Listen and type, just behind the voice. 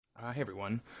Hey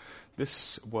everyone.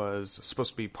 This was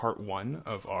supposed to be part one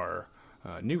of our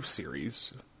new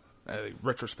series, a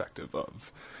retrospective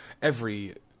of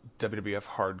every WWF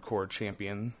Hardcore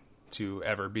champion to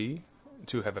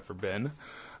have ever been,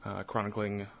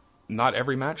 chronicling not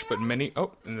every match, but many.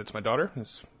 Oh, and it's my daughter.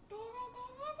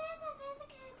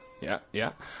 Yeah.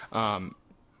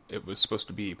 It was supposed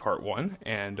to be part one,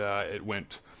 and it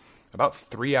went about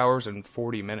 3 hours and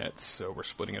 40 minutes, so we're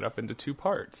splitting it up into two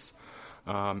parts.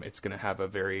 It's going to have a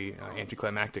very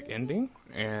anticlimactic ending,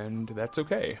 and that's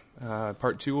okay.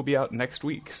 Part two will be out next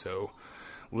week, so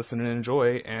listen and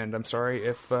enjoy, and I'm sorry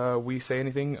if we say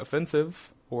anything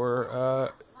offensive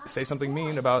or say something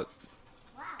mean about...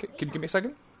 Can you give me a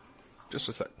second? Just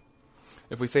a sec.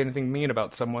 If we say anything mean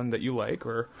about someone that you like,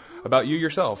 or about you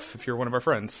yourself, if you're one of our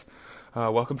friends,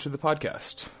 welcome to the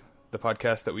podcast. The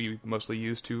podcast that we mostly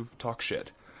use to talk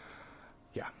shit.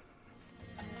 Yeah.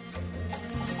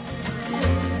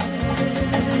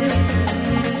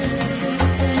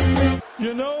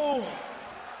 You know,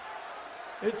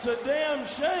 it's a damn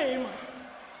shame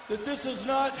that this is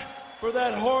not for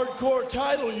that hardcore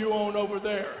title you own over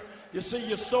there. You see,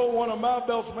 you stole one of my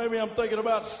belts. Maybe I'm thinking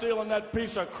about stealing that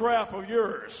piece of crap of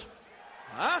yours.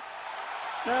 Huh?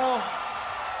 Now,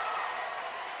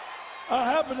 I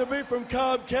happen to be from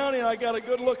Cobb County, and I got a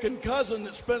good-looking cousin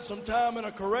that spent some time in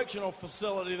a correctional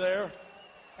facility there.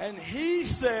 And he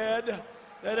said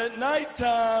that at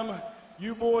nighttime,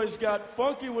 you boys got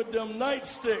funky with them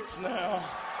nightsticks now.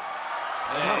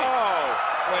 Oh,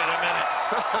 wait a minute.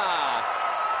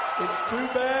 It's too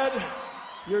bad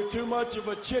you're too much of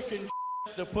a chicken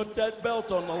to put that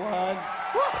belt on the line.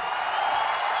 What?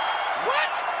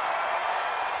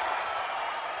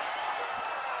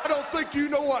 I don't think you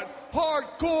know what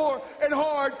hardcore and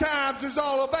hard times is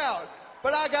all about,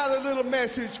 but I got a little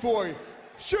message for you.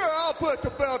 Sure, I'll put the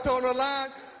belt on the line.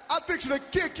 I'm fixing to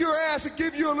kick your ass and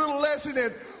give you a little lesson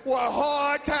in what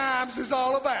hard times is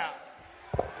all about.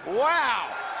 Wow.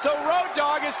 So Road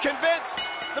Dogg is convinced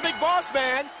the big boss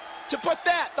man to put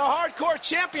the hardcore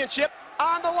championship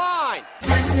on the line.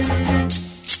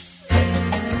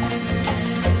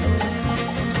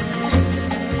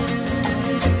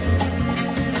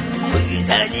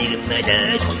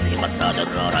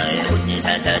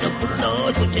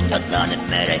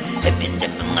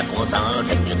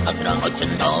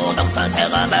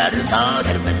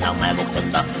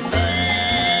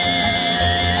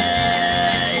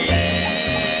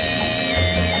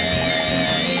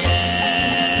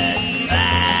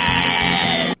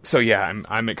 So yeah,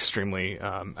 I'm extremely.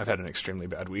 I've had an extremely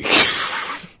bad week.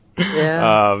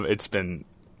 Yeah. It's been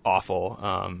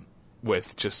awful.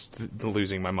 With just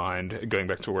losing my mind, going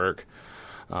back to work,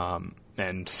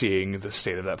 and seeing the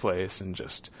state of that place, and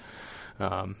just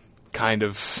kind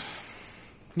of,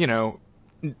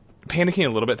 panicking a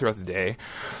little bit throughout the day.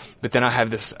 But then I've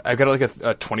got like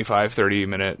a 25, 30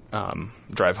 minute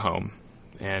drive home.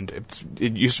 And it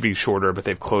used to be shorter, but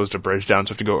they've closed a bridge down, so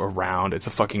I have to go around. It's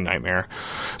a fucking nightmare.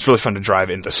 It's really fun to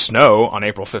drive in the snow on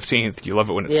April 15th. You love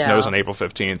it when it snows on April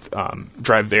 15th.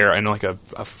 Drive there in like a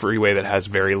freeway that has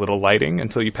very little lighting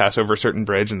until you pass over a certain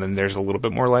bridge, and then there's a little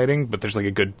bit more lighting, but there's like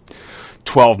a good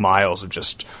 12 miles of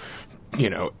just,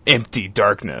 empty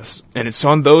darkness. And it's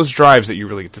on those drives that you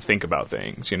really get to think about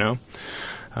things,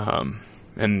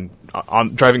 And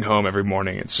on driving home every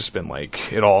morning, it's just been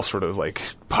like it all sort of like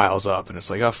piles up, and it's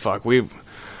like, oh fuck, we've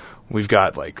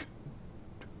got like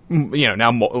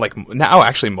now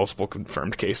actually multiple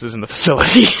confirmed cases in the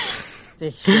facility.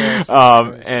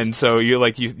 And so you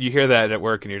hear that at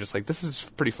work, and you're just like, this is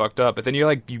pretty fucked up. But then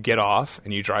you get off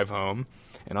and you drive home,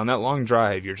 and on that long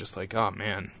drive, you're just like, oh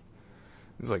man.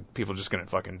 It's like people just gonna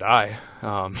fucking die.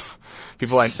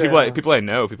 People I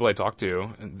know, people I talk to.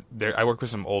 And I work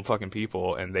with some old fucking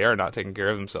people, and they are not taking care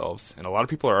of themselves. And a lot of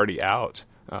people are already out.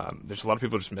 There's a lot of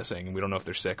people just missing, and we don't know if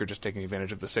they're sick or just taking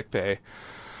advantage of the sick pay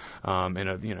in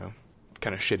a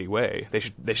kind of shitty way. They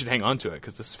should hang on to it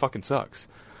because this fucking sucks.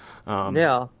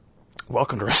 Yeah.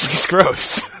 Welcome to Wrestling is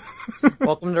Gross.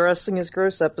 Welcome to Wrestling is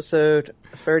Gross, episode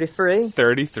 33.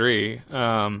 33.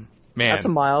 Man. That's a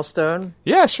milestone.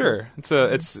 Yeah, sure. It's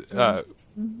okay,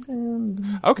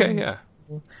 yeah.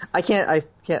 I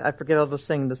forget all to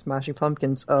sing the Smashing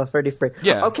Pumpkins 33.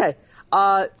 Yeah. Okay.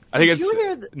 I think it's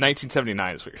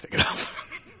 1979 is what you're thinking of.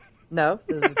 No,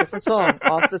 this is a different song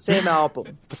off the same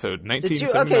album. Episode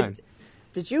 1979.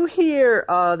 Did you hear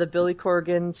the Billy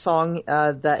Corgan song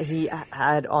that he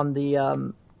had on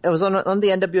the it was on the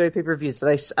NWA pay-per-views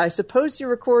that I suppose he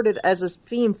recorded as a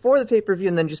theme for the pay-per-view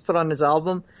and then just put on his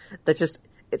album? That just,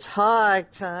 it's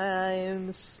hard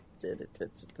times.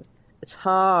 It's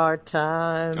hard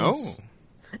times. Oh.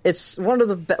 It's one of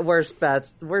the worst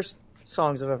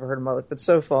songs I've ever heard in my life. It's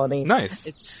so funny. Nice.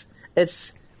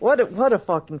 It's what a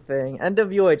fucking thing.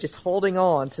 NWA just holding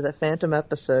on to that Phantom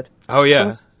episode. Oh yeah,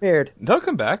 Sounds weird. They'll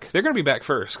come back. They're going to be back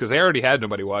first because they already had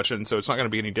nobody watching, so it's not going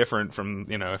to be any different from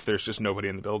if there's just nobody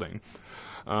in the building.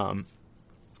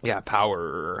 Yeah,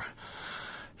 Power.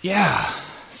 Yeah.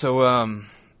 So I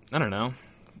don't know.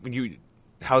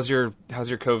 How's your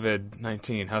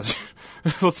COVID-19?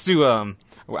 Let's do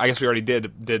I guess we already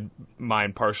did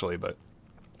mine partially, but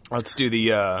let's do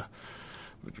the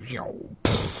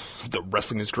the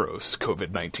Wrestling is Gross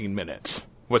COVID-19 minute.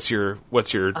 What's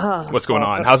going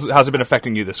on? How's it been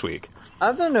affecting you this week?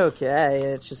 I've been okay.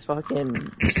 It's just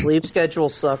fucking sleep schedule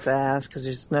sucks ass because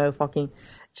there's no fucking.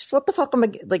 Just what the fuck am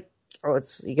I like? Oh,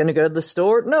 you gonna go to the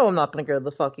store? No, I'm not gonna go to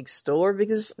the fucking store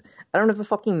because I don't have a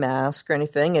fucking mask or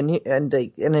anything, and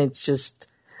it's just.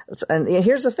 And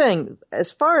here's the thing: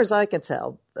 as far as I can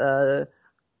tell,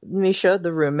 Misha,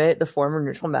 the roommate, the former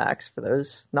Neutral Max, for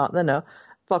those not in the know,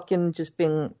 fucking just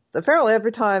being. Apparently,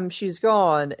 every time she's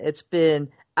gone, it's been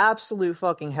absolute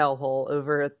fucking hellhole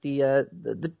over at the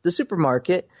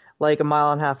supermarket, like a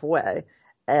mile and a half away,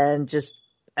 and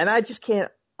I just can't.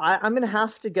 I'm gonna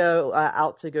have to go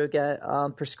out to go get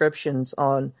prescriptions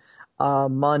on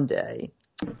Monday,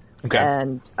 okay.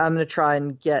 And I'm gonna try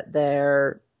and get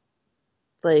there,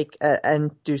 like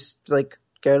and do like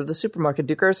go to the supermarket,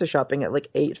 do grocery shopping at like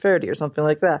 8:30 or something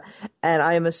like that. And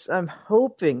I'm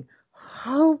hoping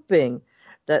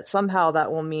that somehow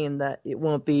that will mean that it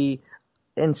won't be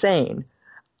insane.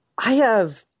 I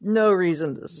have no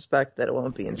reason to suspect that it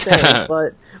won't be insane,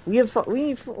 but we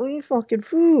need fucking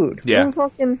food. Yeah.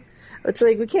 It's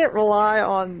like we can't rely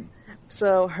on.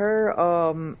 So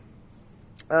her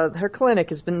clinic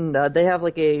has been. They have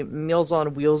like a Meals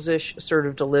on Wheels-ish sort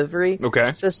of delivery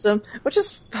system, which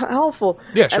is helpful.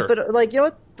 Yeah, sure. But like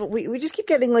what? But we just keep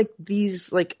getting like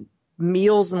these like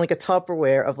meals in like a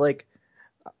Tupperware of like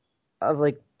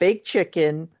baked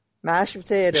chicken, mashed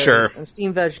potatoes, and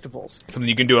steamed vegetables. Something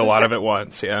you can do a lot of at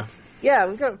once, yeah. Yeah,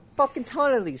 we've got a fucking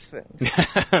ton of these things.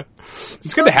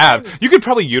 It's good to have. You could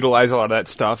probably utilize a lot of that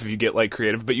stuff if you get like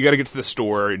creative, but you got to get to the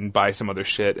store and buy some other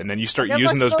shit, and then you start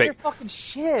using those baked fucking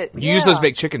shit. You use those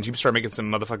baked chickens. You start making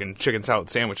some motherfucking chicken salad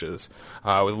sandwiches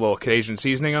with a little Cajun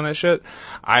seasoning on that shit.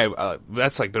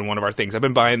 That's like been one of our things. I've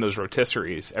been buying those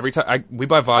rotisseries every time we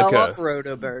buy vodka. I love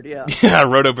Roto-Bird, yeah. Yeah,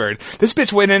 Roto-Bird. This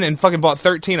bitch went in and fucking bought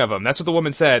 13 of them. That's what the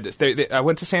woman said. I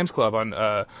went to Sam's Club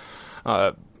on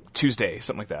Tuesday,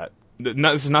 something like that.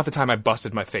 This is not the time I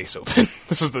busted my face open.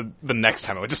 This was the next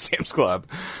time I went to Sam's Club.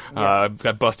 Yeah.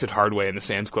 Got busted hard way in the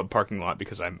Sam's Club parking lot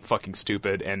because I'm fucking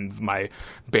stupid, and my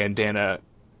bandana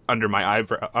under my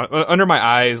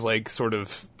eyes, like sort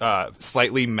of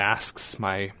slightly masks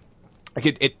my. Like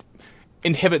it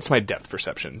inhibits my depth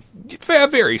perception, a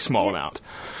very small amount.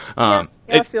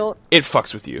 I feel it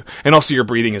fucks with you, and also your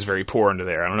breathing is very poor under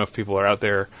there. I don't know if people are out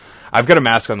there. I've got a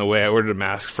mask on the way. I ordered a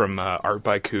mask from Art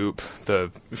by Coop,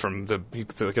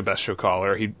 he's like a Best Show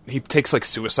caller. He takes like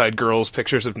suicide girls,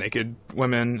 pictures of naked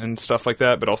women and stuff like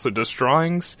that, but also does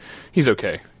drawings. He's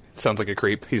okay. Sounds like a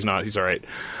creep. He's not. He's all right.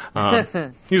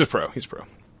 He's a pro.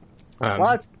 A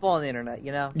lot of people on the internet,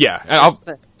 you know. Yeah,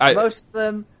 most of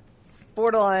them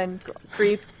borderline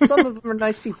creep. Some of them are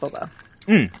nice people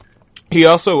though. He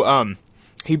also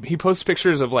he posts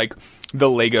pictures of like the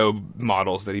Lego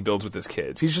models that he builds with his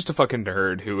kids. He's just a fucking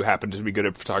nerd who happened to be good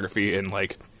at photography and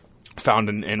like found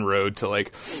an inroad to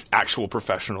like actual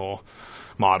professional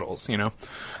models, you know.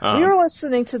 We were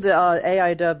listening to the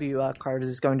AIW Cars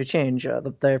is going to change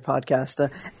their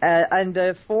podcast,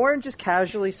 and Foreign just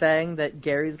casually saying that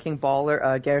Gary the King Baller,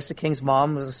 Garrus the King's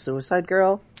mom was a suicide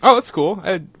girl. Oh, that's cool.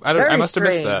 I must have missed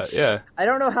strange. that. Yeah, I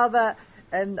don't know how that.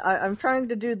 And I'm trying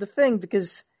to do the thing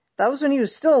because that was when he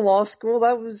was still in law school.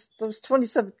 That was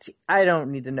 2017. I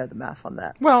don't need to know the math on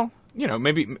that. Well, you know,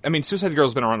 maybe. I mean, Suicide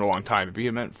Girl's been around a long time. Maybe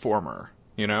he meant former.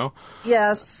 You know?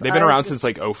 Yes. They've been around since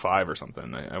like 05 or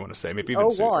something, I want to say. Maybe even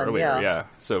earlier. Yeah.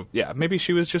 So, yeah, maybe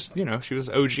she was just, you know, she was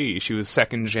OG. She was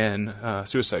second gen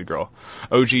Suicide Girl.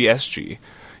 OG SG,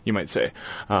 you might say.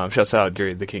 Shouts out,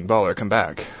 Gary the King Baller. Come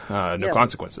back. No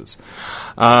consequences.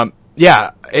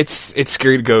 Yeah, it's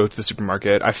scary to go to the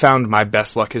supermarket. I found my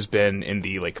best luck has been in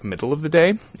the like middle of the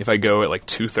day. If I go at like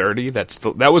 2:30,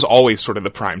 that was always sort of the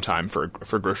prime time for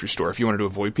a grocery store if you wanted to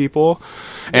avoid people,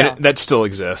 and that still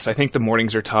exists. I think the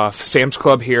mornings are tough. Sam's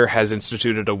Club here has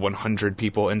instituted a 100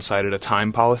 people inside at a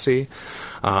time policy,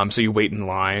 so you wait in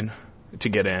line to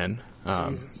get in.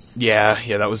 Yeah,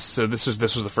 that was so. This was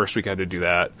the first week I had to do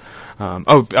that. I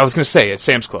was going to say at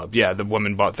Sam's Club. Yeah, the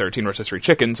woman bought 13 rotisserie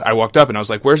chickens. I walked up and I was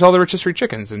like, "Where's all the rotisserie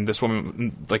chickens?" And this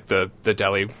woman, like the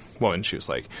deli woman, she was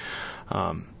like,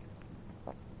 "Some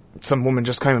woman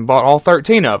just came and bought all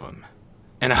 13 of them,"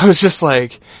 and I was just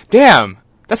like, "Damn,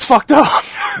 that's fucked up."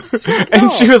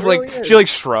 And she was like, she like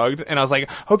shrugged, and I was like,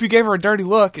 "Hope you gave her a dirty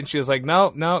look," and she was like,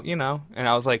 "No, you know," and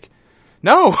I was like,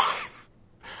 "No."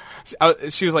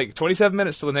 She was like, 27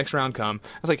 minutes till the next round come.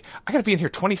 I was like, I gotta be in here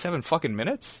 27 fucking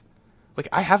minutes? Like,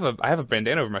 I have a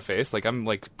bandana over my face. Like, I'm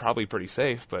like probably pretty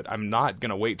safe, but I'm not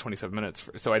gonna wait 27 minutes.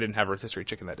 So I didn't have rotisserie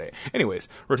chicken that day. Anyways,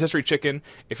 rotisserie chicken.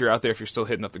 If you're out there, if you're still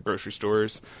hitting up the grocery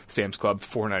stores, Sam's Club,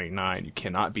 $4.99. You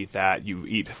cannot beat that. You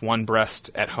eat one breast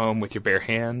at home with your bare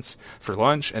hands for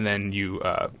lunch, and then you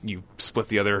split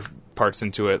the other parts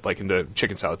into it, like into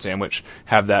chicken salad sandwich.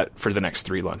 Have that for the next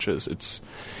 3 lunches.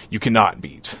 You cannot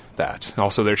beat that.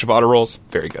 Also, their ciabatta rolls,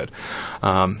 very good.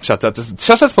 Shouts out to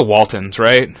the Waltons,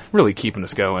 right? Really keeping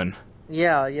us going.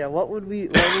 Yeah. What would we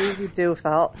do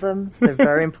without them? They're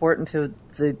very important to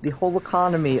the whole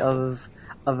economy of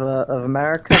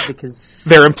America because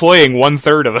they're employing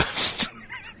 1/3 of us.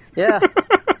 Yeah.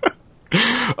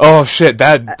 Oh shit!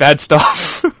 Bad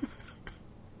stuff.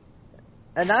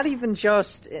 And not even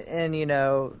just in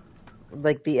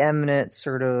like the eminent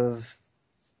sort of.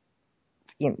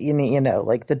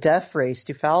 Like the Death Race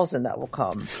 2000 that will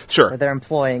come. Sure. Where they're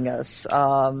employing us.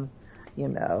 Not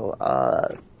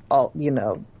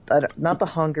the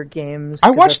Hunger Games.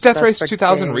 I watched Death Race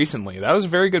 2000 recently. That was a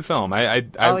very good film. I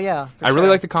really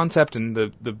like the concept, and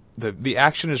the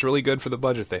action is really good for the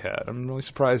budget they had. I'm really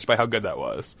surprised by how good that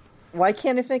was. Why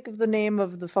can't I think of the name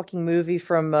of the fucking movie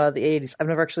from the 80s? I've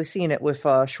never actually seen it, with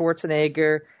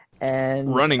Schwarzenegger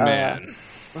and... Running Man.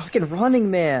 Fucking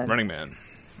Running Man.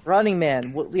 Running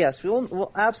Man. Well, yes,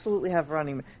 we'll absolutely have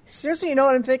Running Man. Seriously, you know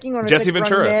what I'm thinking? When Jesse I think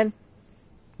Ventura. Running Man?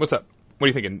 What's up? What are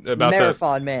you thinking about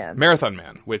Marathon Man? Marathon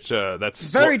Man, which that's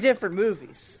very different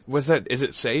movies. Was that? Is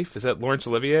it safe? Is that Laurence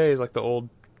Olivier? Is like the old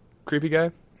creepy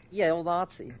guy? Yeah, old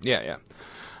Nazi. Yeah.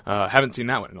 Haven't seen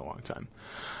that one in a long time.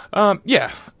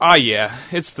 Yeah.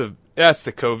 That's the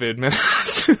COVID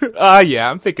minute. Yeah.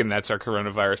 I'm thinking that's our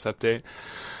coronavirus update.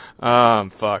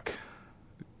 Fuck.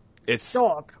 It's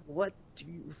Dog. What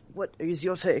is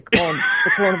your take on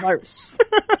the coronavirus?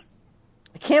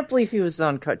 I can't believe he was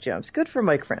on Cut Gems. Good for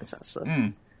Mike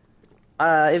Francesa.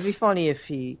 It'd be funny if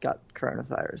he got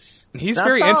coronavirus. He's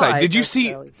very anti. Did you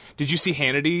see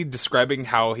Hannity describing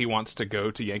how he wants to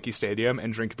go to Yankee Stadium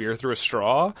and drink beer through a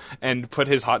straw and put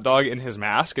his hot dog in his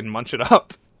mask and munch it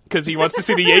up because he wants to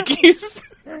see the Yankees?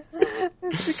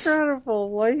 It's incredible.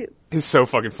 What? It's so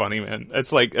fucking funny, man.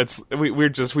 We're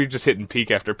just hitting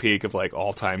peak after peak of like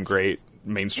all time great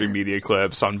mainstream media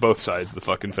clips on both sides of the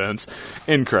fucking fence.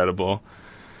 Incredible.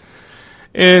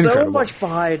 So much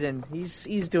Biden.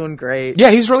 He's doing great.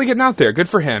 Yeah, he's really getting out there. Good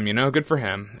for him, Good for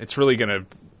him. It's really gonna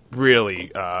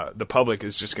the public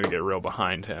is just gonna get real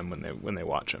behind him when they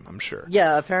watch him, I'm sure.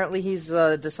 Yeah, apparently he's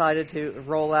decided to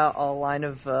roll out a line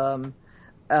of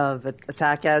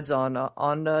attack ads on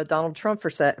Donald Trump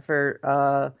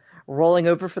for rolling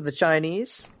over for the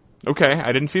Chinese. Okay,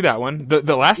 I didn't see that one.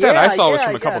 The last ad I saw was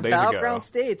from a couple days ago. Battleground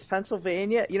states,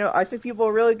 Pennsylvania. I think people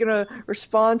are really going to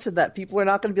respond to that. People are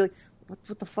not going to be like,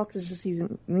 what the fuck does this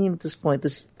even mean at this point?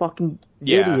 This fucking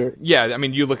idiot. Yeah, I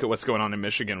mean, you look at what's going on in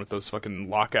Michigan with those fucking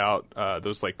lockout,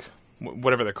 those like,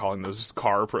 whatever they're calling those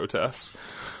car protests.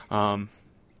 That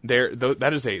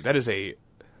is a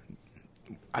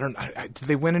did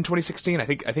they win in 2016? I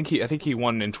think he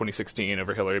won in 2016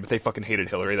 over Hillary, but they fucking hated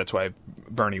Hillary. That's why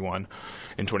Bernie won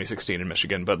in 2016 in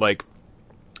Michigan. But like,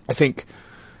 I think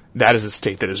that is a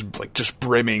state that is like just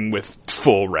brimming with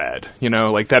full red.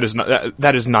 Like that is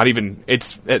not even.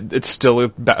 It's still a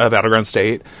battleground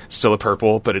state, still a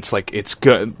purple, but it's like it's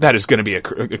good. That is going to be a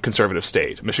conservative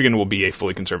state. Michigan will be a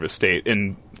fully conservative state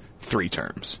in 3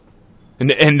 terms,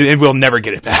 and we'll never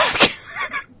get it back.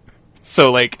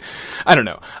 So, like, I don't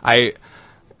know. I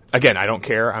don't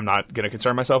care. I'm not going to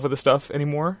concern myself with this stuff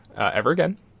anymore, ever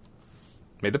again.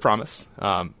 Made the promise.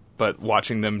 But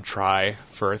watching them try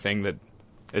for a thing that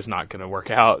is not going to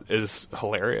work out is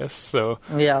hilarious. So,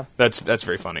 yeah, that's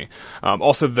very funny.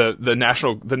 Also, the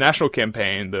national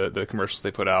campaign, the commercials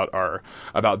they put out are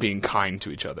about being kind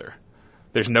to each other.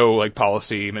 There's no like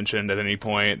policy mentioned at any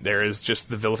point. There is just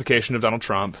the vilification of Donald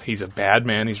Trump. He's a bad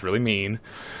man. He's really mean.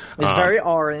 He's very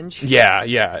orange. Yeah,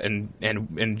 and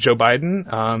Joe Biden,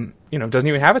 doesn't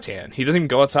even have a tan. He doesn't even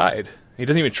go outside. He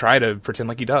doesn't even try to pretend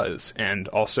like he does. And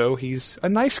also, he's a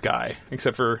nice guy,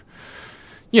 except for,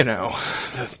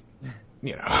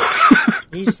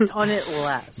 He's done it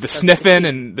less. The sniffing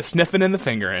and the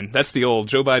fingering. That's the old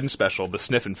Joe Biden special, the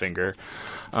sniffing finger.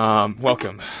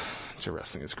 Welcome to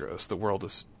Wrestling is Gross. The world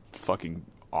is fucking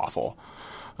awful.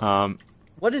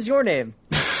 What is your name?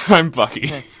 I'm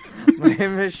Bucky. My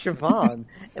name is Siobhan.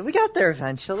 And we got there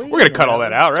eventually. We're going to cut all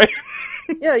that out, right?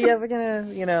 Yeah, we're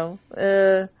going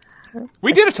to,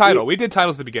 we did a title. We did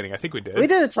titles at the beginning. I think we did. We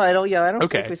did a title, yeah. I don't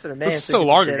think we said a name. It was so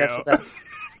long ago.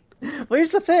 Well,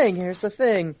 here's the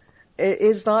thing. It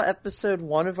is not episode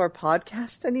 1 of our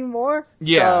podcast anymore.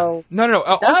 Yeah. So no.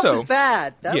 That was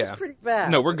bad. That was pretty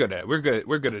bad. No, we're good at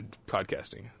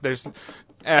podcasting. There's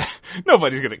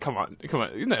nobody's gonna come on.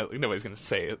 Nobody's gonna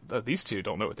say these two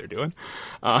don't know what they're doing.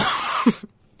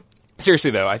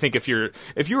 Seriously though, I think if you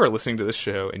are listening to this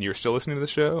show and you're still listening to the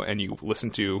show and you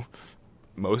listen to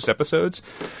most episodes,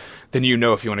 then you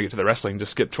know if you want to get to the wrestling,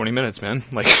 just skip 20 minutes, man.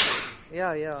 Like.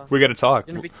 Yeah. We got to talk.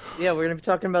 We're going to be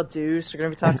talking about Deuce. We're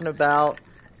going to be talking about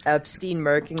Epstein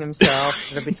murking himself.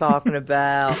 We're going to be talking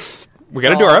about. We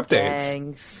got to do our updates.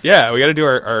 Gangs. Yeah, we got to do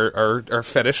our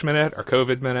fetish minute, our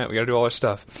COVID minute. We got to do all our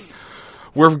stuff.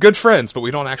 We're good friends, but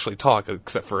we don't actually talk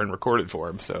except for in recorded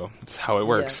form. So that's how it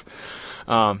works.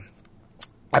 Yeah.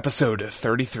 Episode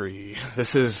 33.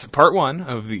 This is part 1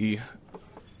 of the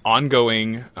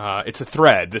ongoing. It's a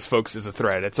thread. This, folks, is a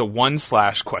thread. It's a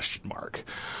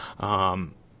 1/??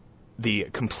 The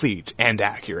complete and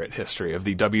accurate history of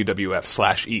the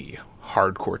WWF/E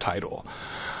hardcore title.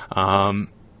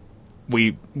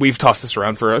 We've tossed this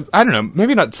around for, I don't know,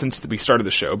 maybe not since we started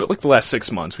the show, but like the last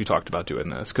 6 months we talked about doing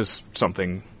this because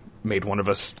something made one of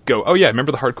us go, oh yeah,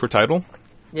 remember the hardcore title?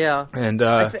 Yeah. And,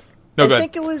 I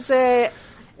think it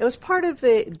was part of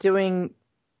it doing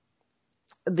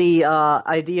the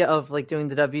idea of like doing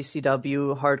the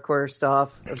WCW hardcore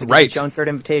stuff, right? Junkyard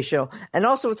Invitational, and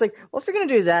also it's like, well, if you're gonna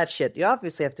do that shit, you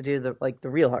obviously have to do the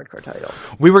real hardcore title.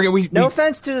 No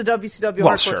offense to the WCW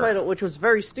hardcore title, which was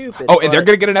very stupid. Oh, and they're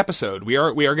gonna get an episode. We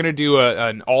are gonna do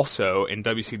an also in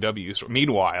WCW. So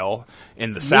meanwhile,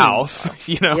 in the South, like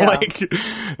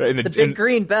in the big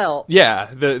green belt. Yeah,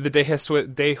 the De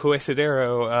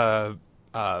Huesadero,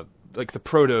 like the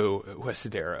proto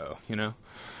Huesadero,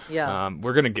 Yeah,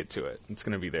 we're gonna get to it. It's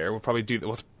gonna be there. We'll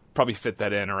probably fit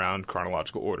that in around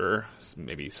chronological order,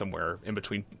 maybe somewhere in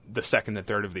between the second and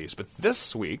third of these. But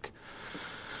this week,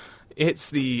 it's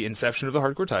the inception of the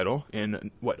hardcore title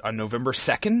on November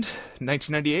 2nd,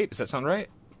 1998. Does that sound right?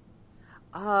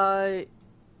 Yeah,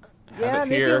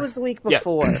 maybe it was the week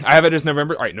before. Yeah, I have it as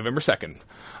November 2nd.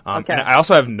 Okay. And I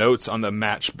also have notes on the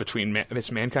match between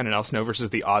Mankind and Al Snow versus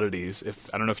the Oddities.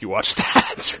 I don't know if you watched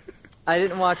that. I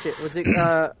didn't watch it. Was it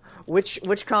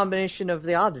which combination of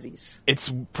the Oddities?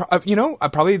 It's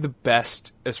probably the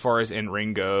best as far as in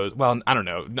ring goes. Well, I don't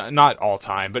know, not all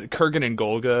time, but Kurgan and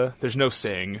Golga. There's no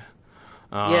Singh.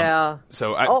 Yeah.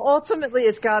 So ultimately,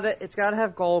 it's gotta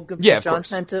have Golga. Yeah, of John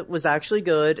course. Penta was actually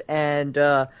good, and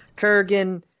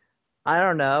Kurgan, I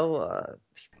don't know.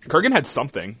 Kurgan had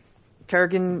something.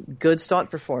 Kurgan, good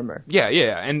stunt performer. Yeah,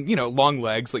 and long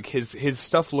legs. Like his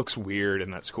stuff looks weird,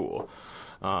 and that's cool.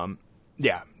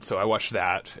 Yeah, so I watched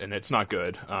that, and it's not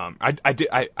good. I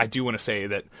do want to say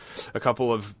that a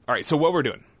couple of... All right, so what we're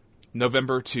doing,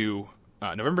 November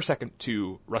 2nd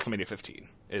to WrestleMania 15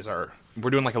 is our...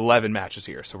 We're doing like 11 matches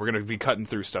here, so we're going to be cutting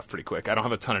through stuff pretty quick. I don't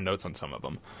have a ton of notes on some of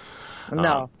them.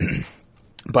 No.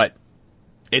 But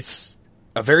it's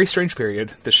a very strange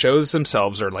period. The shows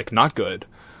themselves are like not good,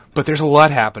 but there's a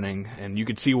lot happening, and you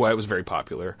could see why it was very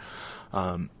popular.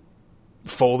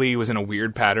 Foley was in a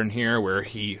weird pattern here where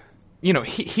he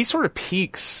sort of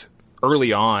peaks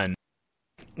early on,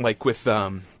 like with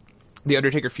the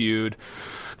Undertaker feud,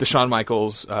 the Shawn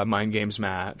Michaels Mind Games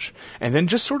match, and then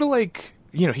just sort of like,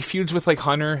 he feuds with like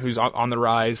Hunter, who's on the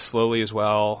rise slowly as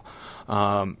well.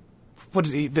 What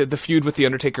is he? The feud with the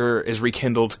Undertaker is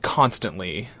rekindled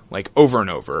constantly, like over and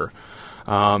over.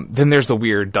 Then there's the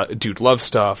weird Dude Love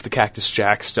stuff, the Cactus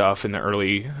Jack stuff in the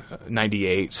early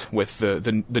 '98 with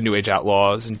the New Age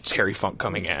Outlaws and Terry Funk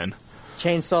coming in.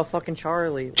 Chainsaw fucking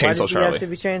Charlie. Chainsaw Why does Charlie. he have to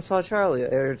be Chainsaw Charlie?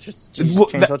 Or just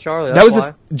Chainsaw Charlie. That was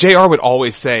why. JR would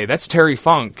always say, that's Terry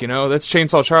Funk, that's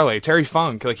Chainsaw Charlie. Terry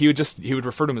Funk. Like he would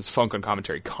refer to him as Funk on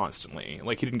commentary constantly.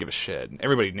 Like he didn't give a shit.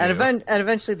 Everybody knew. And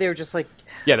eventually they were just like,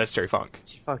 yeah, that's Terry Funk.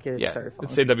 Fuck it, it's Terry Funk.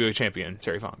 It's NWA champion,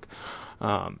 Terry Funk.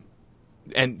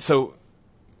 And so,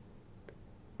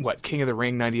 King of the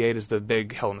Ring 98 is the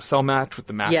big Hell in a Cell match with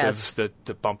the massive,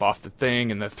 the bump off the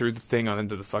thing and through the thing on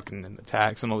into the fucking and the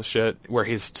tags and all the shit, where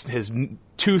his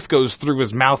tooth goes through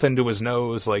his mouth into his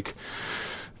nose. Like,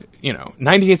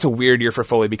 98's a weird year for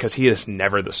Foley because he is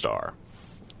never the star.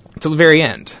 till the very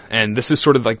end. And this is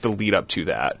sort of like the lead up to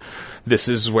that. This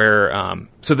is where,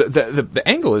 so the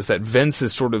angle is that Vince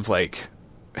is sort of like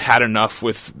had enough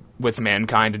with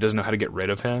Mankind and doesn't know how to get rid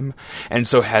of him, and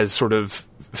so has sort of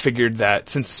figured that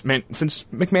since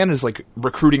McMahon is like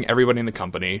recruiting everybody in the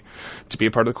company to be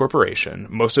a part of the corporation,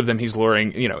 most of them he's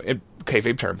luring, in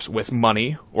kayfabe terms, with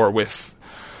money or with,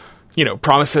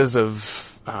 promises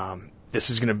of, this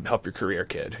is going to help your career,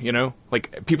 kid.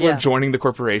 Like people are joining the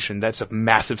corporation. That's a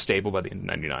massive stable by the end of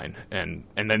 '99, and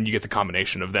then you get the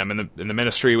combination of them in the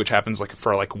ministry, which happens like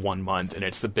for like 1 month, and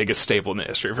it's the biggest stable in the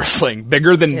history of wrestling,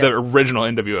 bigger than the original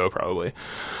NWO probably.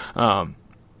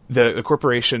 The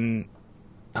corporation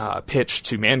pitch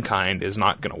to Mankind is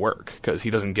not going to work because he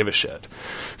doesn't give a shit.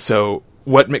 So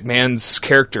what McMahon's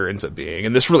character ends up being,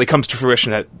 and this really comes to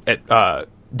fruition at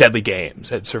Deadly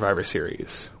Games at Survivor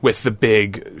Series, with the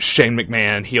big Shane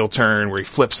McMahon heel turn where he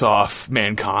flips off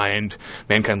Mankind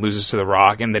loses to The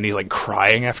Rock, and then he's like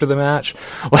crying after the match.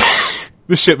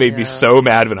 This shit made me so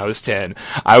mad when I was 10.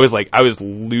 I was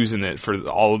losing it for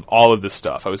all of this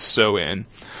stuff. I was so in,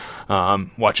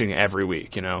 watching every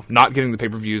week, not getting the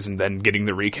pay-per-views and then getting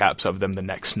the recaps of them the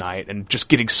next night, and just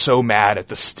getting so mad at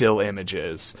the still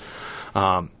images.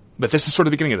 But this is sort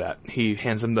of the beginning of that. He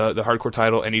hands him the hardcore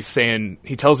title, and he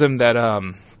tells him that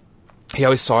he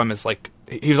always saw him as like,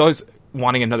 he was always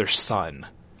wanting another son,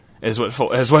 is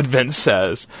what Vince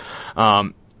says.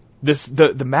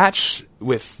 The match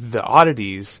with the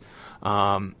Oddities,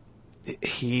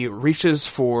 he reaches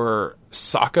for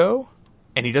Socko,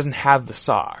 and he doesn't have the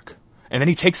sock, and then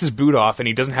he takes his boot off, and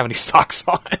he doesn't have any socks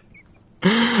on.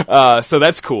 So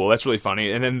that's cool. That's really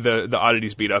funny. And then the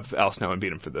Oddities beat up Al Snow and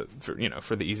beat him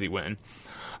for the easy win.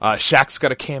 Shaq's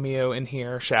got a cameo in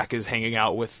here. Shaq is hanging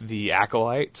out with the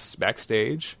Acolytes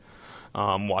backstage,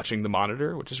 watching the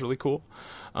monitor, which is really cool.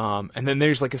 And then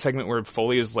there's like a segment where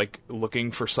Foley is like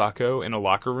looking for Socko in a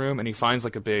locker room, and he finds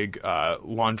like a big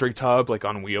laundry tub like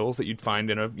on wheels that you'd find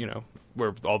in a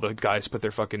where all the guys put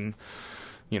their fucking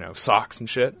socks and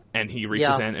shit, and he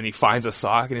reaches in and he finds a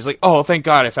sock, and he's like, "Oh, thank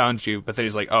God I found you." But then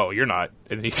he's like, "Oh, you're not,"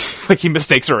 and he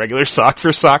mistakes a regular sock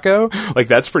for Socko. Like,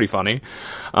 that's pretty funny.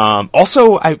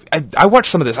 Also, I watched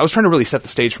some of this. I was trying to really set the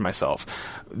stage for myself.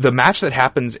 The match that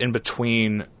happens in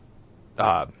between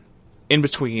the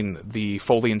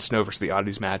Foley and Snow versus the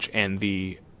Oddities match and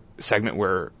the segment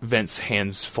where Vince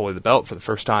hands Foley the belt for the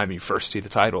first time, you first see the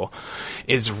title,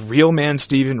 is Real Man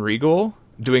Steven Regal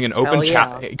doing an open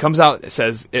chat. He comes out, it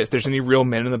says, "If there's any real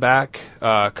men in the back,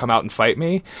 come out and fight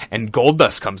me." And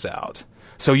Goldust comes out.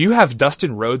 So you have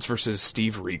Dustin Rhodes versus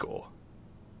Steve Regal,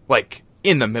 like,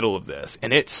 in the middle of this,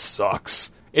 and it sucks.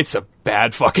 It's a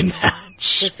bad fucking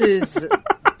match. This is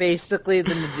basically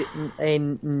a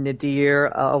nadir,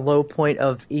 a low point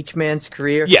of each man's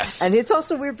career. Yes. And it's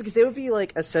also weird because they would be,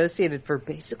 like, associated for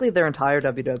basically their entire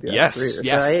WWF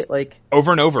careers, right? Like,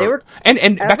 over and over. They were,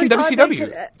 and back in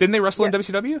WCW. Didn't they wrestle in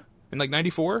WCW? In, like,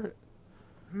 94?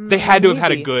 They had to have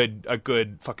had a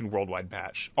good fucking worldwide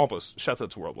match. Almost. Shouts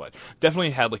out to Worldwide.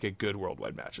 Definitely had, like, a good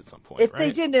worldwide match at some point, If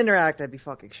they didn't interact, I'd be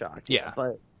fucking shocked. Yeah.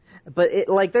 But it,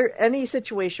 like, any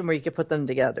situation where you could put them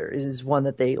together is one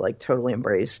that they, like, totally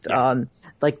embraced. Yeah.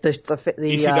 Like the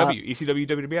ECW,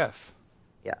 WWF.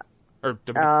 Yeah. Or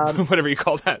whatever you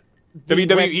call that.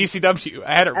 ECW.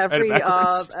 I had it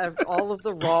backwards. All of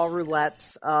the Raw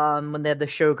roulettes, when they had the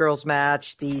Showgirls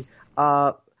match, the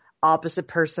opposite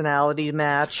personality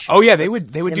match. Oh yeah, they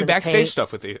would do backstage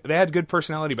stuff with it. They had good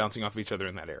personality bouncing off of each other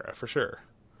in that era, for sure.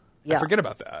 Yeah. I forget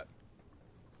about that.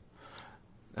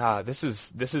 This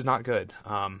is not good.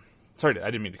 Sorry,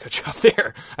 I didn't mean to cut you off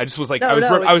there. I just was like, I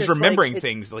was remembering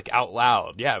things like out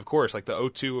loud. Yeah, of course, like the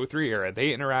 02-03 era.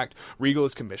 They interact. Regal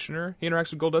is commissioner. He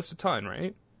interacts with Goldust a ton,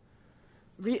 right?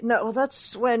 No, well,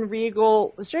 that's when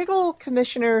Regal was Regal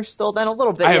commissioner still then a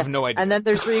little bit. I have no idea. And then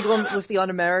there's Regal with the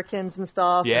Un-Americans and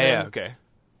stuff. Yeah, okay.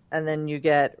 And then you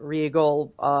get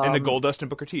Regal and the Goldust and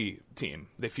Booker T team.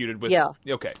 They feuded with. Yeah.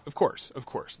 Okay, of course.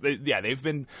 They've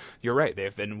been. You're right.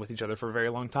 They've been with each other for a very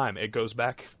long time. It goes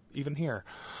back even here.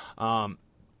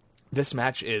 This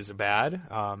match is bad.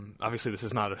 Obviously, this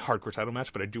is not a hardcore title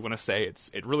match, but I do want to say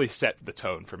it really set the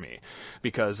tone for me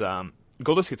because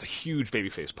Goldust gets a huge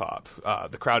babyface pop.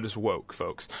 The crowd is woke,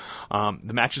 folks.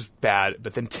 The match is bad,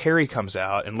 but then Terry comes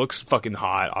out and looks fucking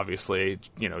hot, obviously.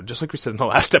 Just like we said in the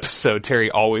last episode, Terry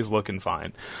always looking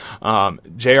fine.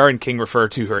 JR and King refer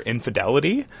to her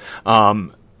infidelity,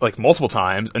 like multiple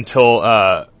times until,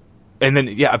 and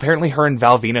then, apparently her and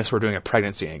Val Venus were doing a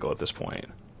pregnancy angle at this point.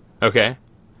 Okay?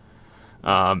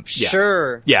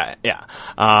 Sure. Yeah.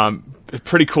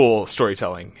 Pretty cool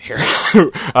storytelling here.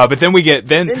 But then we get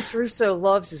Vince Russo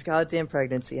loves his goddamn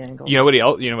pregnancy angles. You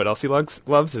know what else he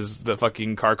loves is the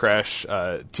fucking car crash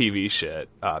TV shit.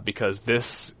 Because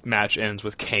this match ends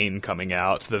with Kane coming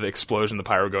out, the explosion, the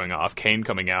pyro going off, Kane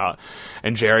coming out,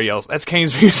 and Jerry yells, "That's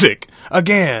Kane's music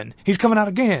again! He's coming out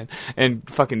again!" And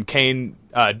fucking Kane,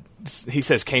 he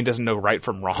says Kane doesn't know right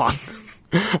from wrong.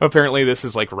 Apparently, this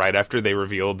is like right after they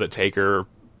revealed that Taker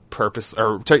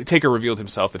revealed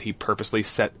himself that he purposely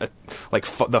set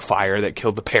the fire that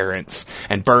killed the parents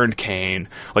and burned Kane.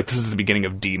 Like, this is the beginning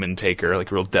of Demon Taker,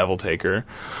 like real Devil Taker.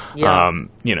 Yeah.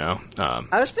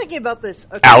 I was thinking about this.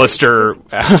 Okay, Alistair.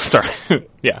 Sorry.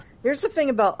 Yeah. Here's the thing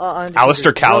about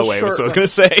Alistair Calloway was what I was going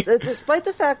to say. Despite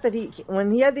the fact that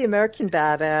when he had the American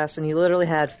Badass and he literally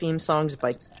had theme songs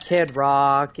by Kid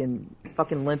Rock and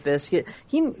fucking Limp Bizkit,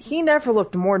 he never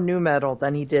looked more nu metal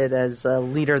than he did as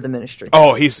leader of the Ministry.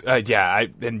 Oh, he's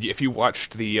and if you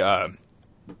watched the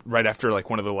right after like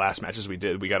one of the last matches we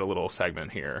did, we got a little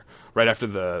segment here. Right after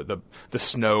the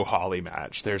Snow Holly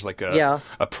match, there's like a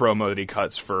promo that he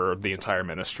cuts for the entire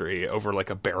Ministry over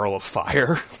like a barrel of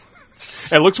fire.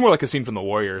 It looks more like a scene from The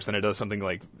Warriors than it does something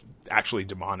like actually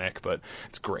demonic, but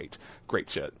it's great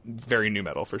shit. Very nu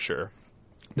metal for sure.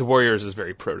 The Warriors is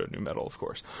very proto nu metal, of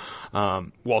course.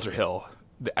 Walter Hill.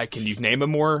 Can you name a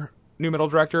more nu metal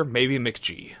director? Maybe Mick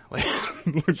G. Like,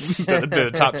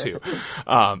 the top two.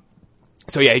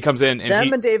 So yeah, he comes in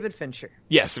and David Fincher.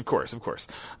 Yes, of course.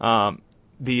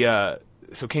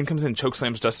 So Kane comes in and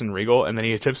chokeslams Justin Regal, and then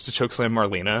he attempts to chokeslam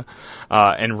Marlena.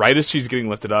 And right as she's getting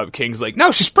lifted up, King's like,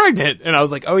 "No, she's pregnant!" And I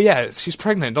was like, "Oh yeah, she's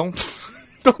pregnant. Don't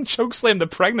chokeslam the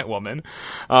pregnant woman."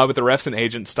 But the refs and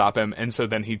agents stop him, and so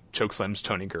then he chokeslams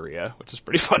Tony Gurria, which is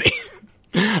pretty funny.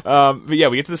 But yeah,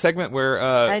 we get to the segment where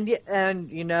and he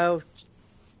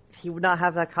would not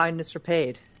have that kindness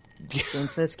repaid. Gene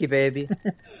Snitsky, baby.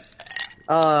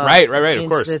 Right. Gene of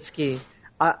course. Snitsky.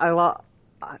 I love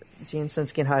Gene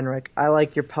Snitsky and Heinrich. I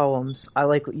like your poems. I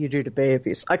like what you do to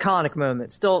babies. Iconic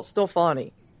moment. Still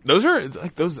funny. Those are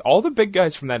like all the big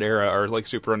guys from that era are like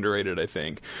super underrated, I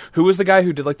think. Who was the guy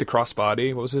who did like the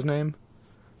crossbody? What was his name?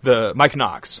 Mike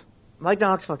Knox. Mike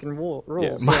Knox fucking rules.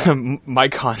 Yeah.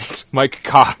 Mike Hunt. Mike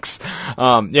Cox.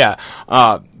 The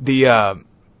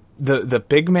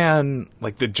big man,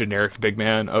 like the generic big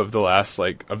man of the last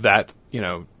of that,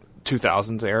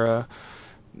 2000s era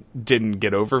didn't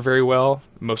get over very well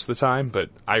most of the time, but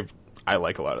I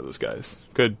like a lot of those guys.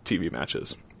 Good TV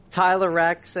matches. Tyler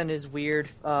Rex and his weird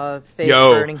fake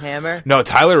burning hammer. No,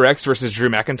 Tyler Rex versus Drew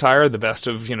McIntyre, the best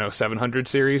of 700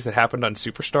 series that happened on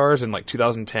Superstars in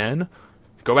 2010.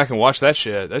 Go back and watch that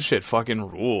shit. That shit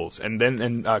fucking rules. And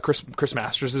then Chris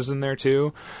Masters is in there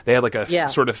too. They had a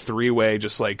sort of three-way,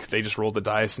 they just rolled the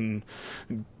dice and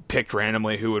picked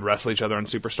randomly who would wrestle each other on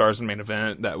Superstars and main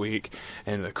event that week.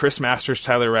 And Chris Masters,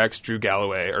 Tyler Rex, Drew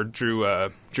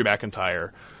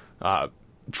McIntyre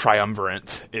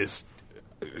triumvirate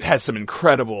had some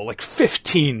incredible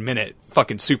 15-minute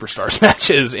fucking Superstars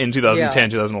matches in 2010,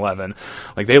 2011.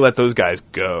 They let those guys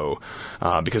go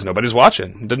because nobody's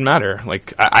watching. It didn't matter.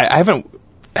 I haven't.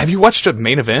 Have you watched a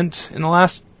main event in the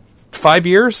last 5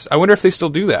 years? I wonder if they still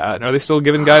do that. Are they still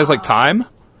giving guys time?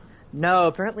 No,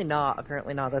 apparently not.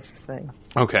 That's the thing.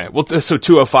 Okay, well, so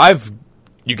 205,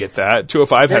 you get that.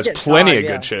 205 has plenty of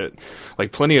good shit,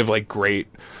 plenty of great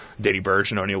Diddy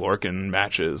Burch and Oney Lorcan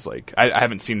matches. I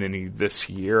haven't seen any this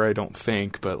year, I don't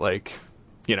think, but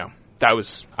that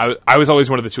was I was always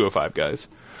one of the 205 guys.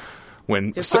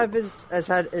 When 205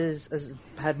 has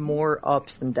had more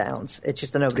ups than downs. It's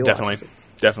just that nobody watches it.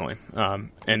 Definitely.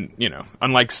 And,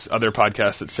 unlike other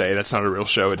podcasts that say that's not a real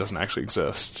show, it doesn't actually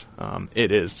exist.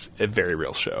 It is a very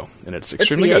real show, and it's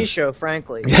extremely good. It's the A show,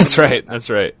 frankly. That's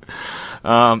right.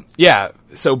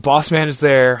 So Boss Man is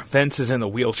there. Vince is in the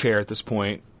wheelchair at this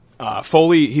point.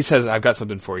 Foley, he says, "I've got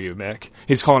something for you, Mick."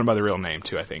 He's calling him by the real name,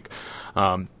 too, I think.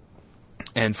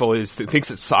 And Foley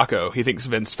thinks it's Socko. He thinks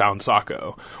Vince found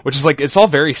Socko, which is it's all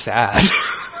very sad.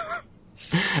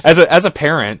 As a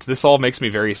parent, this all makes me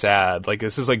very sad.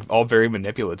 This is all very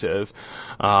manipulative.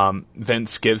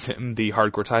 Vince gives him the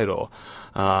hardcore title.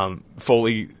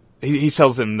 Foley, he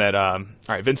tells him that,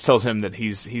 Vince tells him that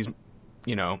he's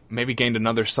maybe gained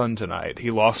another son tonight. He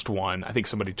lost one. I think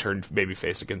somebody turned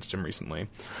babyface against him recently.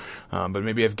 But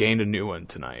maybe I've gained a new one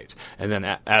tonight. And then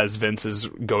as Vince is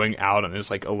going out on his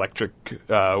electric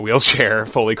wheelchair,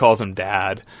 Foley calls him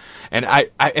Dad. And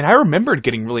I remembered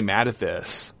getting really mad at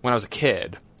this when I was a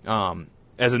kid.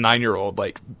 As a 9-year-old,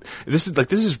 this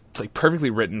is perfectly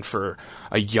written for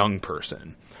a young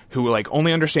person who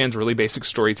only understands really basic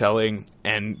storytelling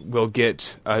and will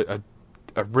get a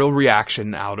a real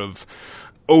reaction out of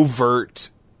overt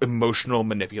emotional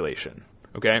manipulation.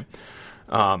 Okay,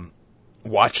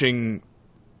 watching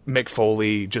Mick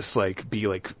Foley just like be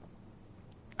like,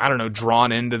 I don't know,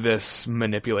 drawn into this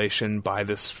manipulation by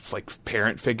this like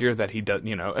parent figure that he does,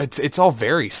 it's all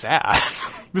very sad.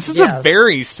 This is a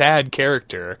very sad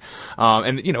character.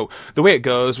 And the way it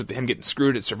goes with him getting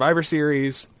screwed at Survivor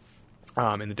Series,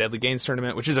 in the Deadly Games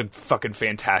tournament, which is a fucking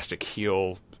fantastic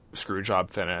heel screw job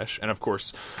finish, and of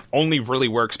course only really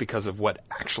works because of what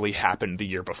actually happened the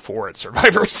year before at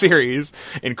Survivor Series.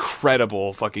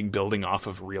 Incredible fucking building off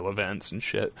of real events and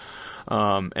shit.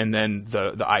 And then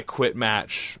the I Quit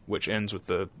match, which ends with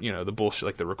the bullshit,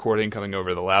 like the recording coming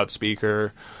over the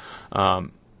loudspeaker.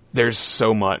 There's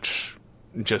so much.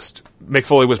 Just Mick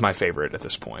Foley was my favorite at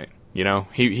this point. He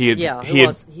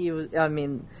was. I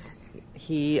mean,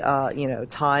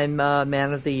 Time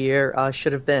Man of the Year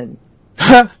should have been.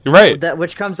 Right.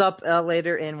 Which comes up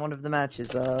later in one of the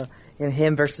matches,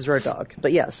 him versus Road Dogg.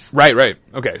 But yes. Right.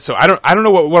 Okay, so I don't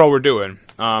know what all we're doing.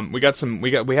 We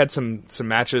had some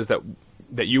matches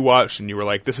that you watched and you were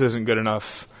like, this isn't good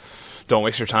enough. Don't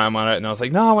waste your time on it. And I was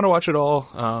like, no, I want to watch it all.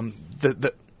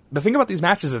 The thing about these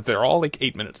matches is that they're all like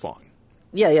 8 minutes long.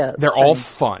 Yeah. They're all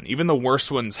fun. Even the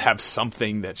worst ones have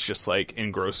something that's just like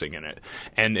engrossing in it.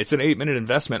 And it's an 8-minute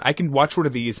investment. I can watch one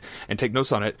of these and take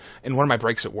notes on it in one of my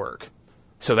breaks at work.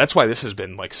 So that's why this has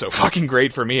been like so fucking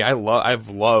great for me. I've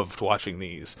loved watching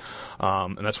these.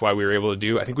 And that's why we were able to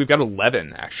do, I think we've got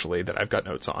 11 actually that I've got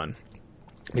notes on.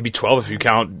 Maybe 12 if you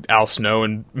count Al Snow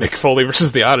and Mick Foley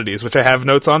versus the Oddities, which I have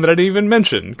notes on that I didn't even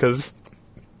mention because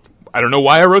I don't know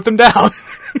why I wrote them down.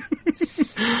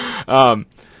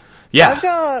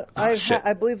 Yeah.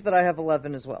 I believe that I have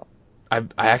 11 as well. I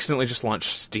accidentally just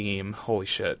launched Steam. Holy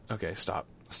shit. Okay, stop,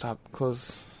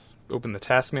 close, open the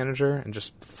task manager and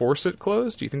just force it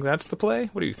closed. Do you think that's the play?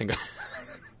 What do you think?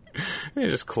 You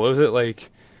just close it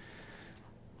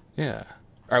yeah.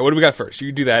 Alright, what do we got first?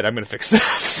 You do that, I'm gonna fix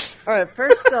this. Alright,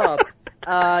 first up,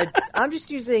 I'm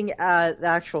just using the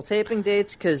actual taping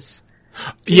dates because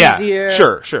it's easier.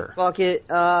 Sure. Fuck it.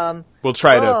 We'll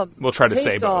try to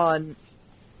say both.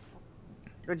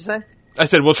 What'd you say? I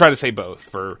said we'll try to say both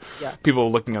for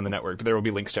people looking on the network, but there will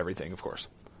be links to everything, of course.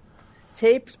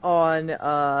 Taped on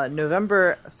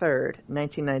November 3rd,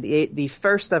 1998, the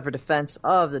first ever defense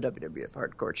of the WWF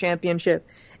Hardcore Championship.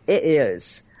 It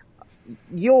is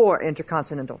your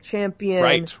Intercontinental Champion,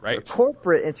 right. Your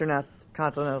corporate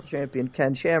Intercontinental Champion,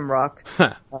 Ken Shamrock,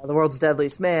 the world's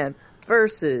deadliest man,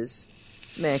 versus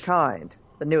Mankind,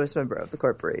 the newest member of the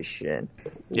corporation.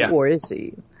 Yeah. Or is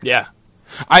he? Yeah.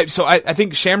 I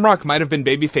think Shamrock might have been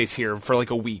babyface here for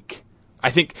like a week.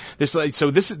 I think this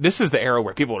is the era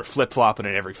where people are flip flopping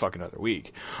it every fucking other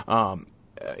week.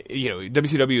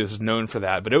 WCW is known for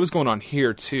that, but it was going on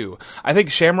here too. I think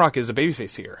Shamrock is a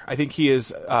babyface here. I think he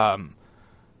is. I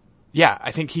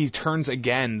think he turns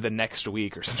again the next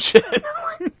week or some shit.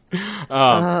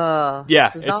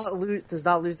 Does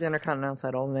not lose the Intercontinental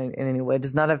title in any way.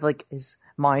 Does not have like his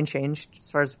mind changed as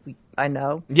far as I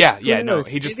know. No,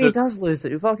 he does lose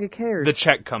it. Who fucking cares? The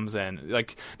check comes in.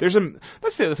 Like that's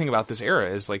the other thing about this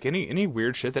era is like any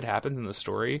weird shit that happens in the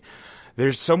story.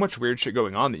 There's so much weird shit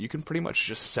going on that you can pretty much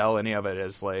just sell any of it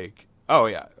as like, oh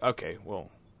yeah, okay, well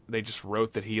they just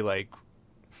wrote that he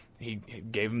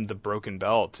gave him the broken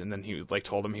belt, and then he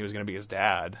told him he was going to be his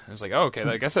dad. I was like, oh, okay,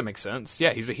 I guess that makes sense.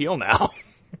 Yeah, he's a heel now.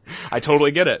 I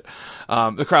totally get it.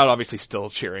 The crowd obviously still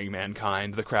cheering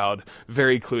Mankind. The crowd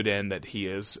very clued in that he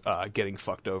is getting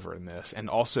fucked over in this. And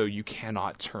also, you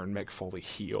cannot turn Mick Foley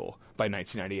heel by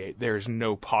 1998. There is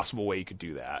no possible way you could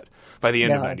do that. By the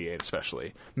end of 98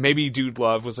 especially. Maybe Dude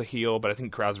Love was a heel, but I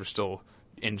think crowds were still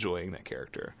enjoying that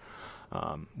character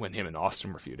when him and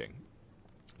Austin were feuding.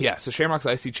 Yeah, so Shamrock's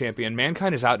IC champion.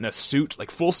 Mankind is out in a suit,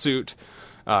 like full suit,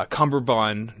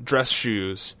 cummerbund, dress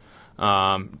shoes,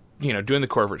 doing the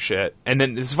corporate shit. And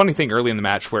then there's a funny thing early in the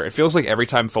match where it feels like every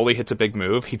time Foley hits a big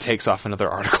move, he takes off another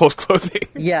article of clothing.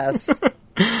 Yes.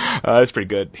 That's pretty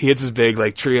good. He hits his big,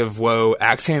 Tree of Woe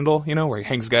axe handle, where he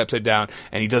hangs the guy upside down,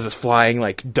 and he does his flying,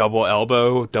 double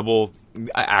elbow, double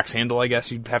axe handle, I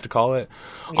guess you'd have to call it,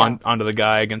 onto the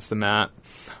guy against the mat.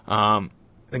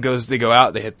 They go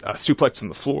out, they hit a suplex on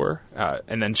the floor,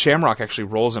 and then Shamrock actually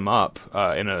rolls him up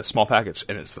in a small package,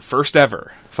 and it's the first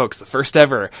ever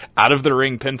out of the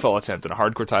ring pinfall attempt in a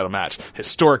hardcore title match.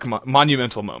 Historic,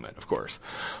 monumental moment, of course.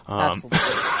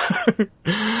 Absolutely.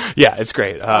 Yeah, it's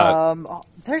great.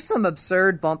 There's some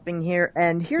absurd bumping here,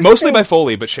 and here's mostly by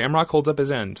Foley, but Shamrock holds up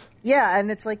his end. Yeah, and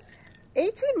it's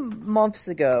 18 months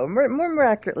ago, more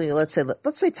accurately, let's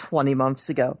say 20 months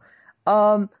ago.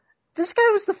 This guy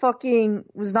was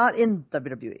not in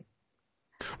WWE.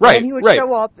 Right. And he would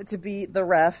show up to be the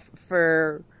ref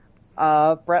for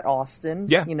Bret Austin.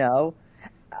 Yeah. You know.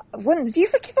 Do you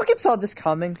think he fucking saw this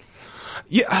coming?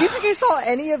 Yeah. Do you think he saw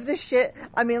any of this shit?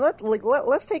 I mean,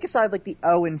 let's take aside like the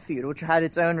Owen feud, which had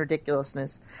its own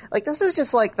ridiculousness. Like this is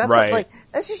just like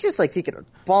that's just like taking a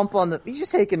bump on the. He's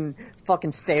just taking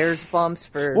fucking stairs bumps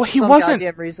for some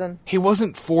goddamn reason. He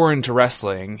wasn't foreign to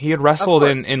wrestling. He had wrestled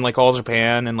in like All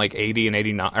Japan in like 80 and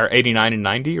 89 or 89 and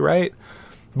 90, right?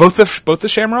 Both the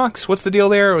Shamrocks. What's the deal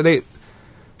there?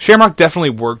 Shamrock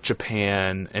definitely worked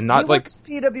Japan and not like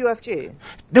PWFG.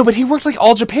 No, but he worked like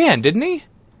All Japan, didn't he?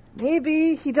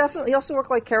 Maybe. He also worked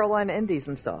like Carolina Indies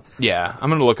and stuff. Yeah, I'm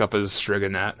gonna look up his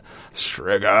Striga.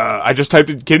 I just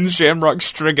typed in Ken Shamrock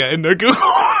Striga into Google.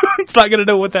 It's not gonna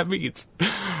know what that means.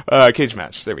 Cage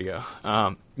match. There we go.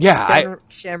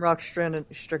 Shamrock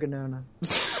Striganona.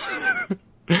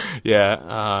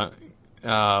 Yeah.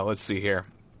 Let's see here.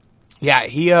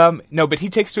 Yeah, but he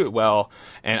takes to it well,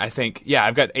 and I think,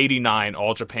 I've got 89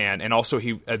 All Japan, and also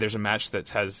there's a match that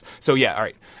has, all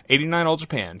right, 89 All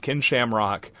Japan, Ken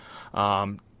Shamrock,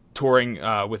 touring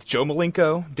with Joe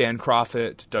Malenko, Dan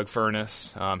Profit, Doug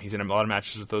Furness. He's in a lot of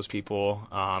matches with those people.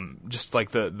 Just like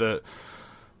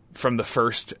from the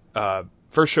first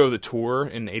show of the tour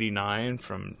in 89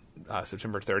 from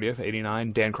September 30th,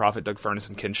 89, Dan Profit, Doug Furness,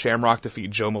 and Ken Shamrock defeat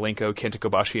Joe Malenko, Kenta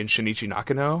Kobashi, and Shinichi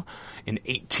Nakano in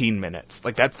 18 minutes.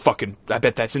 Like, I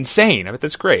bet that's insane. I bet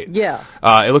that's great. Yeah.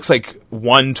 It looks like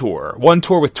one tour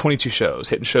with 22 shows,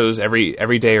 hitting shows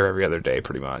every day or every other day,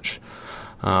 pretty much.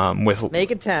 With Make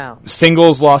it town.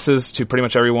 Singles losses to pretty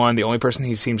much everyone. The only person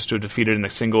he seems to have defeated in the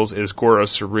singles is Goro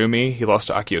Surumi. He lost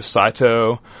to Akio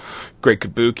Sato. Great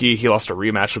Kabuki. He lost a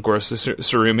rematch with Goro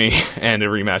Surumi and a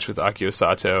rematch with Akio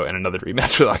Sato and another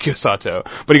rematch with Akio Sato.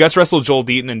 But he got to wrestle Joel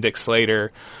Deaton and Dick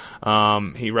Slater.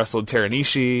 He wrestled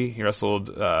Teranishi. He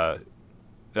wrestled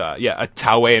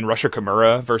Taue and Rusher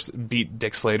Kimura beat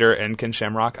Dick Slater and Ken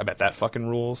Shamrock. I bet that fucking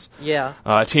rules. Yeah.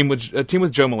 Team with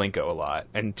Joe Malenko a lot,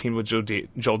 and team with Joel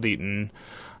Deaton.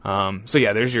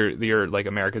 There's your like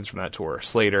Americans from that tour: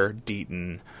 Slater,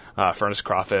 Deaton, Furnace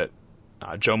Profit,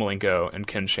 Joe Malenko, and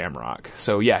Ken Shamrock.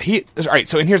 So all right.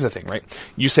 So and here's the thing, right?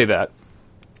 You say that.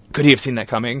 Could he have seen that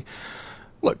coming?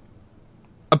 Look,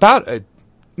 about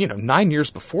 9 years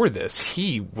before this,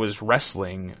 he was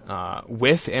wrestling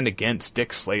with and against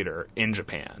Dick Slater in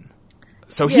Japan.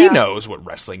 So he knows what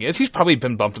wrestling is. He's probably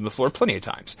been bumped on the floor plenty of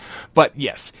times. But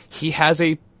yes, he has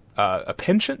a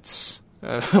penchant,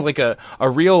 like a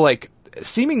real, like,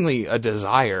 seemingly a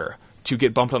desire to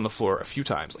get bumped on the floor a few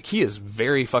times. Like, he is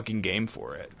very fucking game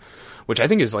for it. Which I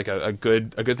think is like a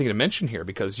good thing to mention here,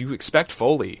 because you expect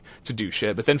Foley to do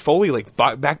shit, but then Foley like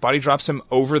back body drops him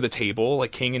over the table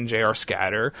like King and JR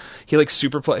Scatter. He like he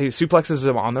suplexes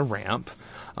him on the ramp.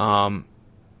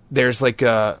 There's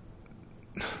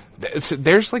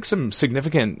like some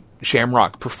significant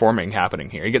Shamrock performing happening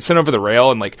here. He gets sent over the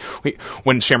rail, and like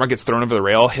when Shamrock gets thrown over the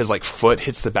rail, his like foot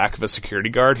hits the back of a security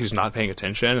guard who's not paying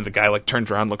attention, and the guy like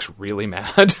turns around and looks really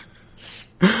mad.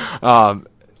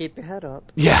 Keep your head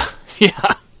up. Yeah.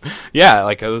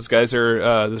 Like those guys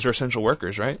are essential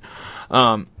workers, right?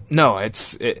 No,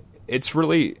 it's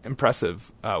really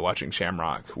impressive watching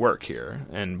Shamrock work here,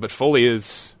 but Foley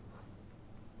is.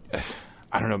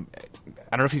 I don't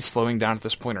know if he's slowing down at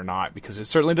this point or not, because it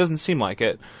certainly doesn't seem like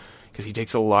it, because he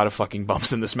takes a lot of fucking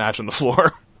bumps in this match on the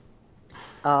floor.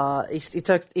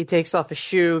 He takes off his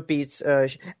shoe, beats,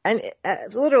 and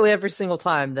literally every single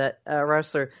time that a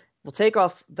wrestler will take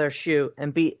off their shoe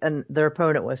and beat their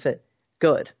opponent with it.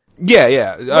 Good.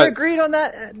 Yeah. We agreed on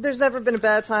that. There's never been a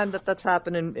bad time that's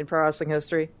happened in pro wrestling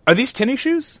history. Are these tennis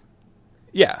shoes?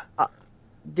 Yeah.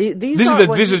 These are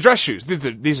the dress shoes.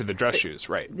 These are the dress shoes,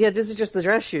 right? Yeah, these are just the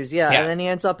dress shoes. Yeah. And then he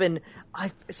ends up in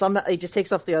somehow he just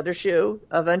takes off the other shoe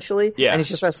eventually. Yeah, and he's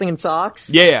just wrestling in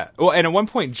socks. Yeah. Well, and at one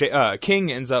point,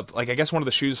 King ends up like I guess one of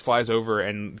the shoes flies over,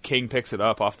 and King picks it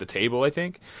up off the table, I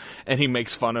think, and he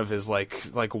makes fun of his like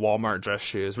Walmart dress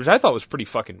shoes, which I thought was pretty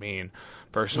fucking mean.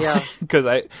 Personally, because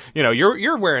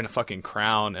you're wearing a fucking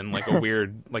crown and like a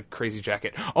weird like crazy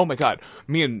jacket. Oh my god,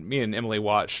 me and Emily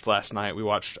watched last night. We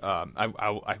watched.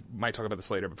 I might talk about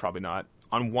this later, but probably not.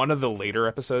 On one of the later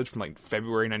episodes from like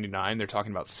February '99, they're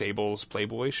talking about Sable's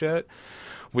Playboy shit.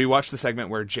 We watched the segment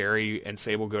where Jerry and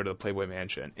Sable go to the Playboy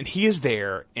Mansion, and he is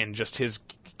there in just his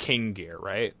King gear,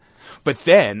 right? But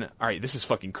then, all right, this is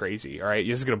fucking crazy. All right,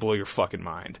 this is gonna blow your fucking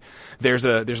mind. There's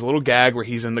a little gag where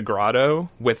he's in the grotto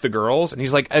with the girls, and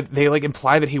he's like, they like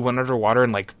imply that he went underwater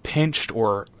and like pinched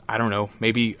or I don't know,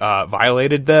 maybe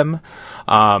violated them,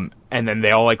 and then they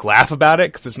all like laugh about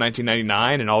it because it's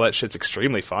 1999 and all that shit's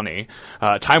extremely funny.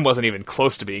 Time wasn't even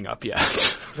close to being up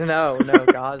yet. No,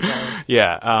 God, no.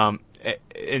 Yeah.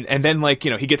 And then like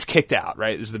he gets kicked out.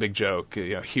 Right, this is the big joke.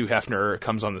 Hugh Hefner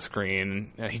comes on the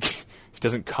screen. He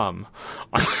doesn't come.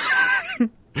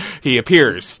 He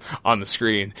appears on the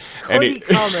screen. Could he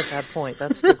come at that point?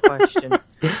 That's a good question.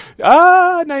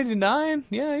 99?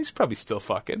 Yeah, he's probably still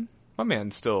fucking. My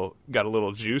man's still got a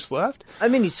little juice left. I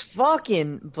mean, he's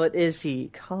fucking, but is he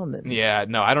coming? Yeah,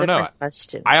 no, I don't know.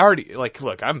 Questions. I already,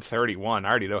 look, I'm 31. I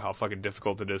already know how fucking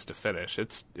difficult it is to finish.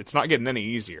 It's not getting any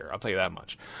easier, I'll tell you that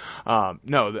much.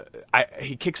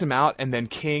 He kicks him out, and then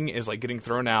King is, like, getting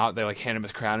thrown out. They, like, hand him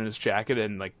his crown and his jacket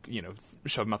and, like,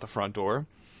 shove him out the front door.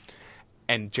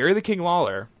 And Jerry the King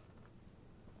Lawler,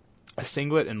 a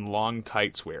singlet and long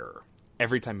tights wearer,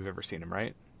 every time you've ever seen him,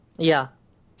 right? Yeah.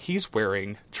 He's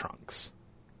wearing trunks.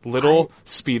 Little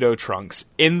Speedo trunks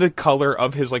in the color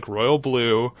of his, like, royal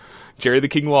blue Jerry the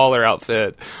King Lawler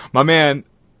outfit. My man,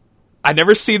 I'd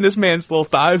never seen this man's little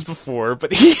thighs before,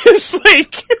 but he is,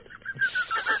 like...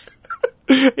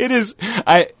 It is...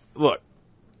 Look,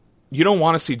 you don't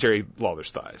want to see Jerry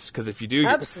Lawler's thighs, because if you do...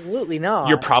 Absolutely not.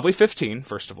 You're probably 15,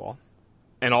 first of all.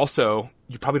 And also,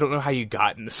 you probably don't know how you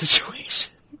got in this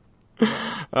situation.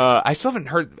 I still haven't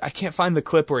heard... I can't find the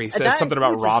clip where he says something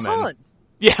about ramen.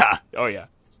 Yeah. Oh, yeah.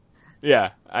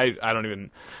 Yeah. I don't even...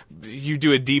 You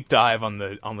do a deep dive on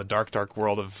the dark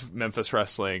world of Memphis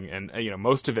wrestling, and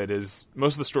most of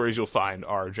the stories you'll find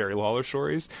are Jerry Lawler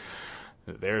stories.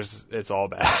 It's all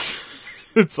bad.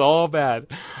 It's all bad.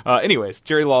 Anyways,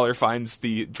 Jerry Lawler finds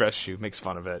the dress shoe, makes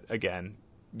fun of it. Again,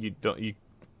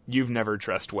 you've never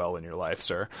dressed well in your life,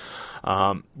 sir.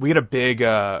 We get a big,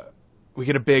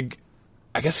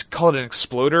 I guess call it an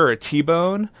exploder or a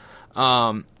T-bone.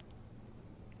 No,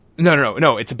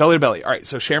 it's a belly to belly. All right,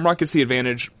 so Shamrock gets the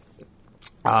advantage,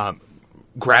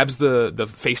 grabs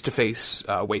the face-to-face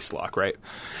waist lock, right?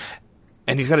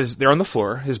 And he's got they're on the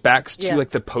floor, his back's to like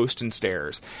the post and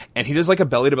stairs, and he does like a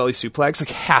belly to belly suplex, like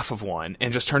half of one,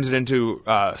 and just turns it into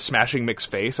smashing Mick's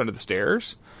face under the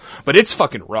stairs. But it's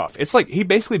fucking rough. It's like he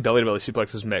basically belly to belly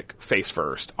suplexes Mick face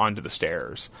first onto the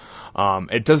stairs.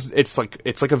 It's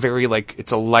like a very like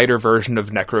it's a lighter version of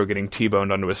Necro getting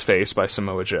T-boned onto his face by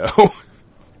Samoa Joe.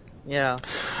 Yeah.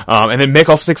 And then Mick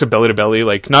also takes a belly to belly,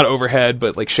 like not overhead,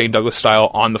 but like Shane Douglas style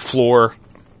on the floor.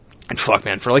 And fuck,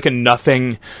 man, for like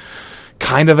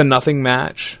kind of a nothing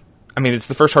match. I mean, it's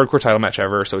the first hardcore title match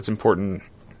ever, so it's important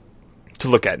to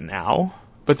look at now.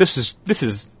 But this is this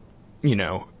is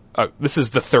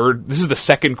the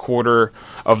second quarter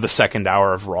of the second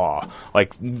hour of Raw.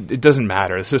 Like, it doesn't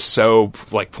matter. This is so,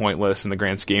 like, pointless in the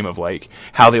grand scheme of, like,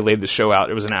 how they laid the show out.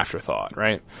 It was an afterthought,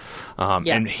 right?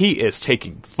 And he is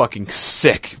taking fucking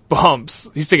sick bumps.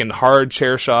 He's taking hard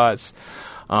chair shots,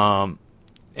 and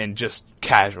just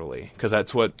casually, because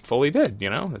that's what Foley did,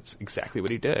 That's exactly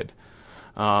what he did.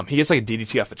 He gets, like, a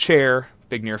DDT off a chair,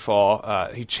 big near fall.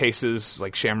 He chases,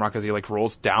 like, Shamrock as he, like,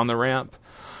 rolls down the ramp.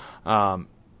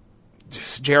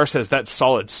 JR says, that's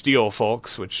solid steel,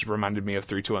 folks, which reminded me of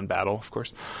 3-2-1 Battle, of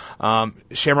course.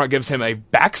 Shamrock gives him a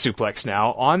back suplex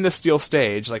now on the steel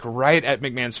stage, like right at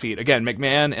McMahon's feet. Again,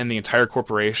 McMahon and the entire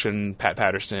corporation, Pat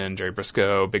Patterson, Jerry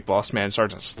Briscoe, Big Boss Man,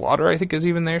 Sergeant Slaughter, I think is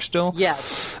even there still.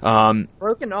 Yes.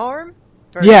 Broken arm?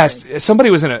 Yes, somebody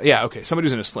was in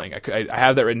a sling. I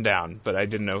have that written down, but I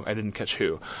didn't catch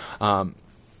who.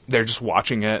 They're just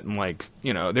watching it, and like,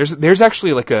 there's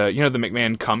actually like the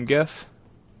McMahon cum gif.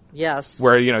 Yes.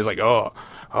 Where, he's like, yeah.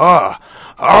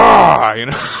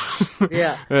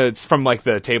 It's from like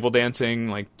the table dancing,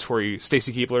 like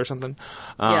Stacy Keibler or something.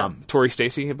 Tori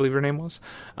Stacy, I believe her name was.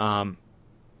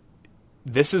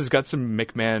 This has got some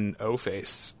McMahon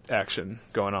O-face action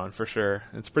going on for sure.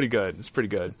 It's pretty good.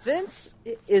 Vince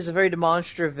is a very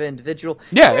demonstrative individual.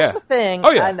 Yeah, Here's the thing.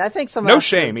 Oh, yeah. And I think no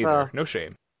shame either. No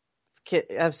shame.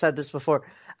 I've said this before.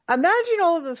 Imagine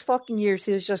all of the fucking years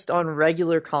he was just on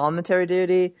regular commentary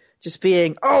duty, just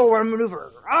being, what a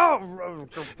maneuver.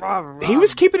 He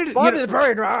was keeping it...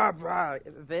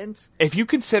 Vince. If you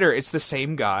consider it's the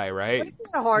same guy, right? What if he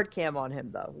had a hard cam on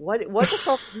him, though? What the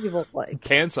fuck would he look like?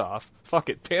 Pants off. Fuck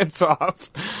it, pants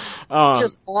off.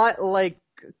 Just like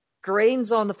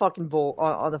grains on the fucking bowl,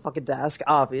 on the fucking desk,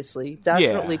 obviously.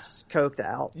 Definitely just coked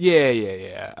out.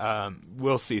 Yeah.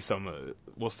 We'll see some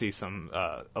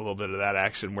a little bit of that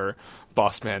action where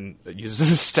Bossman uses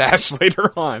his stash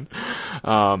later on.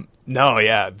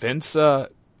 Vince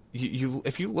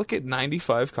if you look at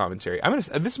 95 commentary,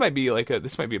 this might be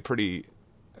a pretty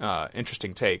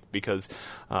interesting take because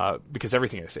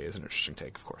everything I say is an interesting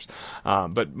take, of course,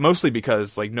 but mostly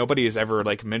because like nobody is ever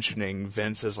like mentioning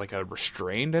Vince as like a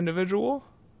restrained individual.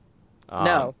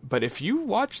 No. But if you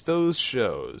watch those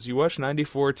shows, you watch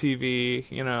 94 TV,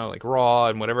 you know, like Raw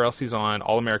and whatever else he's on,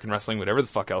 All American Wrestling, whatever the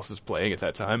fuck else is playing at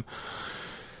that time,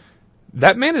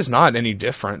 that man is not any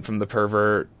different from the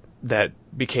pervert that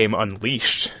became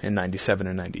Unleashed in 97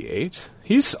 and 98.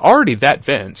 He's already that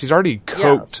Vince. He's already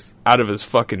coked out of his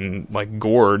fucking, like,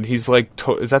 gourd. He's like,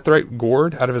 is that the right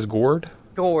gourd? Out of his gourd?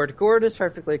 Gourd is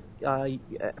perfectly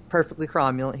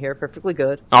cromulent here, perfectly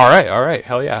good. All right,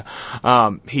 hell yeah.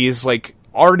 He's like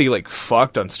already like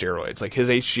fucked on steroids. Like his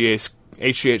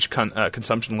HGH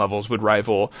consumption levels would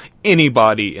rival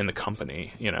anybody in the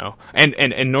company, you know. And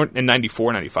in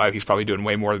 94, 95, he's probably doing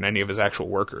way more than any of his actual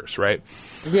workers, right?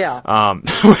 Yeah.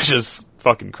 Which is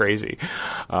fucking crazy.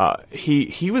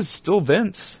 He was still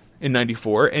Vince in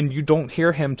 94, and you don't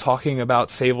hear him talking about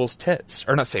Sable's tits,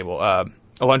 or not Sable.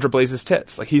 Alundra Blaze's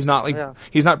tits. Like he's not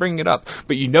he's not bringing it up,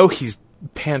 but you know he's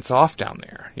pants off down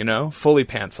there. You know, fully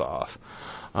pants off.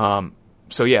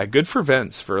 So yeah, good for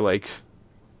Vince for like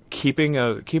keeping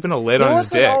a lid on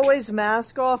his dick. He wasn't always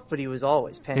mask off, but he was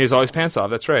always pants off. He was always pants off.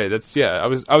 That's right. I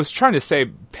was trying to say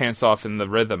pants off in the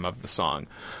rhythm of the song,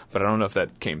 but I don't know if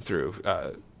that came through.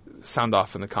 Sound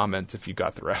off in the comments if you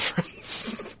got the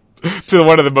reference to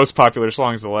one of the most popular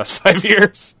songs of the last 5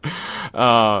 years.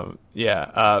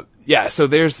 Yeah. So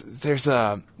there's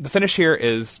the finish here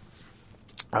is,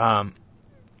 all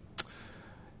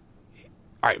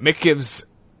right. Mick gives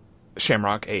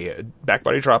Shamrock a back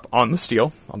body drop on the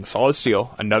solid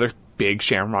steel. Another big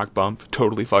Shamrock bump,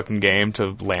 totally fucking game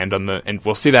to land on the, and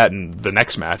we'll see that in the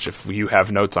next match if you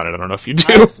have notes on it. I don't know if you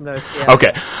do. I have some notes, yeah.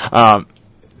 Okay.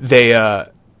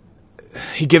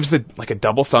 He gives a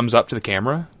double thumbs up to the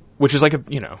camera, which is like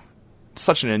he's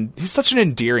such an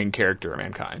endearing character of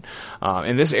Mankind.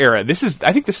 In this era,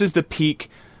 I think this is the peak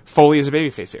Foley as a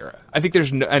babyface era. I think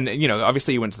there's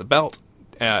obviously he went to the belt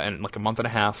in like a month and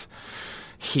a half.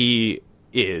 He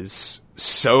is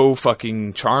so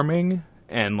fucking charming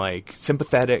and like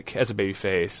sympathetic as a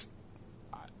babyface.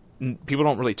 People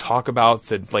don't really talk about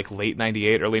the like late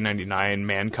 98, early 99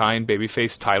 Mankind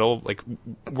babyface title, like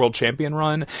world champion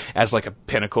run as like a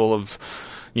pinnacle of,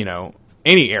 you know,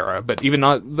 any era, but even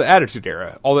not the Attitude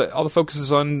Era. All the focus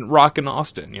is on Rock and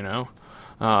Austin, you know?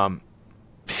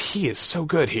 He is so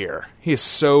good here.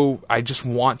 I just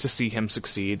want to see him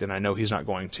succeed, and I know he's not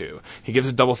going to. He gives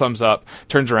a double thumbs up,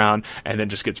 turns around, and then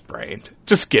just gets brained.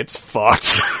 Just gets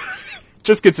fucked.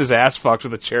 Just gets his ass fucked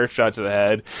with a chair shot to the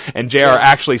head, and JR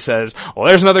actually says, well,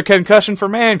 there's another concussion for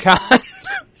Mankind.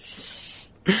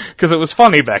 Because it was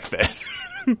funny back then.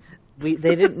 They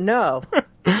didn't know.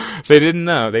 They didn't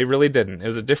know. They really didn't. It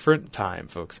was a different time,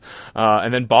 folks.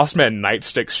 And then Bossman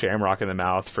nightsticks Shamrock in the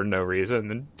mouth for no reason,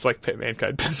 and it's like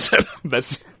Mankind pins him.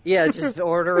 Yeah, just the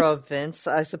order of Vince,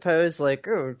 I suppose. Like,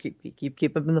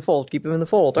 keep him in the fold. Keep him in the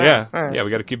fold. Yeah, right. Yeah. We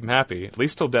got to keep him happy, at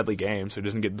least till Deadly Games, so he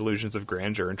doesn't get delusions of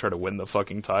grandeur and try to win the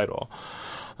fucking title.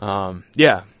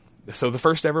 Yeah. So the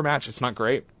first ever match, it's not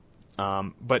great,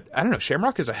 but I don't know.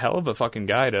 Shamrock is a hell of a fucking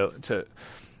guy to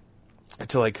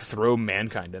like throw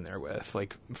Mankind in there with.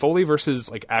 Like Foley versus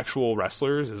like actual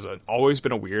wrestlers has always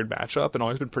been a weird matchup and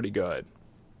always been pretty good.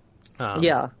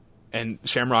 Yeah. And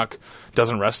Shamrock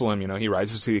doesn't wrestle him, you know, he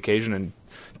rises to the occasion and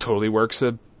totally works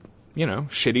a, you know,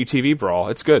 shitty TV brawl.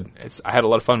 It's good. I had a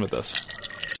lot of fun with this.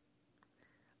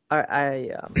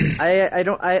 I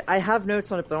have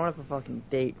notes on it, but I don't have a fucking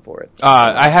date for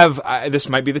it. This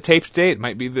might be the taped date,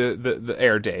 might be the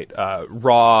air date.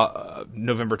 Raw,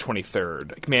 November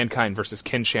 23rd. Mankind versus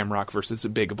Ken Shamrock versus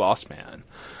Big Boss Man.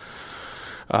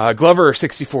 Glover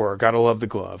 64, gotta love the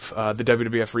glove. The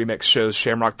WWF remix shows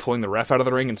Shamrock pulling the ref out of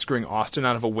the ring and screwing Austin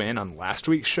out of a win on last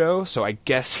week's show. So I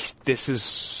guess this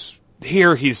is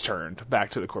here he's turned back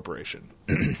to the corporation.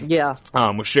 Yeah.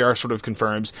 Which JR sort of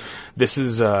confirms. This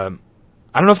is, I don't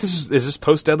know if is this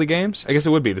post Deadly Games? I guess it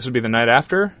would be. This would be the night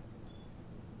after?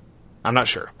 I'm not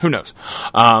sure. Who knows?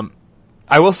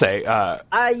 I will say,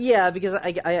 yeah, because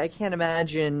I can't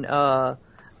imagine,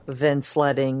 Vince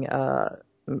letting,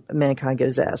 Mankind get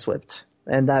his ass whipped.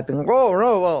 And that being like,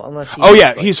 unless he... Oh,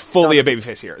 yeah, he's fully a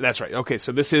babyface here. That's right. Okay,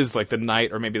 so this is like the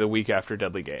night or maybe the week after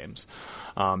Deadly Games.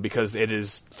 Because it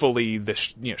is fully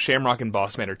Shamrock and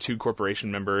Bossman are two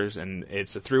corporation members, and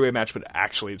it's a three-way match, but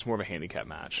actually it's more of a handicap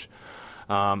match.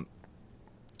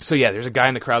 So yeah, there's a guy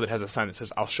in the crowd that has a sign that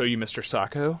says, "I'll show you Mr.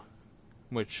 Sacco,"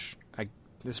 which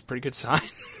is a pretty good sign.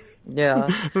 Yeah.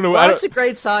 I don't know. Lots of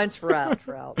great signs for out.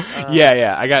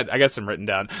 Yeah. I got some written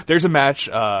down. There's a match.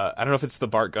 I don't know if it's the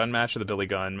Bart Gunn match or the Billy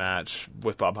Gunn match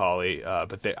with Bob Holly,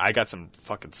 but I got some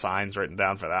fucking signs written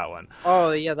down for that one.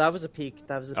 Oh yeah, that was a peak.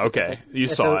 Okay, you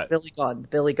saw it.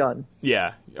 Billy Gunn.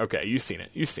 Yeah. Okay, you've seen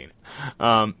it.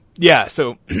 Yeah.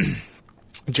 So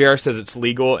JR says it's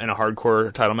legal in a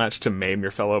hardcore title match to maim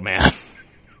your fellow man.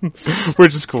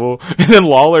 Which is cool. And then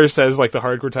Lawler says like the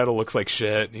hardcore title looks like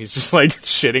shit. He's just like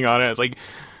shitting on it. It's like,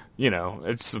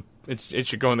 it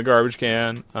should go in the garbage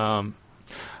can.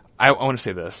 I want to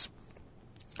say this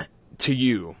to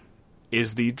you: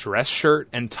 is the dress shirt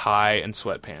and tie and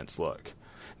sweatpants look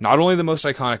not only the most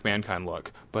iconic Mankind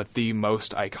look, but the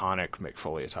most iconic Mick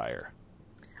Foley attire?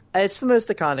 It's the most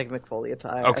iconic Mick Foley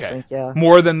attire. Okay, I think, yeah,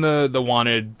 more than the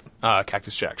wanted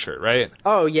Cactus Jack shirt, right?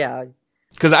 Oh yeah.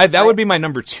 Because that would be my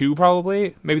number 2,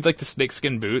 probably. Maybe like the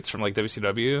snakeskin boots from like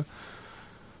WCW.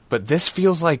 But this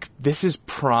feels like this is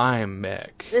prime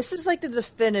Mick. This is like the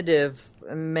definitive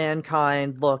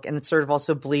Mankind look, and it sort of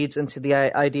also bleeds into the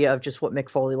idea of just what Mick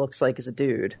Foley looks like as a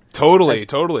dude. Totally.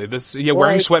 This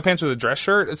wearing sweatpants with a dress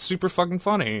shirt, it's super fucking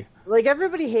funny. Like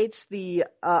everybody hates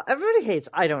I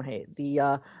don't hate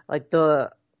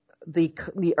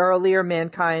the earlier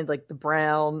Mankind, like the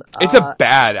brown. It's a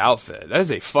bad outfit. That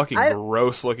is a fucking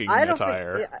gross looking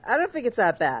attire. I don't think it's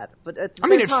that bad, but at the I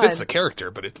same mean, it time, fits the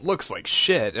character, but it looks like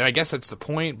shit, and I guess that's the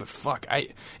point. But fuck,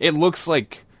 it looks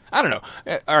like, I don't know.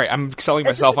 All right, I'm selling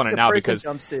myself on it now because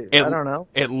jumpsuit. I don't know.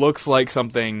 It looks like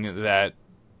something that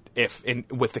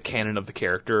with the canon of the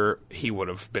character, he would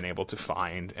have been able to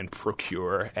find and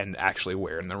procure and actually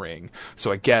wear in the ring.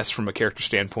 So I guess from a character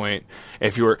standpoint,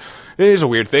 it is a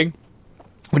weird thing.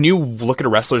 When you look at a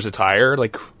wrestler's attire,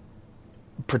 like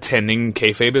pretending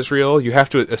kayfabe is real, you have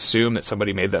to assume that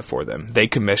somebody made that for them. They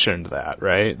commissioned that,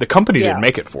 right? The company didn't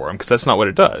make it for them because that's not what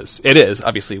it does. It is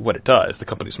obviously what it does. The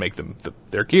companies make them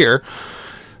their gear.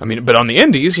 I mean, but on the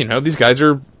indies, these guys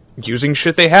are using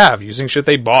shit they have, using shit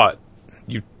they bought.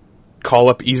 You call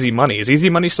up Easy Money. Is Easy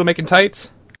Money still making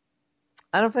tights?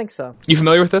 I don't think so. You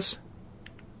familiar with this?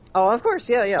 Oh, of course,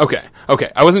 yeah.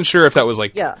 Okay. I wasn't sure if that was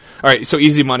like... Yeah. All right, so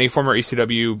Easy Money, former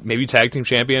ECW, maybe tag team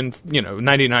champion,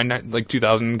 99, like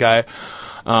 2000 guy.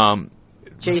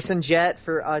 Jason Jett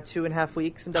for 2.5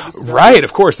 weeks in WCW. Right,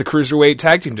 of course, the Cruiserweight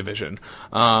tag team division.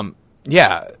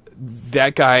 Yeah,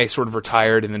 that guy sort of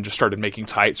retired and then just started making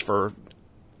tights for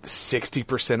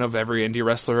 60% of every indie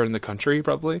wrestler in the country,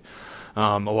 probably.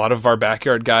 A lot of our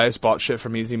backyard guys bought shit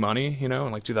from Easy Money, in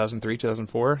like 2003,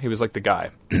 2004. He was like the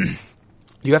guy.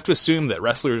 You have to assume that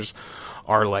wrestlers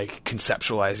are like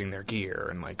conceptualizing their gear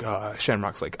and like,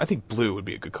 Shamrock's like, I think blue would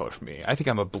be a good color for me. I think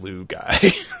I'm a blue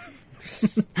guy.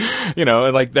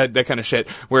 And like that kind of shit.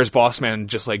 Whereas Bossman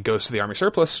just like goes to the Army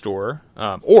Surplus store,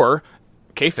 or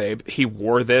kayfabe, he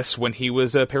wore this when he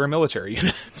was a paramilitary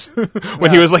unit.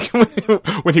 When he was like,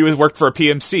 when he was worked for a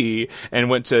PMC and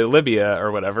went to Libya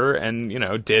or whatever and,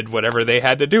 did whatever they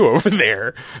had to do over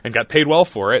there and got paid well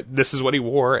for it. This is what he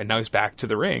wore, and now he's back to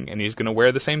the ring and he's going to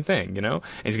wear the same thing, and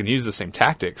he's going to use the same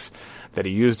tactics that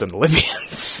he used on the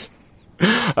Libyans.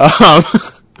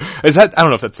 Is that? I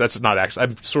don't know if that's not actually.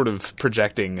 I'm sort of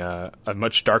projecting a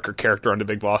much darker character onto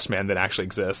Big Boss Man than actually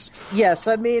exists. Yes,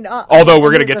 I mean. Although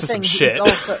we're gonna get to some shit.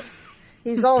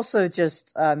 He's also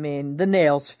just. I mean, the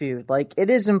Nails feud. Like,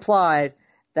 it is implied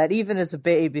that even as a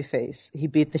babyface, he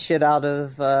beat the shit out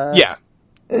of. Yeah.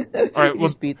 All right,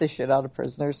 just beat the shit out of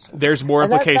prisoners. There's more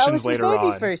implications later on. That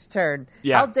was his babyface turn.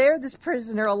 Yeah. How dare this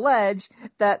prisoner allege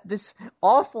that this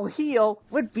awful heel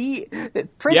would be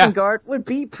guard would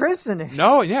beat prisoners?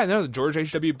 No, the George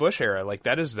H.W. Bush era, like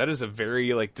that is a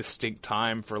very like distinct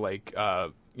time for like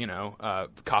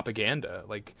propaganda.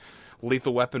 Like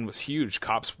Lethal Weapon was huge.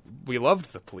 Cops, we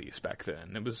loved the police back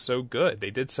then. It was so good.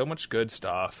 They did so much good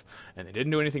stuff, and they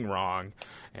didn't do anything wrong.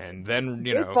 And then,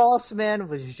 Big Boss Man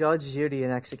was Judge Judy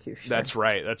and executioner. That's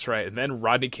right. And then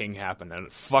Rodney King happened, and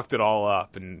it fucked it all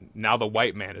up, and now the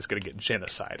white man is going to get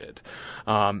genocided.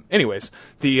 Anyways,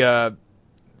 the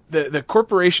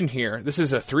corporation here, this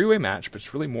is a 3-way match, but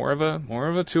it's really more of a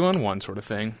 2-on-1 sort of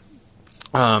thing.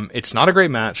 It's not a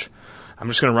great match. I'm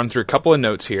just going to run through a couple of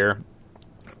notes here.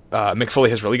 Mick Foley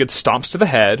has really good stomps to the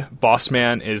head. Boss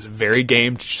Man is very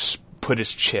game to just put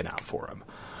his chin out for him.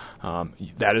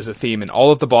 That is a theme in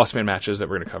all of the Boss Man matches that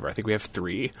we're going to cover. I think we have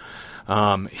 3.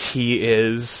 He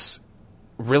is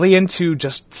really into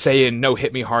just saying, no,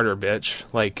 hit me harder, bitch.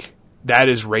 Like, that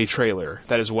is Ray Traylor.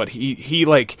 That is what he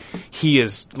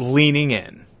is leaning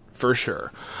in, for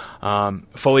sure.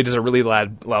 Foley does a really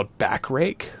loud back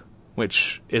rake,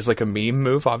 which is like a meme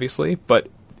move, obviously, but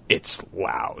it's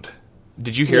loud.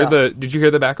 Did you hear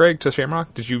the back rake to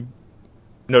Shamrock? Did you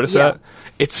notice Yeah. that?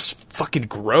 It's fucking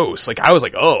gross. Like, I was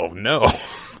like, oh, no.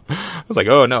 I was like,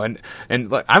 oh, no.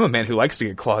 And like, I'm a man who likes to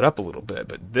get clawed up a little bit,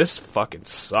 but this fucking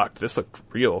sucked. This looked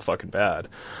real fucking bad.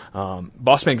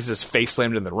 Bossman gets his face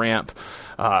slammed in the ramp.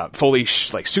 Foley,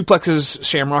 suplexes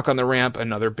Shamrock on the ramp,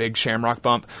 another big Shamrock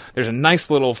bump. There's a nice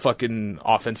little fucking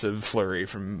offensive flurry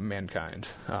from Mankind.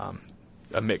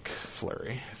 A Mick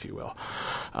flurry, if you will.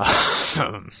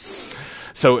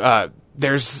 So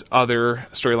there's other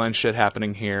storyline shit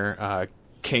happening here.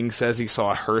 King says he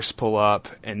saw a hearse pull up,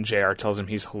 and JR tells him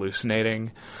he's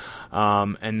hallucinating.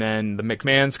 And then the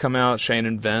McMahons come out, Shane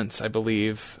and Vince, I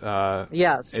believe.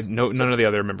 Yes. And none of the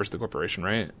other members of the corporation,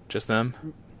 right? Just them?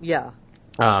 Yeah.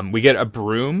 We get a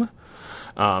broom,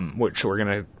 which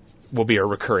will be a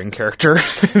recurring character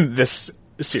in this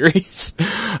series.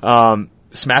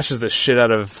 Smashes the shit out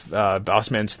of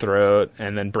Bossman's throat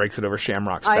and then breaks it over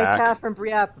Shamrock's back. Catherine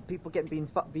Briap, people being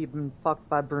fucked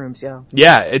by brooms. Yeah.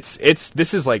 Yeah, it is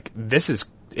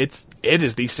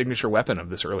the signature weapon of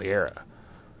this early era.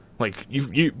 Like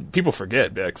you people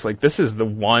forget, Bix. Like, this is the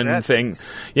one thing.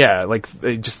 Yeah, like,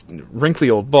 just wrinkly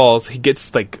old balls. He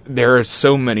gets, like, there are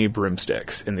so many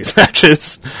broomsticks in these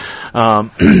matches.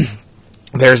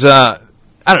 There's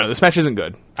I don't know. This match isn't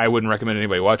good. I wouldn't recommend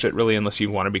anybody watch it, really, unless you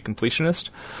want to be completionist.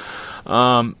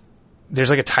 There's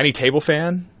like a tiny table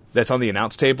fan that's on the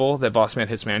announce table that Bossman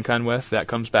hits Mankind with. That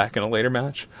comes back in a later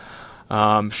match.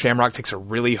 Shamrock takes a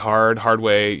really hard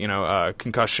way,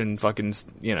 concussion, fucking,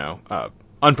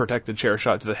 unprotected chair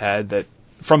shot to the head that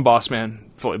from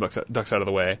Bossman fully ducks out of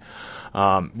the way.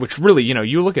 Which really,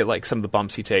 you look at, like, some of the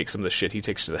bumps he takes, some of the shit he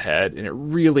takes to the head, and it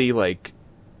really, like,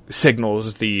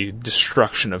 signals the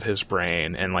destruction of his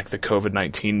brain and, like, the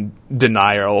COVID-19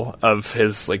 denial of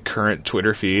his, like, current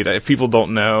Twitter feed. If people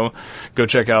don't know, go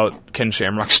check out Ken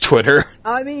Shamrock's Twitter.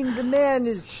 I mean, the man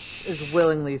is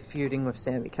willingly feuding with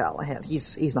Sami Callihan.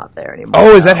 He's not there anymore.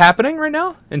 Oh, is that happening right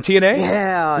now in TNA?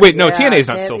 Yeah. Wait, no, TNA's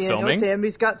not still filming.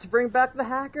 Sammy's got to bring back the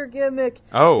hacker gimmick.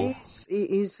 Oh.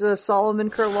 He's Solomon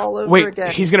Curl all over Wait,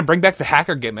 again. he's going to bring back the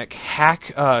hacker gimmick,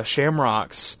 hack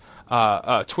Shamrock's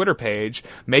Twitter page,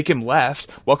 make him left.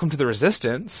 Welcome to the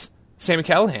Resistance, Sami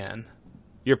Callihan.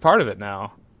 You're part of it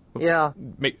now.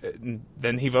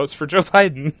 Then he votes for Joe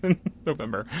Biden in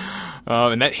November,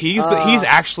 and that he's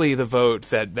actually the vote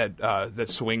that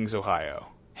swings Ohio.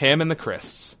 Him and the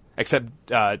Christs, except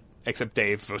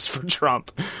Dave votes for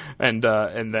Trump, and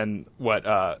then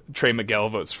Trey Miguel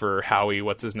votes for Howie.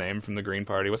 What's his name from the Green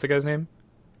Party? What's the guy's name?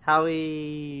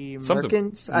 Howie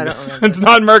Merkins? I don't remember. It's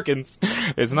not Merkins.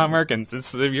 It's not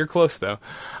Merkins. You're close, though.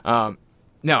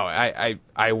 No,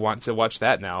 I want to watch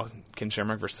that now. Ken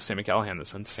Shamrock versus Sami Callihan.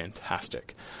 This one's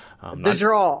fantastic. The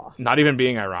draw. Not even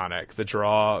being ironic. The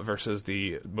draw versus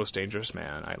the most dangerous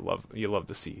man. You love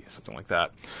to see something like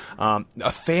that.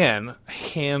 A fan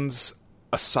hands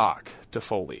a sock to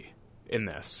Foley. In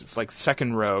this, like,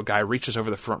 second row, guy reaches over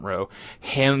the front row,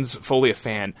 hands Foley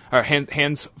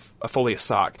hands Foley a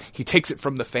sock. He takes it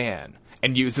from the fan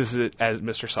and uses it as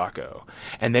Mr. Socko.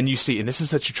 And then you see, and this is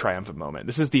such a triumphant moment.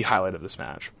 This is the highlight of this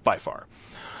match by far.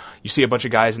 You see a bunch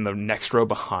of guys in the next row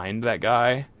behind that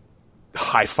guy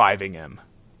high-fiving him.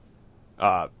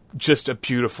 Just a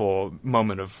beautiful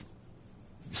moment of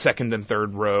second and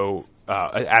third row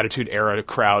Attitude Era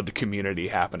crowd community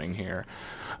happening here.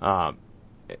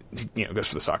 Goes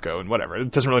for the Socko and whatever. It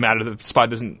doesn't really matter. The spot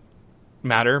doesn't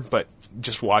matter, but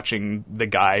just watching the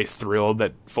guy thrilled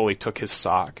that Foley took his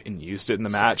sock and used it in the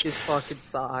match. His fucking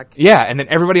sock. Yeah, and then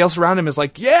everybody else around him is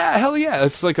like, yeah, hell yeah.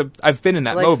 It's like I've been in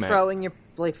that moment. Throwing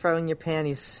your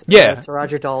panties to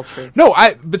Roger Daltrey. No,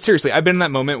 but seriously, I've been in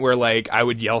that moment where, like, I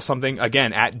would yell something,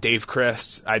 again, at Dave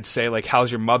Christ. I'd say, like,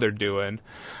 how's your mother doing?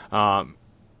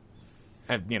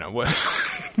 And, what?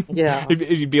 Yeah.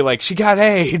 You'd be like, she got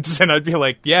AIDS. And I'd be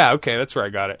like, yeah, okay, that's where I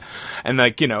got it. And,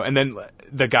 like, and then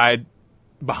the guy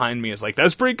behind me is like,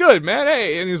 that's pretty good, man.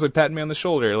 Hey. And he was like patting me on the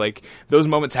shoulder. Like, those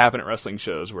moments happen at wrestling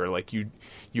shows where, like, you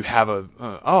have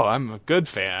I'm a good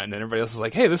fan. And everybody else is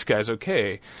like, hey, this guy's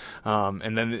okay.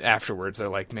 And then afterwards they're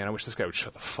like, man, I wish this guy would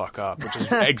shut the fuck up, which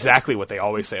is exactly what they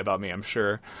always say about me, I'm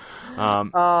sure.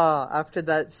 After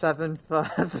that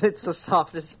 7-5, it's the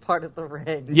softest part of the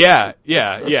ring. Yeah.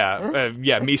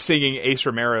 Me singing Ace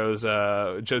Romero's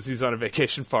Josie's on a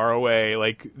Vacation Far Away,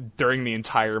 like, during the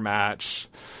entire match.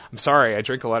 I'm sorry, I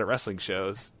drink a lot at wrestling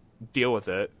shows. Deal with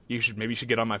it. Maybe you should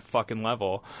get on my fucking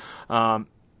level.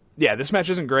 This match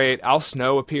isn't great. Al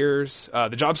Snow appears.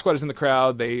 The Job Squad is in the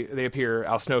crowd. They appear.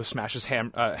 Al Snow smashes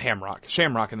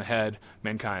Shamrock in the head.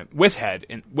 Mankind with head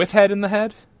in the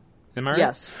head. Am I right?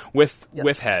 Yes.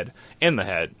 With head in the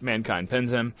head. Mankind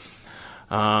pins him.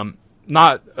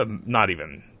 Not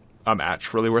even a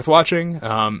match really worth watching.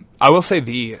 I will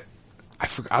say I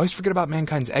always forget about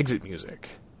Mankind's exit music.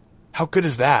 How good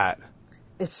is that?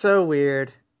 It's so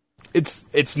weird.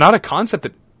 It's not a concept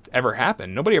that ever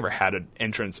happened. Nobody ever had an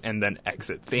entrance and then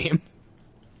exit theme.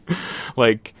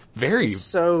 Like, It's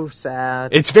so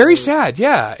sad. It's very sad,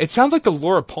 yeah. It sounds like the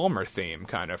Laura Palmer theme,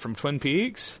 kind of, from Twin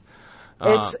Peaks.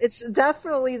 It's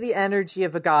definitely the energy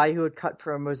of a guy who would cut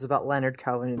promos about Leonard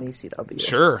Cohen in ECW.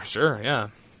 Sure, yeah.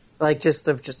 Like, just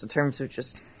in terms of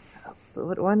just,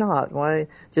 why not? Why,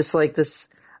 just like this,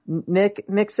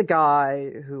 Mick's a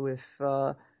guy who,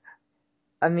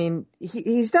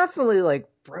 he's definitely, like,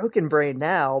 broken brain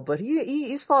now, but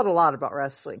he's thought a lot about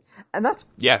wrestling. And that's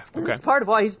part of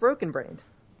why he's broken brained.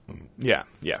 Yeah,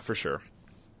 for sure.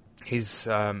 He is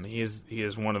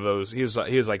one of those. He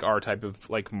is like our type of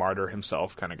like martyr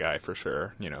himself kind of guy for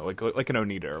sure. You know, like an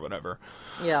Onita or whatever.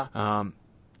 Yeah.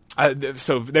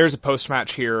 So there's a post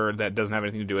match here that doesn't have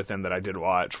anything to do with him that I did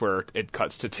watch, where it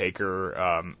cuts to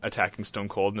Taker attacking Stone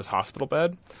Cold in his hospital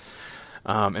bed.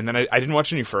 And then I didn't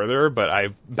watch any further, but I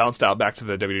bounced out back to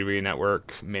the WWE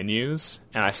Network menus,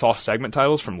 and I saw segment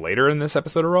titles from later in this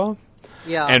episode of Raw.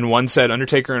 Yeah. And one said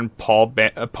Undertaker and Paul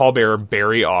Bearer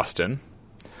bury Austin.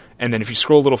 And then if you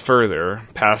scroll a little further,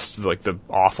 past like the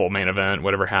awful main event,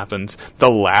 whatever happens, the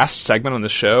last segment on the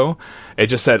show, it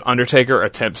just said Undertaker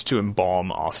attempts to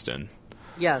embalm Austin.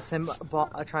 Yes, him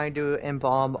trying to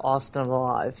embalm Austin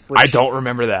alive. I don't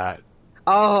remember that.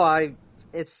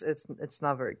 It's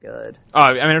not very good.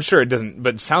 I mean, I'm sure it doesn't,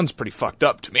 but it sounds pretty fucked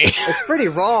up to me. It's pretty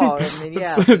raw. I mean,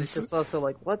 yeah, but it's just also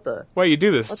like, what the? Why you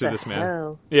do this what to the this man?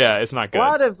 hell? Yeah, it's not good.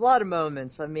 A lot of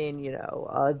moments. I mean,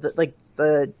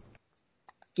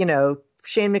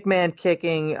 Shane McMahon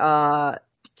kicking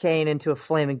Kane into a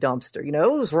flaming dumpster. You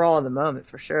know, it was raw in the moment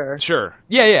for sure. Sure.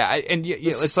 Yeah.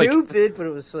 It's stupid, but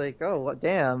it was like, oh, what,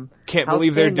 damn! Can't How's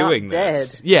believe they're Kane not doing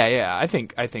this. dead? Yeah. I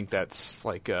think that's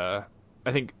like there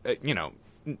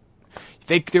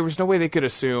was no way they could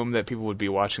assume that people would be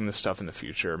watching this stuff in the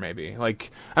future. Maybe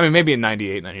maybe in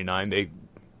 98, 99, they,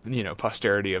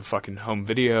 posterity of fucking home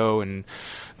video and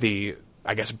the,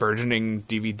 I guess, burgeoning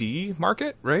DVD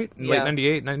market, right? Yeah. Late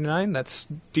 98, 99,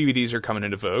 DVDs are coming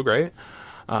into vogue, right?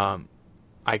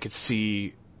 I could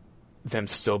see them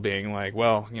still being like,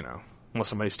 well, unless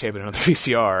somebody's taping it on the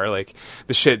VCR, like,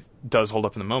 the shit does hold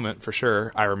up in the moment, for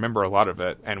sure. I remember a lot of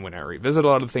it, and when I revisit a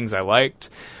lot of the things I liked,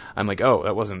 I'm like, oh,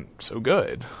 that wasn't so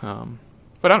good.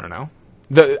 But I don't know.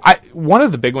 One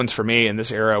of the big ones for me in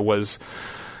this era was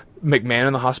McMahon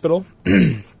in the hospital.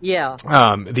 Yeah.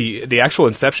 The actual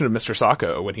inception of Mr.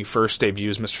 Sacco, when he first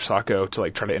debuts Mr. Sacco to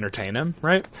like try to entertain him,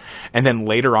 right? And then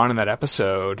later on in that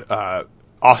episode,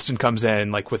 Austin comes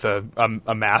in like with a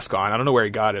mask on. I don't know where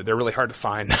he got it. They're really hard to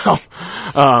find now.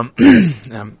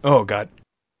 Oh God,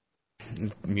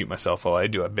 mute myself while I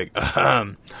do a big.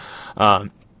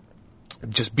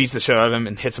 Just beats the shit out of him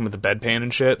and hits him with the bedpan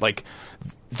and shit. Like,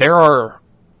 there are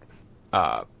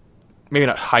maybe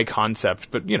not high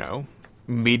concept, but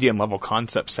medium level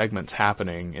concept segments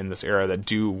happening in this era that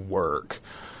do work.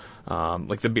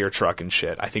 Like the beer truck and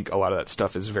shit. I think a lot of that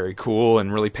stuff is very cool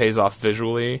and really pays off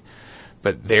visually.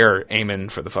 But they're aiming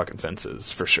for the fucking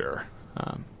fences, for sure.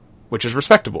 Which is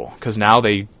respectable, because now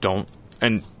they don't...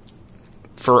 And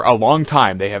for a long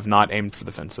time, they have not aimed for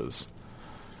the fences.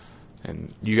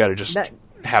 And you gotta just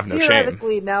have no shame.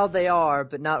 Theoretically, now they are,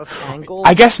 but not with angles.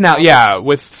 I guess now, yeah,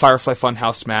 with Firefly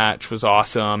Funhouse match was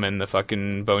awesome, and the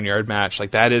fucking Boneyard match, like,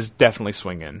 that is definitely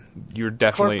swinging. You're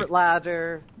definitely... Corporate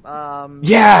ladder.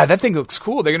 Yeah, that thing looks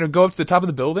cool. They're gonna go up to the top of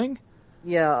the building?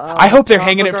 Yeah. I hope they're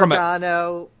hanging it from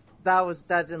a...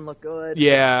 That didn't look good.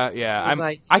 Yeah.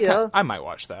 I might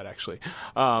watch that, actually.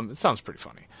 It sounds pretty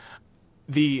funny.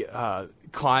 The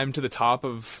climb to the top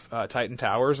of Titan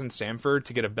Towers in Stamford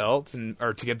to get a belt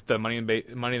or to get the Money in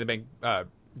the Bank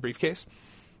briefcase.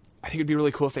 I think it'd be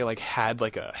really cool if they like had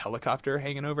like a helicopter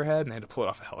hanging overhead and they had to pull it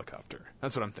off a helicopter.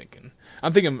 That's what I'm thinking.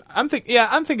 I'm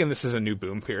thinking this is a new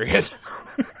boom period.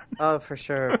 Oh, for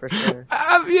sure.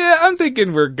 I'm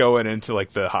thinking we're going into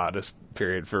like the hottest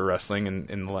period for wrestling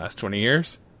in the last 20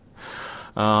 years.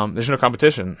 There's no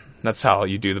competition. That's how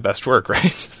you do the best work,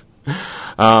 right?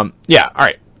 Yeah, all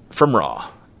right. From Raw,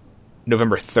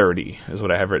 November 30 is what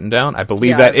I have written down. I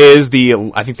believe that is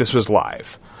I think this was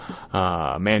live.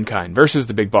 Mankind versus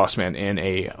the Big Boss Man in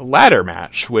a ladder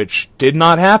match, which did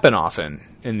not happen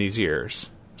often in these years.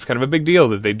 It's kind of a big deal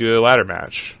that they do a ladder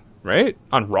match, right?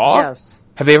 On Raw? Yes.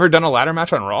 Have they ever done a ladder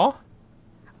match on Raw?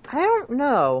 I don't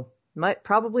know.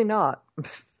 Probably not.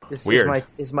 Weird.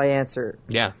 Is my answer.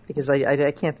 Yeah. Because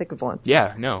I can't think of one.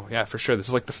 Yeah, no, yeah, for sure. This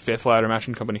is like the 5th ladder match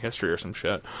in company history or some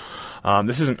shit.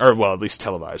 This isn't, or well, at least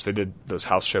televised. They did those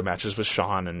house show matches with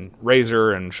Shawn and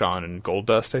Razor and Shawn and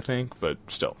Goldust, I think, but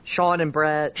still. Shawn and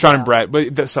Brett. And Brett,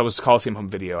 but that was Coliseum Home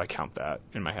Video. I count that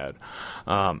in my head.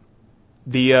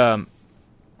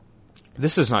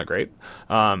 This is not great.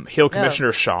 Heel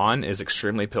Commissioner Shawn is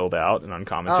extremely pilled out and on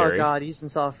commentary. Oh god, he's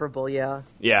insufferable. Yeah.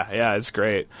 Yeah, it's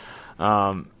great.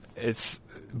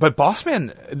 But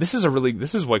Bossman, this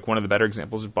is like one of the better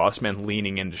examples of Bossman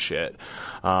leaning into shit,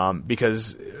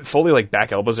 because Foley like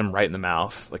back elbows him right in the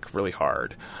mouth, like really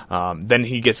hard. Then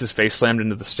he gets his face slammed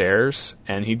into the stairs,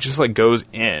 and he just like goes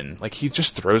in, like he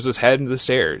just throws his head into the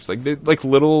stairs. Like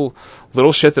little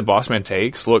shit that Bossman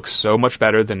takes looks so much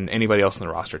better than anybody else in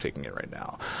the roster taking it right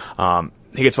now.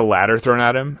 He gets a ladder thrown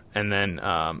at him, and then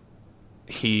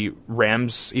he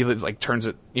like turns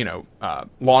it,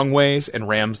 long ways and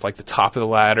rams like the top of the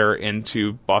ladder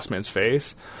into Bossman's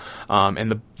face.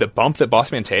 And the bump that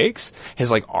Bossman takes,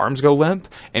 his like arms go limp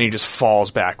and he just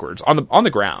falls backwards on the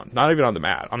ground, not even on the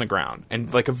mat, on the ground.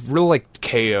 And like a real like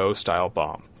KO style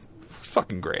bump.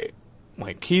 Fucking great.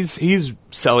 Like he's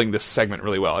selling this segment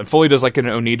really well. And Foley does like an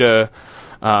Onita,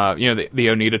 the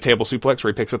Onita table suplex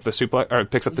where he picks up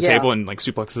the table and like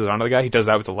suplexes it onto the guy. He does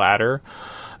that with the ladder.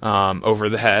 Over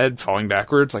the head, falling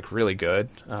backwards, like really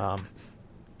good. I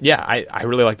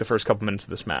really like the first couple minutes of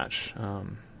this match.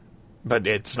 But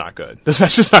it's not good. This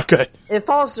match is not good.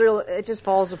 It just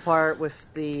falls apart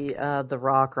with the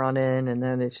Rock run in, and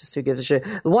then it's just who gives a shit.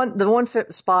 The one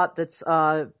spot that's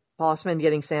Bossman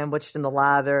getting sandwiched in the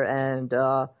lather and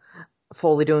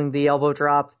Foley doing the elbow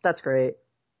drop. That's great.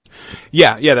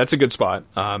 Yeah, that's a good spot.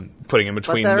 Putting in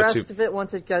between but the rest two. Of it,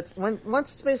 once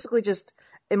it's basically just.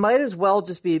 It might as well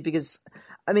just be because,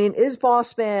 I mean, is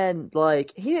Bossman,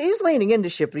 like, he's leaning into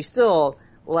shit, but he's still,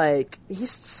 like,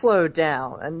 he's slowed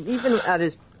down. And even at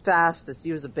his fastest,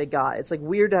 he was a big guy. It's, like,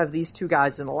 weird to have these two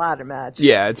guys in a ladder match.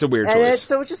 Yeah, it's a weird choice.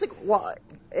 So it's just, like, well,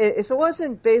 if it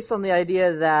wasn't based on the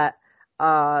idea that,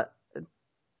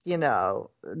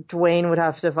 Dwayne would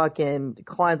have to fucking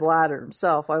climb the ladder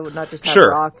himself, I would not just have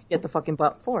Rock get the fucking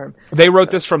butt for him. They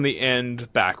wrote this from the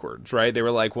end backwards, right? They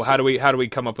were like, well, how do we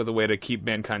come up with a way to keep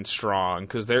Mankind strong?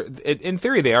 Because in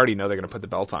theory, they already know they're going to put the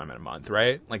belt on him in a month,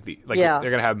 right? They're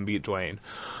going to have him beat Dwayne.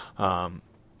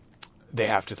 They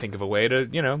have to think of a way to,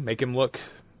 make him look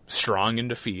strong in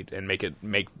defeat and make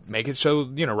it show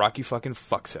Rocky fucking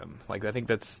fucks him. Like, I think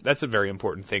that's a very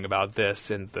important thing about this,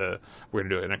 and we're gonna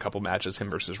do it in a couple matches, him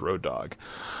versus Road Dogg.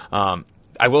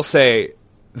 I will say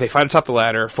they fight atop the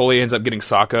ladder. Foley ends up getting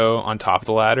Socko on top of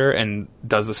the ladder and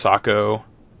does the Socko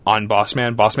on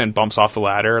Bossman. Bossman bumps off the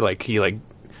ladder,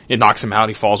 it knocks him out,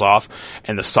 he falls off,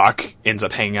 and the sock ends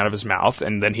up hanging out of his mouth,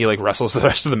 and then he wrestles the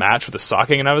rest of the match with the sock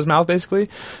hanging out of his mouth, basically.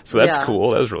 So that's cool.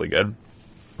 That was really good.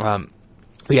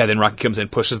 Then Rocky comes in,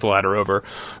 pushes the ladder over.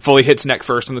 Foley hits neck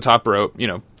first on the top rope,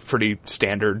 pretty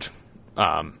standard,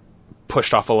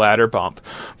 pushed off a ladder bump.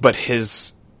 But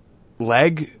his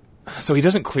leg, so he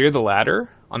doesn't clear the ladder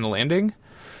on the landing.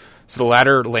 So the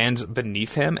ladder lands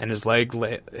beneath him, and his leg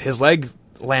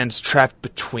lands trapped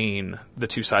between the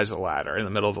two sides of the ladder, in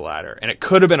the middle of the ladder. And it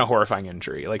could have been a horrifying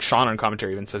injury. Like, Shawn on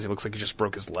commentary even says he looks like he just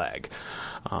broke his leg.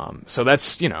 So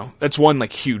that's one,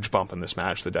 huge bump in this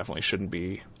match that definitely shouldn't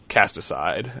be cast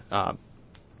aside.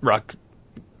 Rock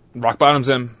bottoms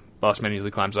him. Bossman easily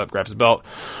climbs up, grabs the belt.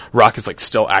 Rock is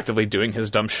still actively doing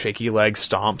his dumb shaky leg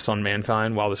stomps on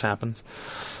Mankind while this happens.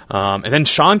 And then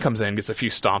Shawn comes in, gets a few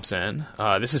stomps in.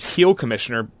 This is heel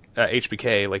Commissioner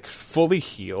HBK, fully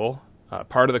heel,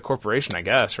 part of the corporation, I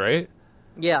guess, right?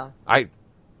 Yeah.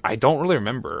 I don't really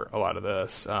remember a lot of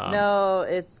this. No,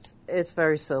 it's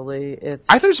very silly.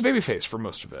 I thought it was a babyface for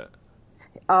most of it.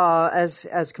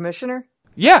 As Commissioner?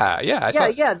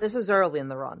 Yeah. This is early in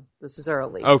the run. This is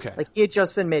early. Okay. He had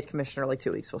just been made Commissioner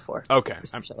 2 weeks before. Okay. Or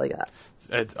some shit like that.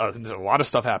 There's a lot of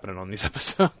stuff happening on these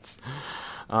episodes.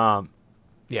 I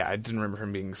didn't remember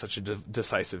him being such a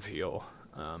decisive heel.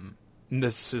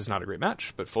 This is not a great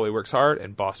match, but Foley works hard,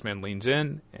 and Bossman leans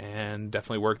in, and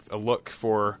definitely worked a look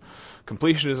for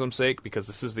completionism's sake, because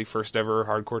this is the first ever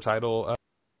hardcore title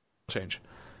change.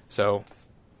 So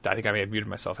I think I may have muted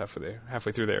myself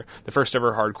halfway through there. The first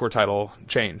ever hardcore title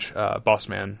change.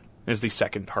 Bossman is the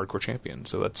second hardcore champion,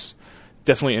 so that's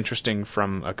definitely interesting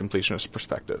from a completionist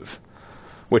perspective,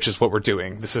 which is what we're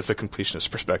doing. This is the completionist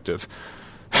perspective.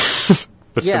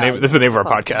 That's the name of our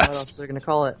podcast. What else are they going to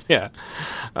call it?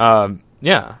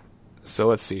 Yeah. So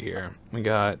let's see here. We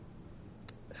got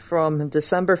from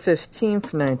December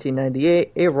 15th,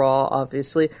 1998, a Raw,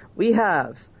 obviously. We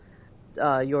have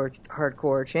your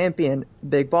hardcore champion,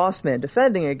 Big Boss Man,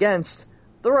 defending against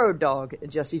the Road Dogg,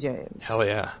 Jesse James. Hell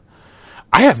yeah.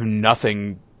 I have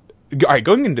nothing... All right,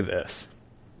 going into this,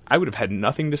 I would have had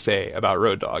nothing to say about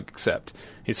Road Dogg except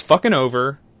he's fucking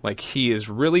over. Like, he is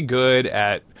really good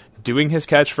at doing his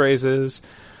catchphrases,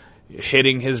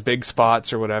 hitting his big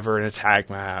spots or whatever in a tag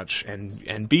match,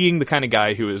 and being the kind of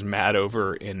guy who is mad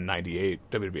over in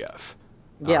 98 WWF.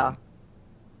 Yeah.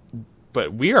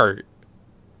 But we are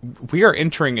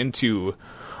entering into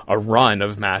a run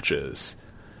of matches.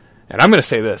 And I'm going to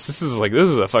say this. This is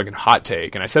a fucking hot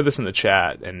take. And I said this in the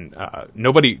chat, and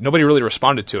nobody really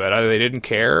responded to it. Either they didn't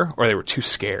care or they were too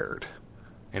scared.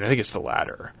 And I think it's the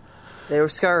latter. They were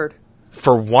scared.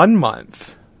 For 1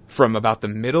 month, from about the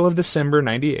middle of December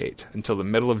 98 until the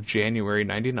middle of January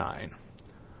 99,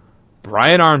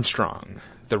 Brian Armstrong,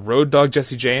 the Road Dogg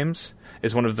Jesse James,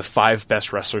 is one of the 5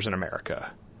 best wrestlers in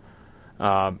America.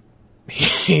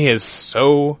 He is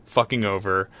so fucking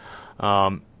over.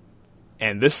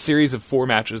 And this series of 4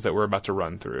 matches that we're about to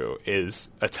run through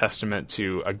is a testament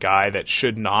to a guy that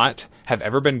should not have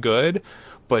ever been good,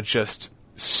 but just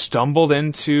stumbled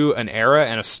into an era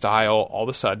and a style all of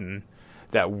a sudden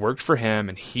that worked for him,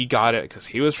 and he got it because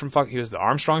he was the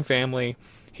Armstrong family.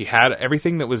 He had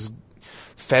everything that was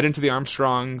fed into the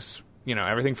Armstrongs,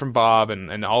 everything from Bob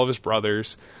and all of his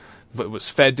brothers. But it was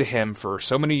fed to him for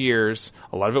so many years.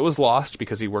 A lot of it was lost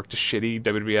because he worked a shitty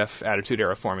WWF Attitude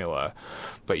Era formula.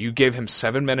 But you gave him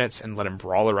 7 minutes and let him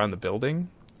brawl around the building.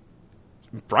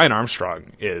 Brian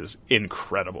Armstrong is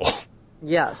incredible.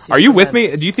 Yes. Are you with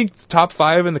me? Do you think top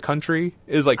 5 in the country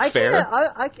is fair?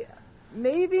 I can't.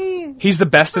 Maybe he's the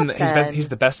best he's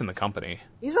the best in the company.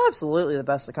 He's absolutely the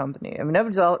best in the company. I mean,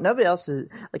 nobody else is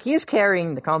he is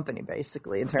carrying the company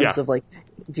basically in terms of do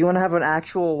you want to have an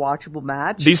actual watchable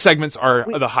match? These segments are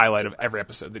the highlight of every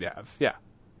episode that you have. Yeah.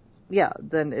 Yeah.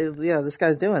 Then this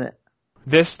guy's doing it.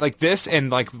 This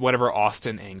and whatever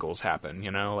Austin angles happen,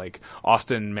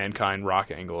 Austin, Mankind,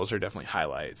 Rock angles are definitely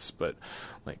highlights, but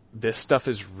this stuff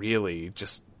is really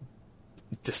just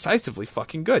decisively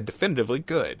fucking good, definitively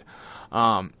good.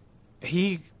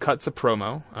 He cuts a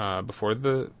promo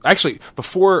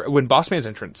before when Bossman's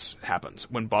entrance happens.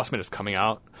 When Bossman is coming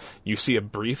out, you see a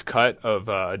brief cut of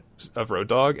Road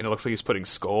Dogg, and it looks like he's putting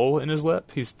Skull in his lip.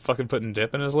 He's fucking putting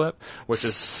dip in his lip, which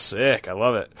is sick. I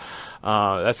love it.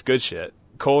 That's good shit.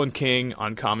 Cole and King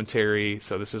on commentary.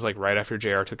 So this is right after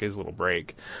JR took his little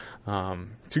break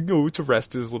to go to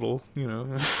rest his little,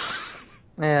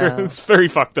 Yeah. It's very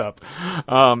fucked up.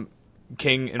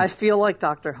 King and I feel like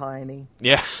Dr. Heine.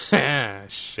 Yeah.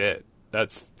 Shit.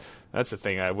 That's a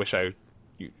thing I wish I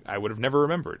would have never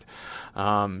remembered.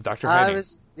 Dr. Heine.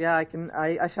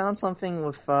 I found something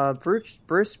with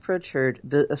Bruce Pritchard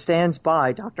stands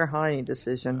by Dr. Heine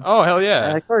decision. Oh, hell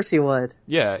yeah. Of course he would.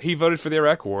 Yeah, he voted for the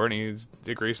Iraq War and he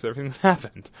agrees with everything that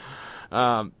happened.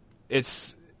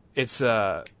 It's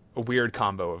a weird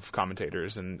combo of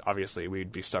commentators, and obviously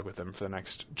we'd be stuck with them for the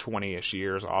next 20-ish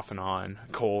years off and on.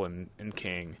 Cole and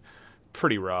King,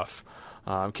 pretty rough.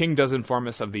 King does inform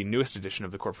us of the newest edition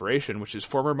of the corporation, which is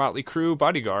former Motley Crue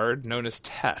bodyguard known as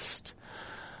Test.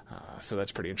 So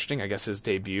that's pretty interesting. I guess his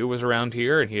debut was around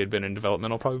here, and he had been in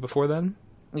developmental probably before then.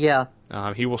 Yeah.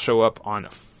 He will show up on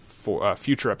a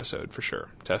future episode for sure.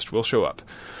 Test will show up.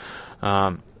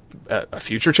 A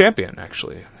future champion,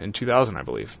 actually, in 2000, I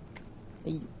believe.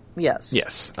 Yes.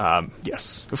 Yes.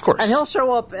 Yes, of course. And he'll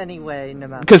show up anyway, no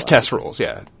matter because what. Test rules,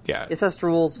 yeah. Test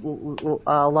rules,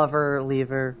 lover,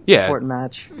 lever, yeah. important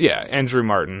match. Yeah, Andrew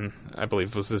Martin, I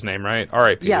believe was his name, right?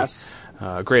 R.I.P. Yes.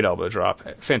 Great elbow drop.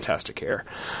 Fantastic hair.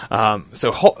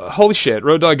 So, holy shit,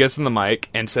 Road Dogg gets on the mic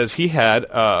and says he had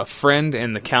a friend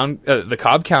in the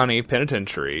Cobb County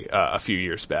Penitentiary a few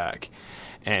years back.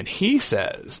 And he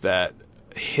says that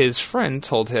his friend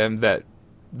told him that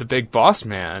the Big Boss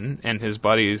Man and his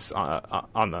buddies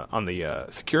on the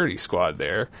security squad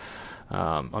there,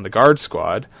 on the guard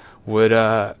squad, would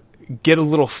get a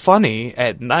little funny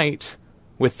at night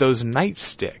with those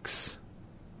nightsticks.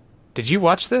 Did you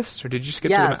watch this, or did you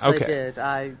skip to the Yes, okay.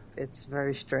 I did. It's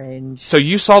very strange. So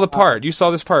you saw the part. You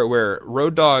saw this part where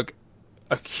Road Dogg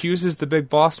accuses the Big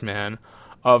Boss Man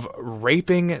of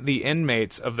raping the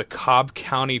inmates of the Cobb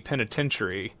County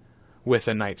Penitentiary with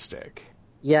a nightstick.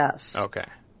 Yes. Okay.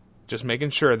 Just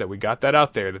making sure that we got that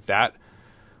out there, that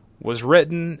was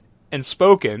written and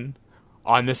spoken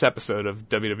on this episode of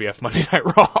WWF Monday Night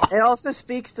Raw. It also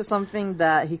speaks to something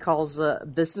that he calls,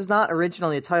 this is not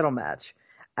originally a title match.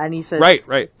 And he says, right.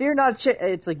 If you're not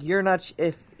it's like you're not.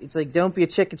 It's like don't be a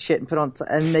chicken shit and put on.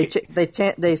 And they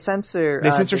censor. They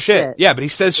censor shit. Yeah, but he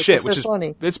says shit, which is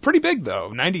funny. It's pretty big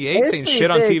though. 98 saying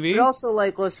shit on big, TV. But also,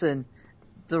 listen,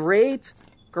 The rape,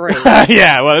 great.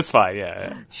 Yeah, well, that's fine.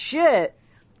 Yeah. Shit.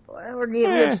 We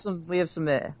have some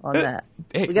on that.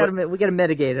 Hey, we got to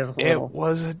mitigate it a little. It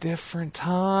was a different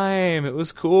time. It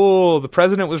was cool. The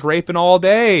president was raping all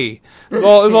day. It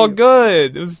was all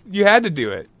good. You had to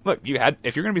do it. Look,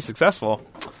 if you're going to be successful,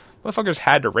 motherfuckers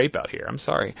had to rape out here. I'm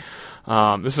sorry.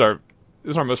 This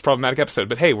is our most problematic episode,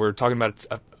 but hey, we're talking about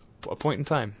a point in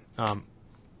time.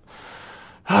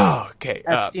 Okay.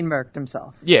 Epstein murked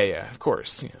himself. Yeah, of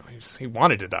course. He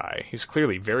wanted to die. He's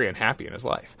clearly very unhappy in his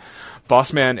life.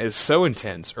 Bossman is so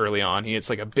intense early on. He hits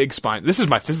like a big spine. This is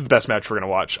the best match we're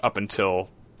gonna watch up until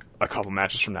a couple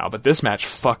matches from now. But this match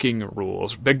fucking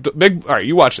rules. Big. All right,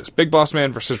 you watch this. Big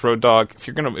Bossman versus Road Dogg. If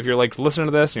you're like listening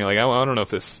to this and you're like, oh, I don't know if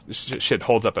this shit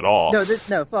holds up at all.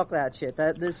 No, fuck that shit.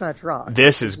 This match rocks.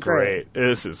 This is great.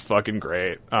 This is fucking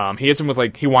great. He hits him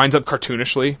with he winds up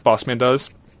cartoonishly. Bossman does.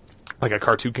 Like a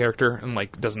cartoon character, and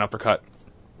does an uppercut,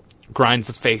 grinds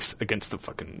the face against the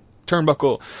fucking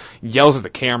turnbuckle, yells at the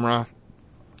camera.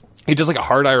 He does like a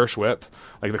hard Irish whip,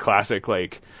 like the classic,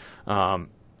 when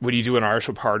you do an Irish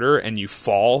whip harder and you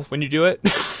fall when you do it.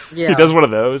 Yeah. He does one of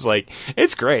those.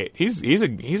 It's great. He's a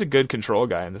good control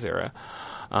guy in this era.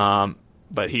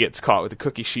 But he gets caught with a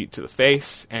cookie sheet to the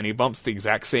face, and he bumps the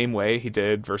exact same way he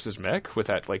did versus Mick with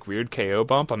that weird KO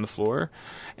bump on the floor,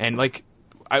 and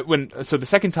so the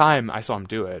second time I saw him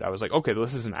do it, I was like, okay,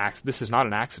 this is not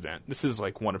an accident. This is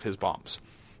one of his bumps,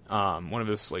 one of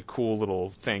his cool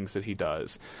little things that he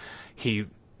does.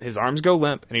 His arms go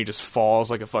limp and he just falls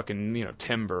like a fucking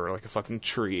timber, like a fucking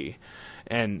tree,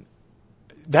 and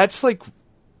that's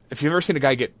if you've ever seen a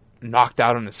guy get knocked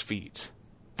out on his feet,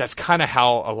 that's kind of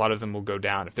how a lot of them will go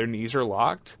down. If their knees are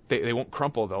locked, they won't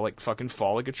crumple. They'll fucking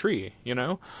fall like a tree,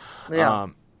 Yeah.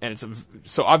 And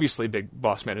so obviously Big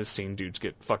Boss Man has seen dudes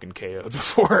get fucking KO'd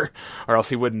before, or else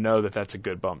he wouldn't know that that's a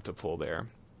good bump to pull there.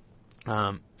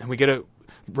 And we get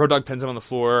Road Dogg pins him on the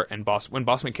floor, and when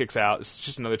Bossman kicks out, it's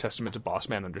just another testament to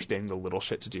Bossman understanding the little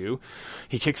shit to do.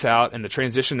 He kicks out, and the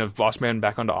transition of Bossman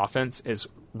back onto offense is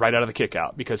right out of the kick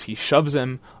out, because he shoves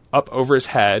him up over his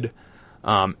head,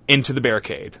 into the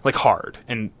barricade, hard,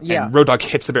 and Road Dogg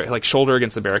hits the shoulder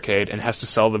against the barricade and has to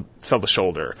sell the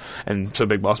shoulder, and so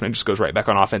Big Boss Man just goes right back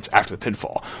on offense after the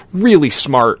pinfall. Really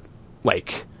smart.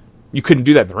 You couldn't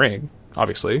do that in the ring,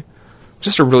 obviously.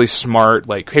 Just a really smart,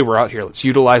 hey, we're out here, let's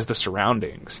utilize the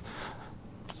surroundings.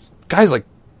 Guy's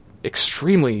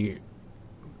extremely,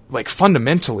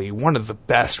 fundamentally one of the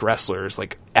best wrestlers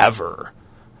ever.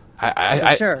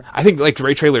 Sure. I think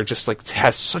Ray Traylor just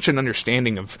has such an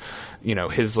understanding of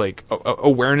his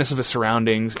awareness of his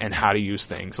surroundings and how to use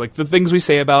things. The things we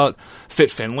say about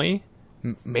Fit Finlay,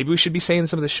 maybe we should be saying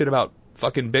some of this shit about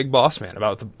fucking Big Boss Man,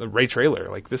 about the Ray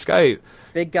Traylor. This guy,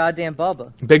 Big goddamn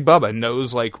Bubba. Big Bubba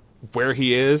knows where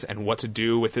he is and what to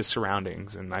do with his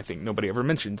surroundings, and I think nobody ever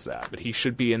mentions that, but he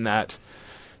should be in that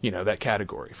that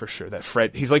category for sure.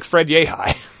 That he's like Fred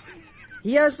Yehai.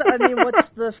 He has.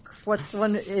 What's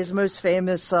one his most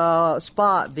famous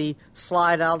spot? The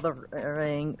slide out of the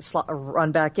ring,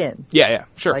 run back in. Yeah,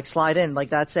 sure. Slide in.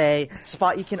 That's a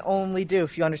spot you can only do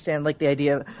if you understand the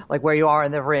idea of where you are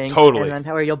in the ring, totally, and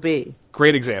then where you'll be.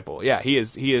 Great example. Yeah, he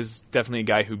is definitely a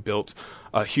guy who built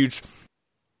a huge,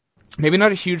 maybe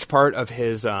not a huge part of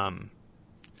his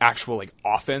actual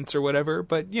offense or whatever,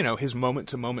 but his moment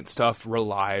to moment stuff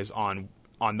relies on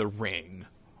the ring,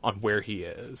 on where he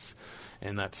is.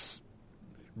 And that's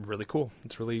really cool.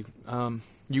 It's really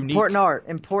unique.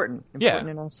 Important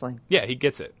in wrestling. Yeah, he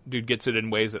gets it. Dude gets it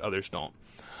in ways that others don't.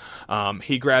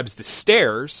 He grabs the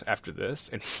stairs after this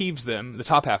and heaves them, the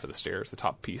top half of the stairs, the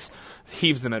top piece,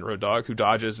 heaves them at Road Dogg, who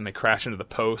dodges, and they crash into the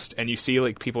post. And you see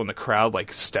people in the crowd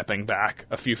stepping back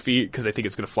a few feet because they think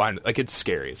it's going to fly. It's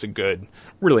scary. It's a good,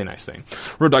 really nice thing.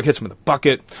 Road Dogg hits him with a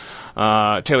bucket.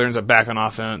 Taylor ends up back on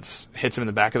offense, hits him in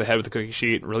the back of the head with a cookie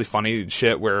sheet. Really funny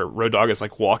shit where Road Dogg is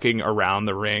walking around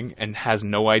the ring and has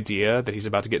no idea that he's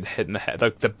about to get hit in the head,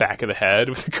 the back of the head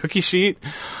with a cookie sheet.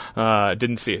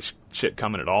 Didn't see a shit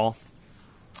coming at all.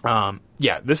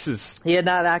 This is... He had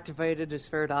not activated his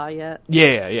third eye yet?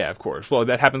 Yeah, of course. Well,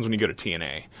 that happens when you go to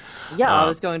TNA. Yeah, I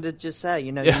was going to just say,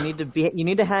 you need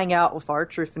to hang out with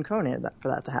R-Truth and Conan for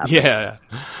that to happen.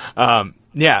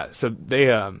 Yeah. So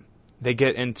they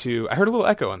get into... I heard a little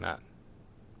echo on that.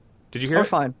 Did you hear it? We're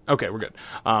fine. Okay, we're good.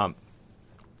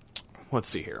 Let's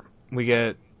see here. We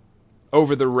get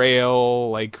over the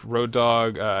rail, Road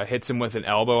Dogg hits him with an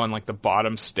elbow on the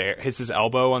bottom stair, hits his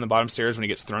elbow on the bottom stairs when he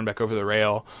gets thrown back over the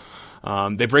rail.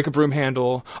 They break a broom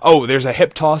handle. Oh, there's a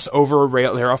hip toss over a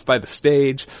rail. They're off by the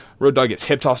stage. Road Dogg gets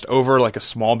hip tossed over like a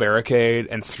small barricade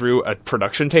and through a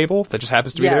production table that just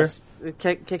happens to be there. Yes, it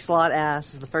kicks a lot of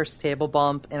ass. It's the first table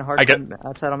bump in a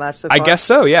hardcore title match so far. I guess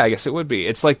so. Yeah, I guess it would be.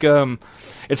 It's like one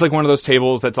of those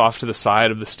tables that's off to the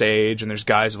side of the stage, and there's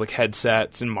guys with like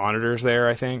headsets and monitors there.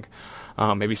 I think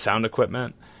maybe sound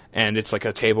equipment, and it's like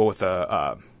a table with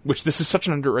which this is such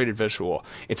an underrated visual.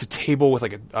 It's a table with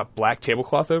like a black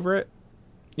tablecloth over it.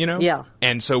 You know? Yeah.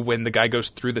 And so when the guy goes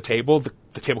through the table,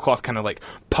 the tablecloth kind of like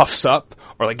puffs up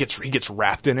or like he gets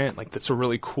wrapped in it. Like that's a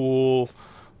really cool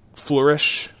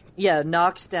flourish. Yeah,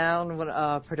 knocks down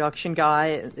a production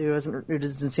guy who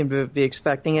doesn't seem to be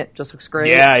expecting it. Just looks great.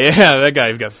 Yeah, that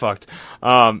guy got fucked.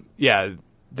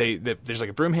 There's like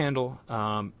a broom handle.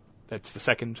 That's the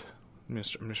second. I'm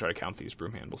gonna try to count these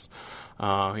broom handles.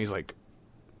 He's like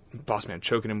Boss Man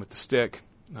choking him with the stick.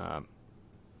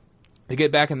 They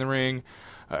get back in the ring.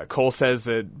 Cole says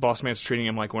that Boss Man's treating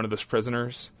him like one of those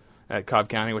prisoners at Cobb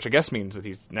County, which I guess means that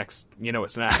he's next. You know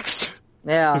what's next.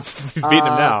 Yeah. He's beating him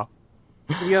now.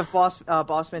 Do you have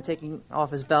Boss Man taking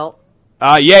off his belt?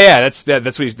 That's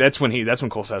when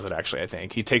Cole says it. Actually, I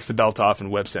think he takes the belt off and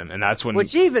whips him, and that's when.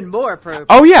 Which even more appropriate.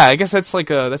 Oh yeah, I guess that's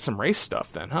that's some race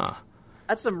stuff then, huh?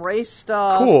 That's some race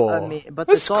stuff. Cool. I mean, but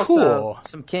That's it's also cool.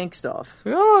 some kink stuff.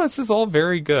 Oh, this is all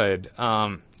very good.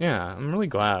 Yeah, I'm really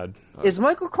glad. Is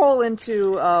Michael Cole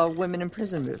into women in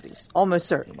prison movies? Almost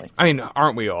certainly. I mean,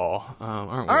 aren't we all?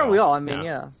 Aren't we all? I mean,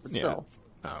 yeah. But still.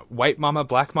 White Mama,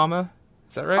 Black Mama.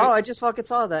 Is that right? Oh, I just fucking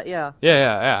saw that. Yeah.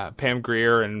 Yeah. Pam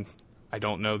Grier and I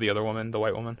don't know the other woman, the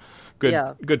white woman.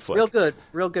 Good flick.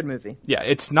 Real good movie. Yeah,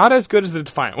 it's not as good as the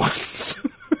Defiant ones.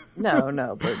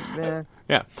 No, but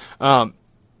yeah.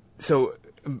 So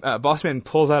Boss Man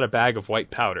pulls out a bag of white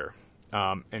powder,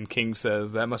 and King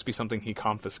says that must be something he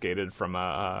confiscated from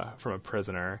a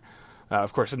prisoner.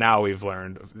 Of course, now we've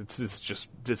learned this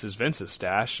is Vince's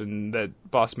stash, and that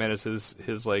Boss Man is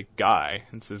his like guy.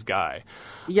 It's his guy.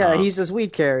 Yeah, he's his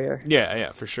weed carrier.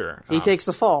 Yeah, for sure. He takes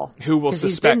the fall. Who will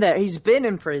suspect? He's been there. He's been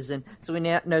in prison, so he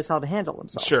knows how to handle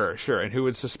himself. Sure. And who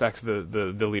would suspect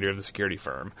the leader of the security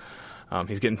firm?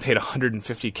 He's getting paid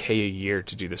 $150K a year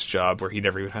to do this job where he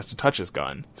never even has to touch his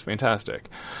gun. It's fantastic.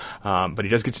 But he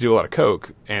does get to do a lot of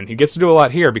coke, and he gets to do a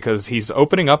lot here because he's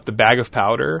opening up the bag of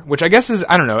powder, which I guess is,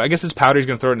 I don't know, I guess it's powder he's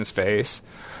going to throw it in his face,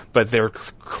 but they're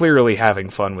clearly having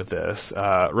fun with this.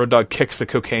 Road Dogg kicks the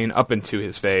cocaine up into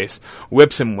his face,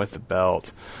 whips him with the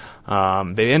belt.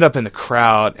 They end up in the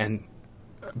crowd, and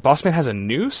Boss Man has a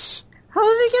noose. How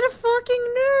does he get a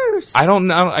fucking noose? I don't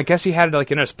know. I guess he had it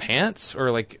like in his pants, or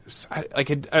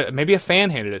maybe a fan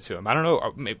handed it to him. I don't know.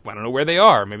 I don't know where they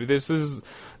are. Maybe this is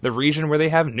the region where they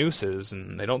have nooses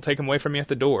and they don't take them away from you at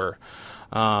the door.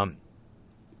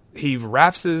 He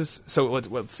wraps his. So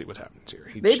let's see what happens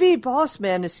here. Maybe Boss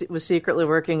Man was secretly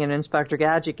working an Inspector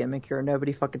Gadget gimmick here, and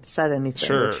nobody fucking said anything.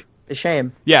 Sure. Which, a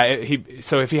shame. Yeah,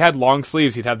 so if he had long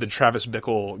sleeves, he'd have the Travis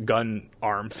Bickle gun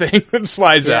arm thing that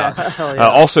slides out. Hell yeah.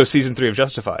 Also, season 3 of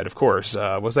Justified, of course.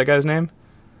 What's that guy's name?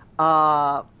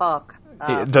 Fuck.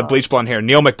 The bleach blonde hair,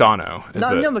 Neil McDonough.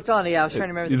 Neil McDonough. Yeah, I was trying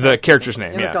to remember the character's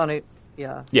name. Neil Yeah. McDonough.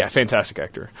 Yeah. Yeah, fantastic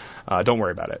actor. Don't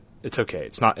worry about it. It's okay.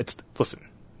 Listen.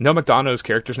 Neil McDonough's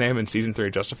character's name in season 3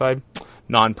 of Justified,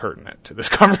 non-pertinent to this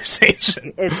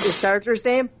conversation. It's his character's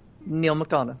name, Neil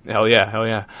McDonough. Hell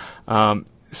yeah.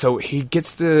 So he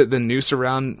gets the noose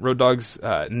around Road Dogg's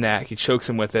neck. He chokes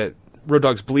him with it. Road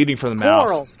Dogg's bleeding from the mouth.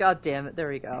 Corals, god damn it!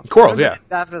 There you go. Corals, yeah.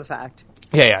 After the fact.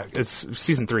 Yeah. It's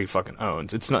season 3 fucking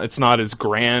owns. It's not as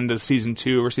grand as season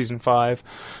 2 or season 5,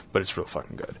 but it's real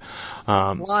fucking good.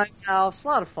 Limehouse, a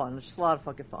lot of fun. It's just a lot of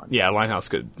fucking fun. Yeah, Limehouse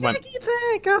good. Piggy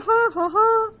Pig, ha ha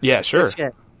ha. Yeah, sure. Good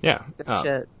shit. Yeah. Good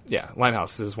shit. Yeah,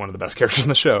 Limehouse is one of the best characters in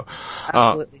the show.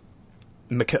 Absolutely.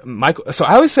 Michael. So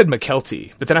I always said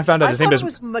McKelty, but then I found out his name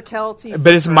is McKelty.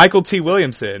 But it's Michael T.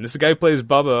 Williamson. It's the guy who plays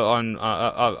Bubba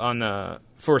on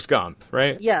Forrest Gump,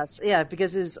 right? Yes, yeah,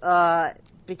 because his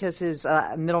his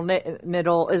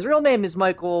real name is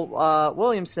Michael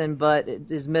Williamson, but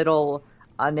his middle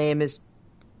name is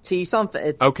T something.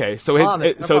 It's okay, so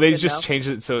they just changed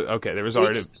it. So okay, there was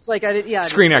already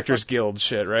Screen Actors Guild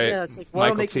shit, right? Yeah, it's like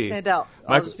what'll make me stand out?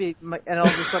 I'll just look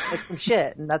like some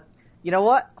shit, and that. You know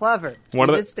what? Clever. He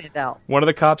did stand out. One of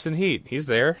the cops in Heat. He's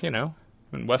there, and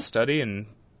West Study and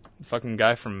fucking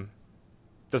guy from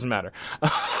doesn't matter.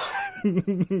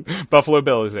 Buffalo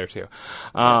Bill is there too.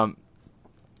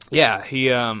 Yeah, he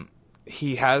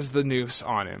has the noose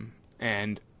on him,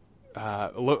 and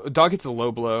Dog gets a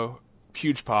low blow,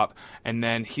 huge pop, and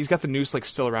then he's got the noose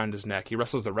still around his neck. He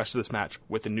wrestles the rest of this match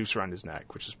with the noose around his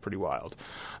neck, which is pretty wild.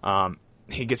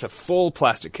 he gets a full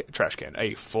plastic trash can,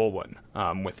 a full one,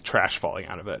 with trash falling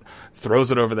out of it,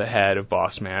 throws it over the head of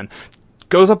Boss Man,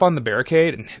 goes up on the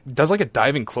barricade and does like a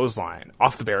diving clothesline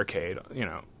off the barricade.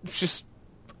 It's just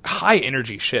high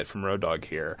energy shit from Road Dogg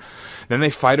here. Then they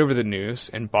fight over the noose,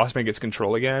 and Boss Man gets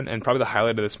control again, and probably the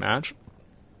highlight of this match,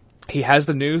 he has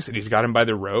the noose, and he's got him by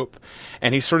the rope,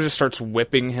 and he sort of just starts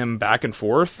whipping him back and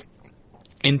forth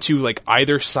into, like,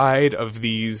 either side of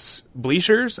these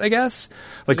bleachers, I guess?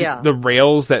 Like, the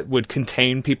rails that would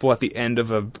contain people at the end of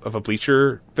a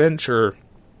bleacher bench, or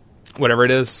whatever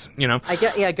it is, I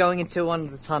get, going into one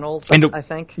of the tunnels, I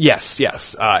think. Yes.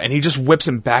 And he just whips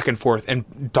him back and forth,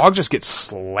 and Dog just gets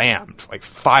slammed, like,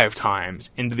 5 times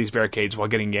into these barricades while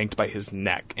getting yanked by his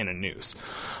neck in a noose.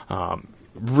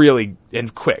 Really,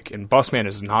 and quick. And Boss Man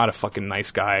is not a fucking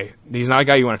nice guy. He's not a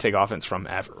guy you want to take offense from,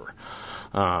 ever.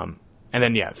 And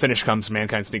then, finish comes.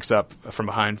 Mankind sneaks up from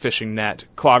behind, fishing net,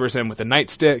 clobbers him with a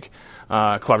nightstick,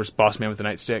 clobbers Boss Man with a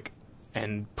nightstick,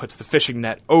 and puts the fishing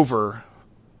net over.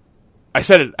 I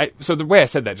said it. So the way I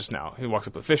said that just now, he walks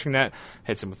up with a fishing net,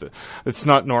 hits him with it. It's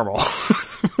not normal.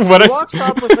 He walks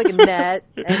up with like a net,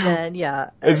 and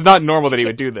then it's not normal that he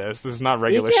would do this. This is not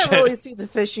regular shit. You can't really see the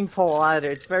fishing pole either.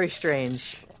 It's very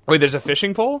strange. Wait, there's a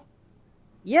fishing pole?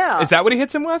 Yeah. Is that what he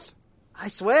hits him with? I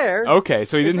swear. Okay,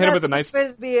 so he didn't hit him with a nice.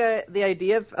 Isn't that the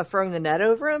idea of throwing the net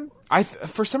over him?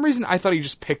 For some reason, I thought he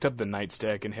just picked up the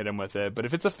nightstick and hit him with it. But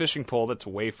if it's a fishing pole, that's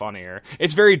way funnier.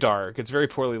 It's very dark. It's very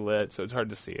poorly lit, so it's hard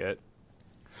to see it.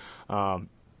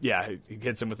 He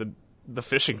hits him with the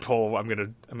fishing pole. I'm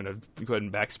gonna go ahead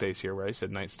and backspace here where I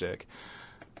said nightstick.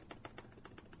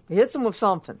 He hits him with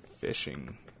something.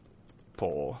 Fishing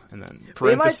pole, and then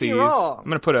parentheses. You might be wrong. I'm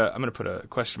gonna put a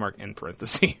question mark in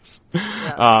parentheses.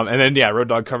 Yes. And then Road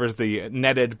Dogg covers the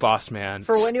netted Boss Man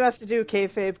for when you have to do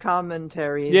kayfabe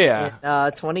commentaries.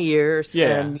 In 20 years.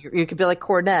 Yeah, and you could be like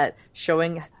Cornette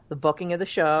showing the booking of the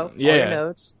show. Yeah, all your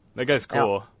notes. That guy's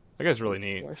cool. That guy's really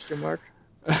neat. Question mark.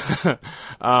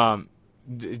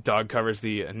 Dog covers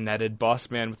the netted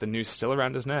Boss Man with the noose still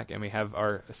around his neck, and we have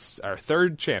our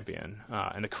third champion,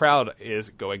 and the crowd is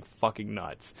going fucking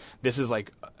nuts. This is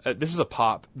a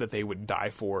pop that they would die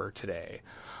for today,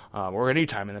 or any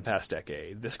time in the past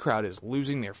decade. This crowd is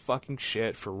losing their fucking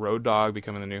shit for Road Dogg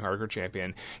becoming the new hardcore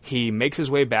champion. He makes his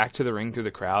way back to the ring through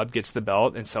the crowd, gets the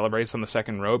belt, and celebrates on the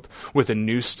second rope with a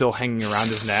noose still hanging around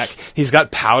his neck. He's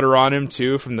got powder on him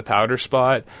too from the powder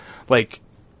spot,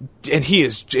 and he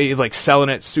is like selling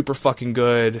it super fucking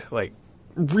good. Like,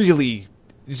 really,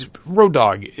 Road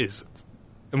Dogg is,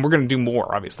 and we're gonna do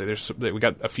more. Obviously, we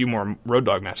got a few more Road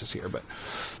Dogg matches here, but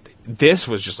this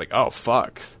was just like, oh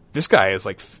fuck, this guy is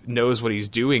like knows what he's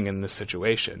doing in this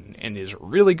situation and is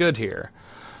really good here.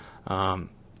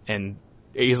 And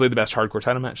easily the best hardcore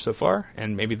title match so far,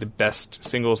 and maybe the best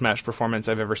singles match performance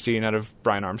I've ever seen out of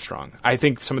Brian Armstrong. I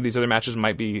think some of these other matches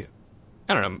might be,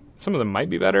 I don't know, some of them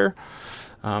might be better.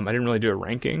 I didn't really do a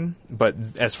ranking, but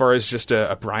as far as just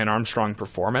a Brian Armstrong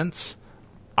performance,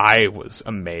 I was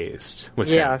amazed with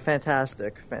him. Yeah,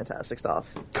 fantastic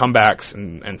stuff. Comebacks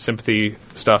and sympathy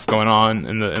stuff going on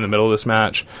in the middle of this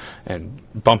match, and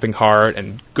bumping hard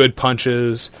and good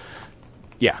punches.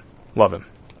 Yeah, love him.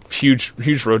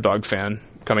 Huge Road Dogg fan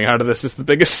coming out of this. Is the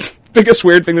biggest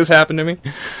weird thing that's happened to me.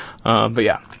 But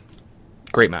yeah,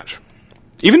 great match.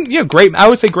 Even great. I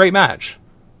would say great match.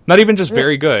 Not even just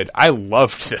very good. I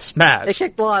loved this match. They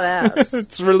kicked a lot of ass.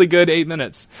 It's really good. 8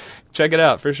 minutes. Check it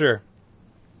out for sure.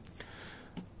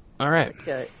 All right.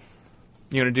 Okay.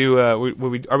 You want to do?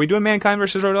 Are we doing Mankind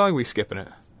versus Road Dogg? Or are we skipping it?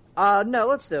 No,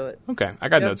 let's do it. Okay, I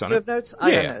got notes on it. You have notes?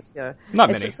 I got notes. Yeah,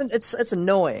 not many. It's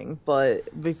annoying, but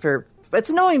it's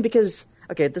annoying because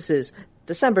this is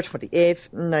December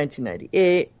 28th,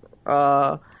 1998.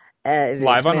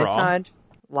 Live on Mankind.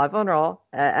 Live on Raw,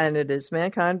 and it is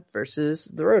Mankind versus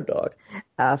the Road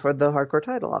Dogg for the hardcore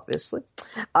title, obviously.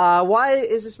 Why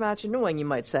is this match annoying, you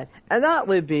might say? And that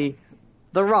would be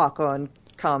The Rock on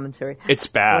commentary. It's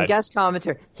bad. On guest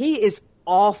commentary. He is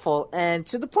awful, and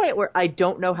to the point where I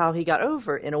don't know how he got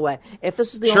over, in a way. If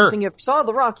this was the only thing you ever saw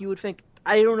The Rock, you would think,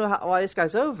 I don't know why this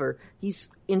guy's over. He's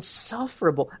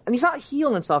insufferable. And he's not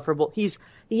heel insufferable. He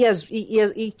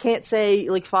can't say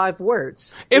like 5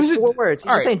 words. It's 4 words.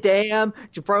 He's just saying damn,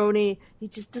 jabroni. He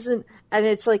just doesn't, and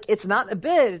it's like, it's not a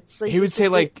bit. It's like, he would say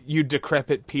like, you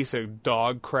decrepit piece of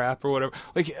dog crap or whatever.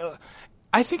 Like,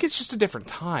 I think it's just a different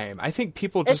time. I think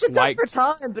people just like. It's a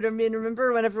different time, but I mean,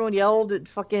 remember when everyone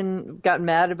got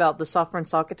mad about the Suffer and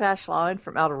Succotash line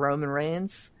from out of Roman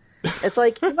Reigns? It's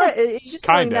like he's just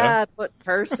doing Kinda. that, but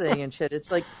cursing and shit.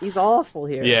 It's like he's awful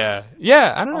here.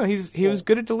 Yeah, I don't know. He was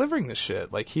good at delivering this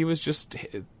shit. Like he was just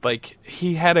like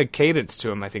he had a cadence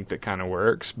to him. I think that kind of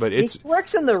works, but It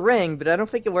works in the ring, but I don't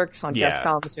think it works on guest Yeah.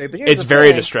 commentary. But here's It's the very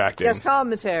thing. distracting. Guest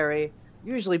commentary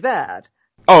usually bad.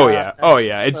 Oh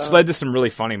yeah. It's so- led to some really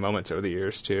funny moments over the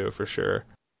years too, for sure.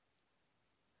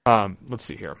 Let's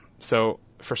see here. So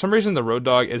for some reason, the Road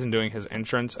Dogg isn't doing his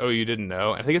entrance. Oh, you didn't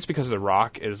know? I think it's because The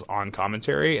Rock is on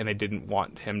commentary, and they didn't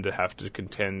want him to have to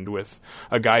contend with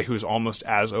a guy who's almost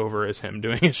as over as him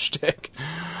doing his shtick.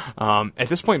 At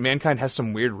this point, Mankind has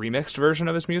some weird remixed version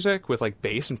of his music with like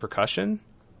bass and percussion.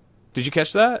 Did you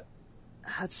catch that?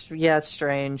 It's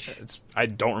strange. I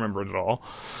don't remember it at all.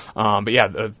 But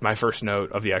yeah, my first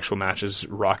note of the actual match is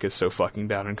Rock is so fucking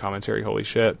bad in commentary. Holy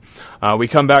shit. We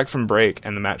come back from break,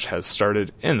 and the match has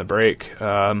started in the break.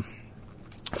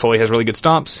 Foley has really good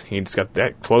stomps. He's got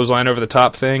that clothesline over the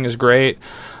top thing is great.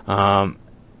 Somebody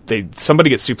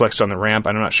gets suplexed on the ramp.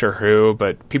 I'm not sure who,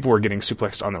 but people were getting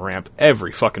suplexed on the ramp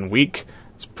every fucking week.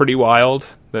 It's pretty wild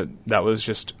that was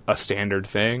just a standard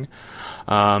thing.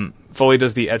 Foley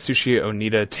does the Atsushi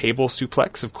Onita table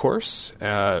suplex, of course.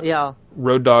 Yeah.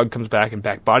 Road Dogg comes back and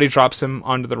back body drops him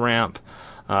onto the ramp,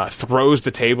 throws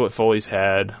the table at Foley's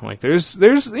head. Like there's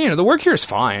the work here is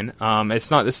fine.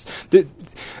 It's not this.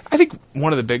 I think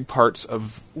one of the big parts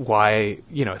of why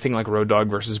a thing like Road Dogg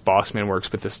versus Bossman works,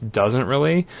 but this doesn't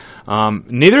really.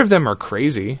 Neither of them are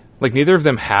crazy. Like neither of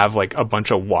them have like a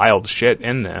bunch of wild shit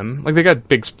in them. Like they got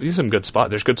some good spots.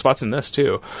 There's good spots in this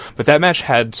too. But that match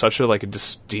had such a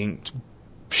distinct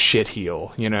shit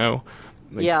heel,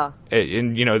 Like, yeah.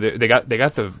 And they got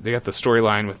the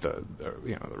storyline with the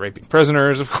raping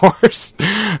prisoners, of course.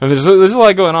 And there's a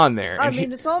lot going on there. I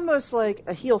mean, it's almost like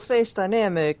a heel face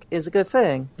dynamic is a good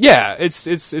thing. Yeah, it's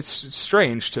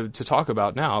strange to talk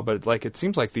about now, but like it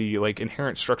seems like the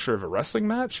inherent structure of a wrestling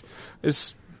match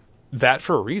is that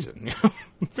for a reason.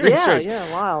 Very strange.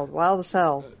 Wild as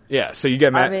hell. Yeah, so you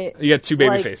get you got two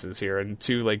baby like- faces here and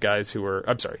two guys who were.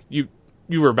 I'm sorry, you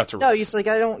were about to. No, it's like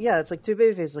I don't. Yeah, it's like two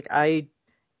babyfaces.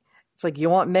 It's like you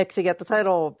want Mick to get the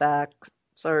title back,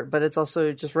 sorry, but it's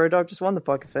also just Road Dogg just won the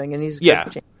fucking thing, and he's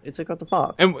it took out the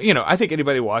pop. And I think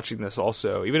anybody watching this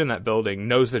also, even in that building,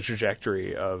 knows the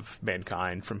trajectory of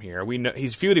Mankind from here. We know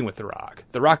he's feuding with The Rock.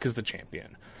 The Rock is the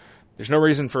champion. There's no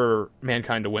reason for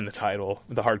Mankind to win the title,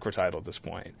 the hardcore title at this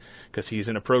point, because he's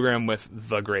in a program with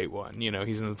the Great One.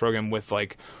 He's in the program with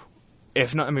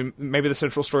if not, I mean, maybe the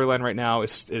central storyline right now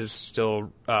is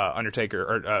still Undertaker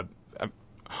or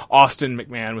Austin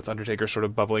McMahon with Undertaker sort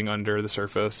of bubbling under the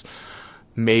surface.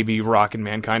 Maybe Rock and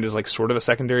Mankind is sort of a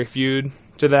secondary feud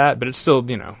to that, but it's still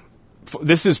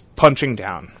this is punching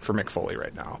down for Mick Foley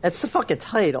right now. It's the fucking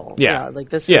title. Yeah.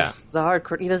 This is the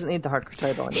hardcore. He doesn't need the hardcore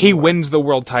title anymore. He wins the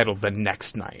world title the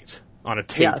next night on a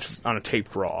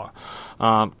taped Raw.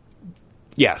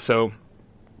 So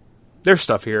there's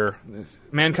stuff here.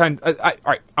 Mankind. All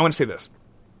right, I want to say this: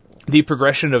 the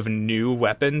progression of new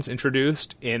weapons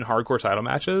introduced in hardcore title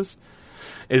matches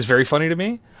is very funny to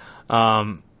me.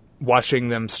 Watching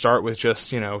them start with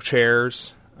just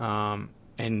chairs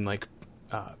and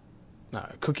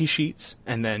cookie sheets,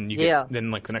 and then you get the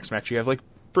next match you have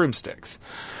broomsticks,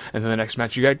 and then the next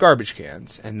match you got garbage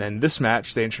cans, and then this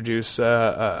match they introduce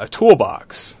a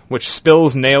toolbox which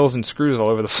spills nails and screws all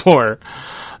over the floor.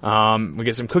 We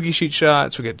get some cookie sheet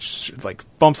shots. We get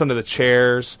bumps under the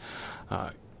chairs.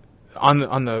 On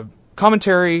the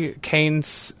commentary,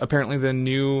 Kane's apparently the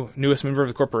newest member of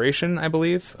the corporation, I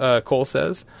believe. Cole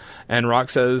says, and Rock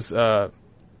says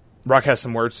Rock has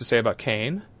some words to say about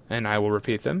Kane, and I will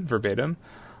repeat them verbatim.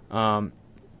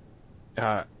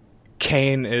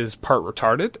 Kane is part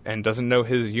retarded and doesn't know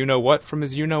his you-know-what from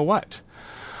his you-know-what.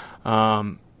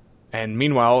 And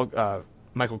meanwhile,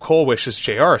 Michael Cole wishes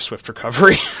JR a swift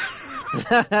recovery.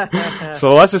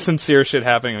 So lots of sincere shit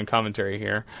happening on commentary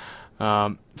here.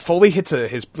 Foley hits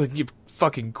his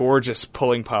fucking gorgeous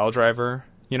pulling pile driver,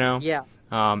 Yeah.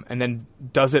 and then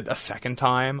does it a second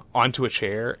time onto a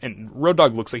chair, and Road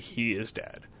Dogg looks like he is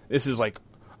dead. This is an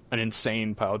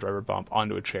insane pile driver bump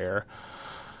onto a chair.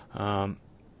 I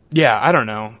don't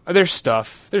know. There's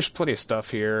plenty of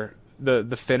stuff here.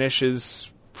 The finish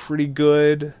is pretty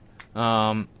good.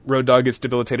 Road Dogg gets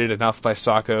debilitated enough by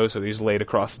Sacco, so he's laid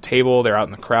across the table. They're out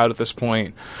in the crowd at this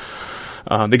point.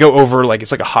 They go over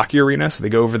it's like a hockey arena, so they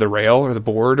go over the rail or the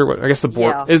board or what? I guess the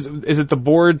board is it the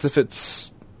boards if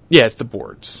it's it's the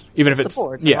boards. Even if it's the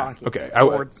boards. Hockey. Okay.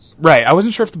 Boards. Right. I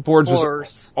wasn't sure if the boards Floors.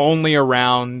 was only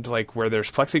around where there's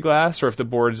plexiglass, or if the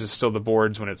boards is still the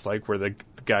boards when it's where the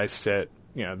guys sit.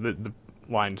 The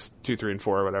lines 2, 3, and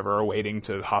 4 or whatever are waiting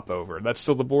to hop over. That's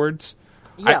still the boards.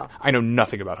 Yeah. I know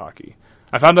nothing about hockey.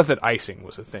 I found out that icing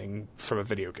was a thing from a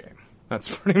video game.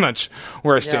 That's pretty much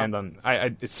where I stand on.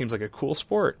 It seems like a cool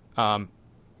sport,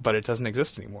 but it doesn't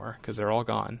exist anymore because they're all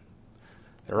gone.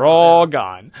 They're all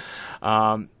gone.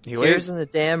 Tears in the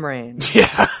damn rain.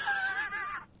 Yeah.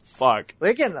 Fuck.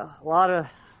 We're getting a lot of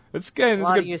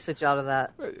usage out of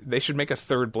that. They should make a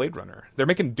third Blade Runner. They're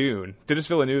making Dune. Denis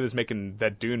Villeneuve is making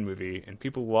that Dune movie, and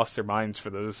people lost their minds for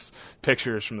those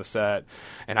pictures from the set.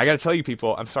 And I got to tell you,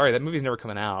 people, I'm sorry, that movie's never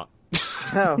coming out.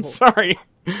 No. Sorry.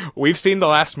 We've seen the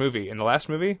last movie, and the last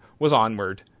movie was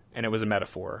Onward, and it was a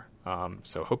metaphor.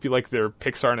 So hope you like their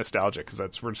Pixar nostalgia, because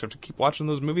we're just going to keep watching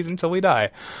those movies until we die.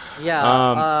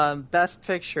 Yeah. Best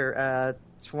Picture,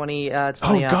 20. Oh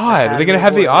God, are they going to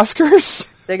have the Oscars?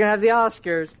 They're going to have the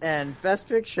Oscars, and Best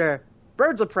Picture,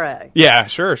 Birds of Prey. Yeah,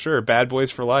 sure. Bad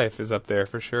Boys for Life is up there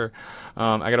for sure.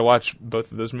 I got to watch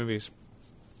both of those movies.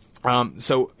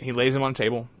 So he lays him on a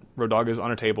table. Road Dogg is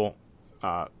on a table.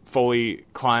 Foley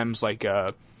climbs like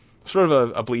a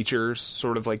bleachers,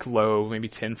 sort of like low, maybe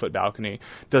 10-foot balcony.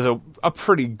 Does a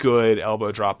pretty good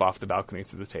elbow drop off the balcony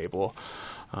to the table.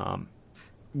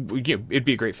 It'd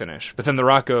be a great finish. But then the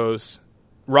Rock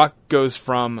goes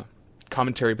from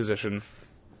commentary position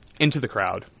into the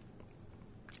crowd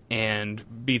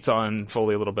and beats on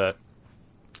Foley a little bit.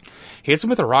 He hits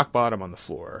him with a rock bottom on the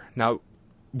floor. Now,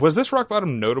 was this rock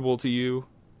bottom notable to you?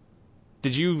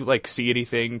 Did you see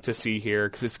anything to see here?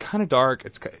 Because it's kind of dark.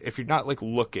 If you're not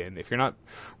looking, if you're not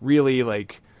really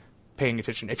paying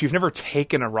attention, if you've never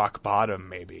taken a rock bottom,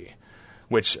 maybe,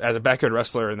 which as a backyard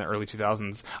wrestler in the early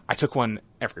 2000s, I took one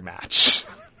every match.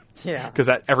 Yeah, because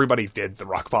everybody did the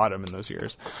rock bottom in those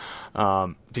years.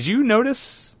 Did you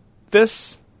notice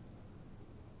this?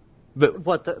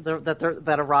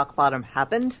 That a rock bottom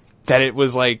happened? That it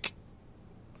was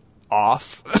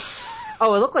off.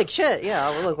 Oh, it looked like shit.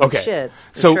 Yeah, it looked like shit.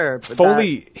 So sure,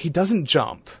 Foley, he doesn't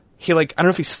jump. He I don't know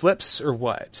if he slips or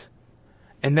what.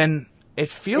 And then it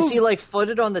feels. Is he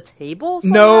footed on the table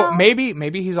somehow? No,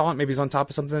 maybe he's on top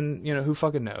of something. Who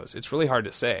fucking knows? It's really hard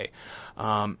to say.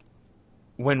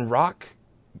 When Rock,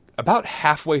 about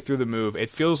halfway through the move, it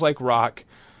feels like Rock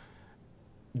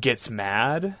gets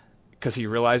mad because he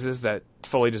realizes that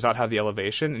Foley does not have the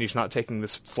elevation and he's not taking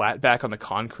this flat back on the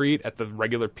concrete at the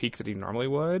regular peak that he normally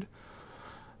would.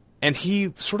 And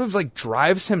he sort of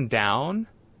drives him down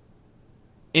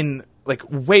in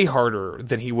way harder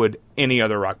than he would any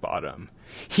other rock bottom.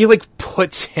 He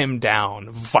puts him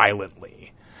down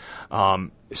violently.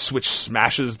 Which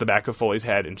smashes the back of Foley's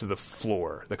head into the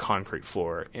floor, the concrete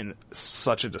floor, in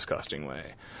such a disgusting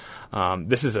way.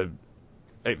 This is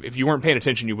if you weren't paying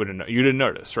attention, you didn't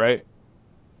notice, right?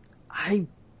 I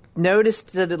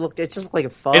noticed that it just looked like a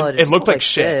fud. It looked like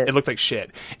shit. It looked like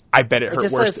shit. I bet it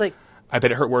hurt worse. I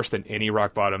bet it hurt worse than any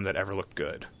rock bottom that ever looked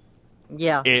good.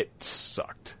 Yeah. It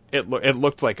sucked. It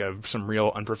looked like some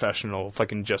real unprofessional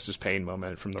fucking Justice Pain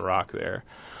moment from The Rock there.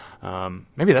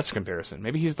 Maybe that's a comparison.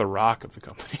 Maybe he's the Rock of the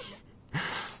company.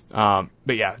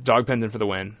 But yeah, Dogg pinned him for the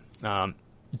win.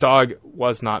 Dogg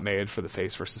was not made for the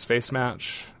face versus face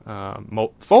match.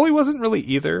 Foley wasn't really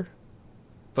either,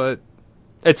 but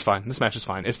it's fine. This match is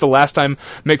fine. It's the last time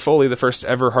Mick Foley, the first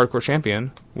ever hardcore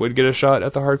champion, would get a shot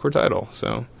at the hardcore title.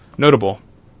 So notable.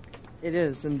 It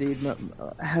is indeed.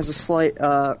 Has a slight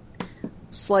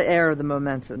air of the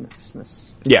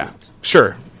momentousness. Yeah,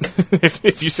 sure.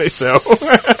 if you say so.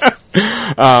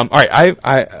 All right,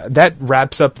 that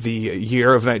wraps up the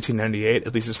year of 1998,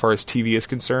 at least as far as TV is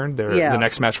concerned. The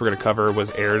next match we're going to cover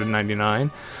was aired in 99,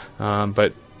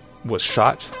 but was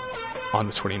shot on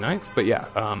the 29th. But yeah,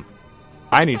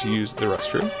 I need to use the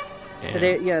restroom.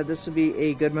 Today, this would be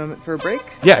a good moment for a break.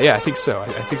 Yeah, I think so. I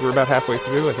think we're about halfway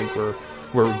through. I think we're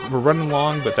running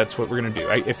long, but that's what we're going to do.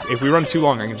 If we run too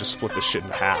long, I can just split this shit in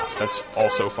half. That's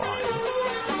also fine.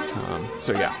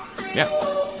 So yeah.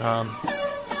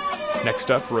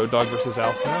 Next up, Road Dogg versus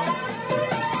Al Snow.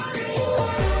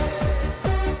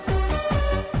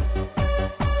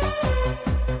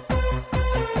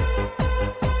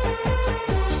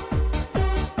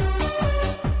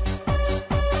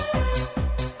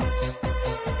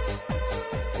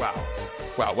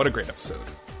 Wow, what a great episode.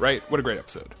 Right? What a great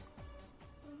episode.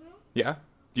 Yeah?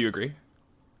 Do you agree?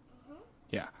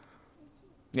 Yeah.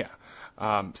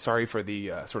 Sorry for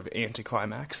the sort of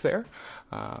anticlimax there.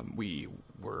 We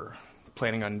were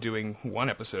planning on doing one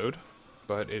episode,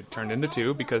 but it turned into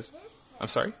two because... I'm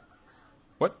sorry?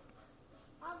 What?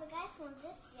 All the guys from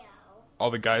this show. All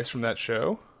the guys from that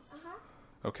show?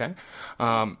 Uh-huh. Okay.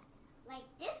 Like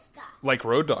this guy. Like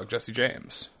Road Dogg, Jesse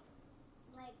James.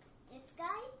 Like this guy?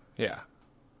 Yeah.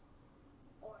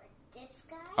 Or this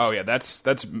guy? Oh yeah, that's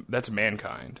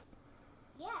Mankind.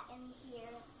 Yeah, and here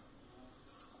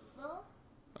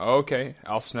Okay,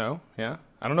 Al Snow, yeah.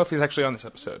 I don't know if he's actually on this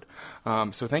episode.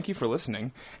 So thank you for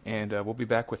listening, and we'll be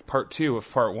back with part 2 of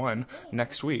part 1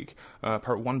 next week, part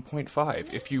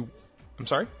 1.5. If you... I'm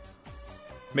sorry?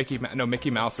 Mickey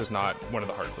Mouse is not one of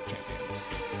the hardcore champions.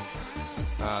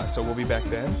 So we'll be back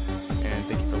then, and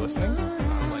thank you for listening.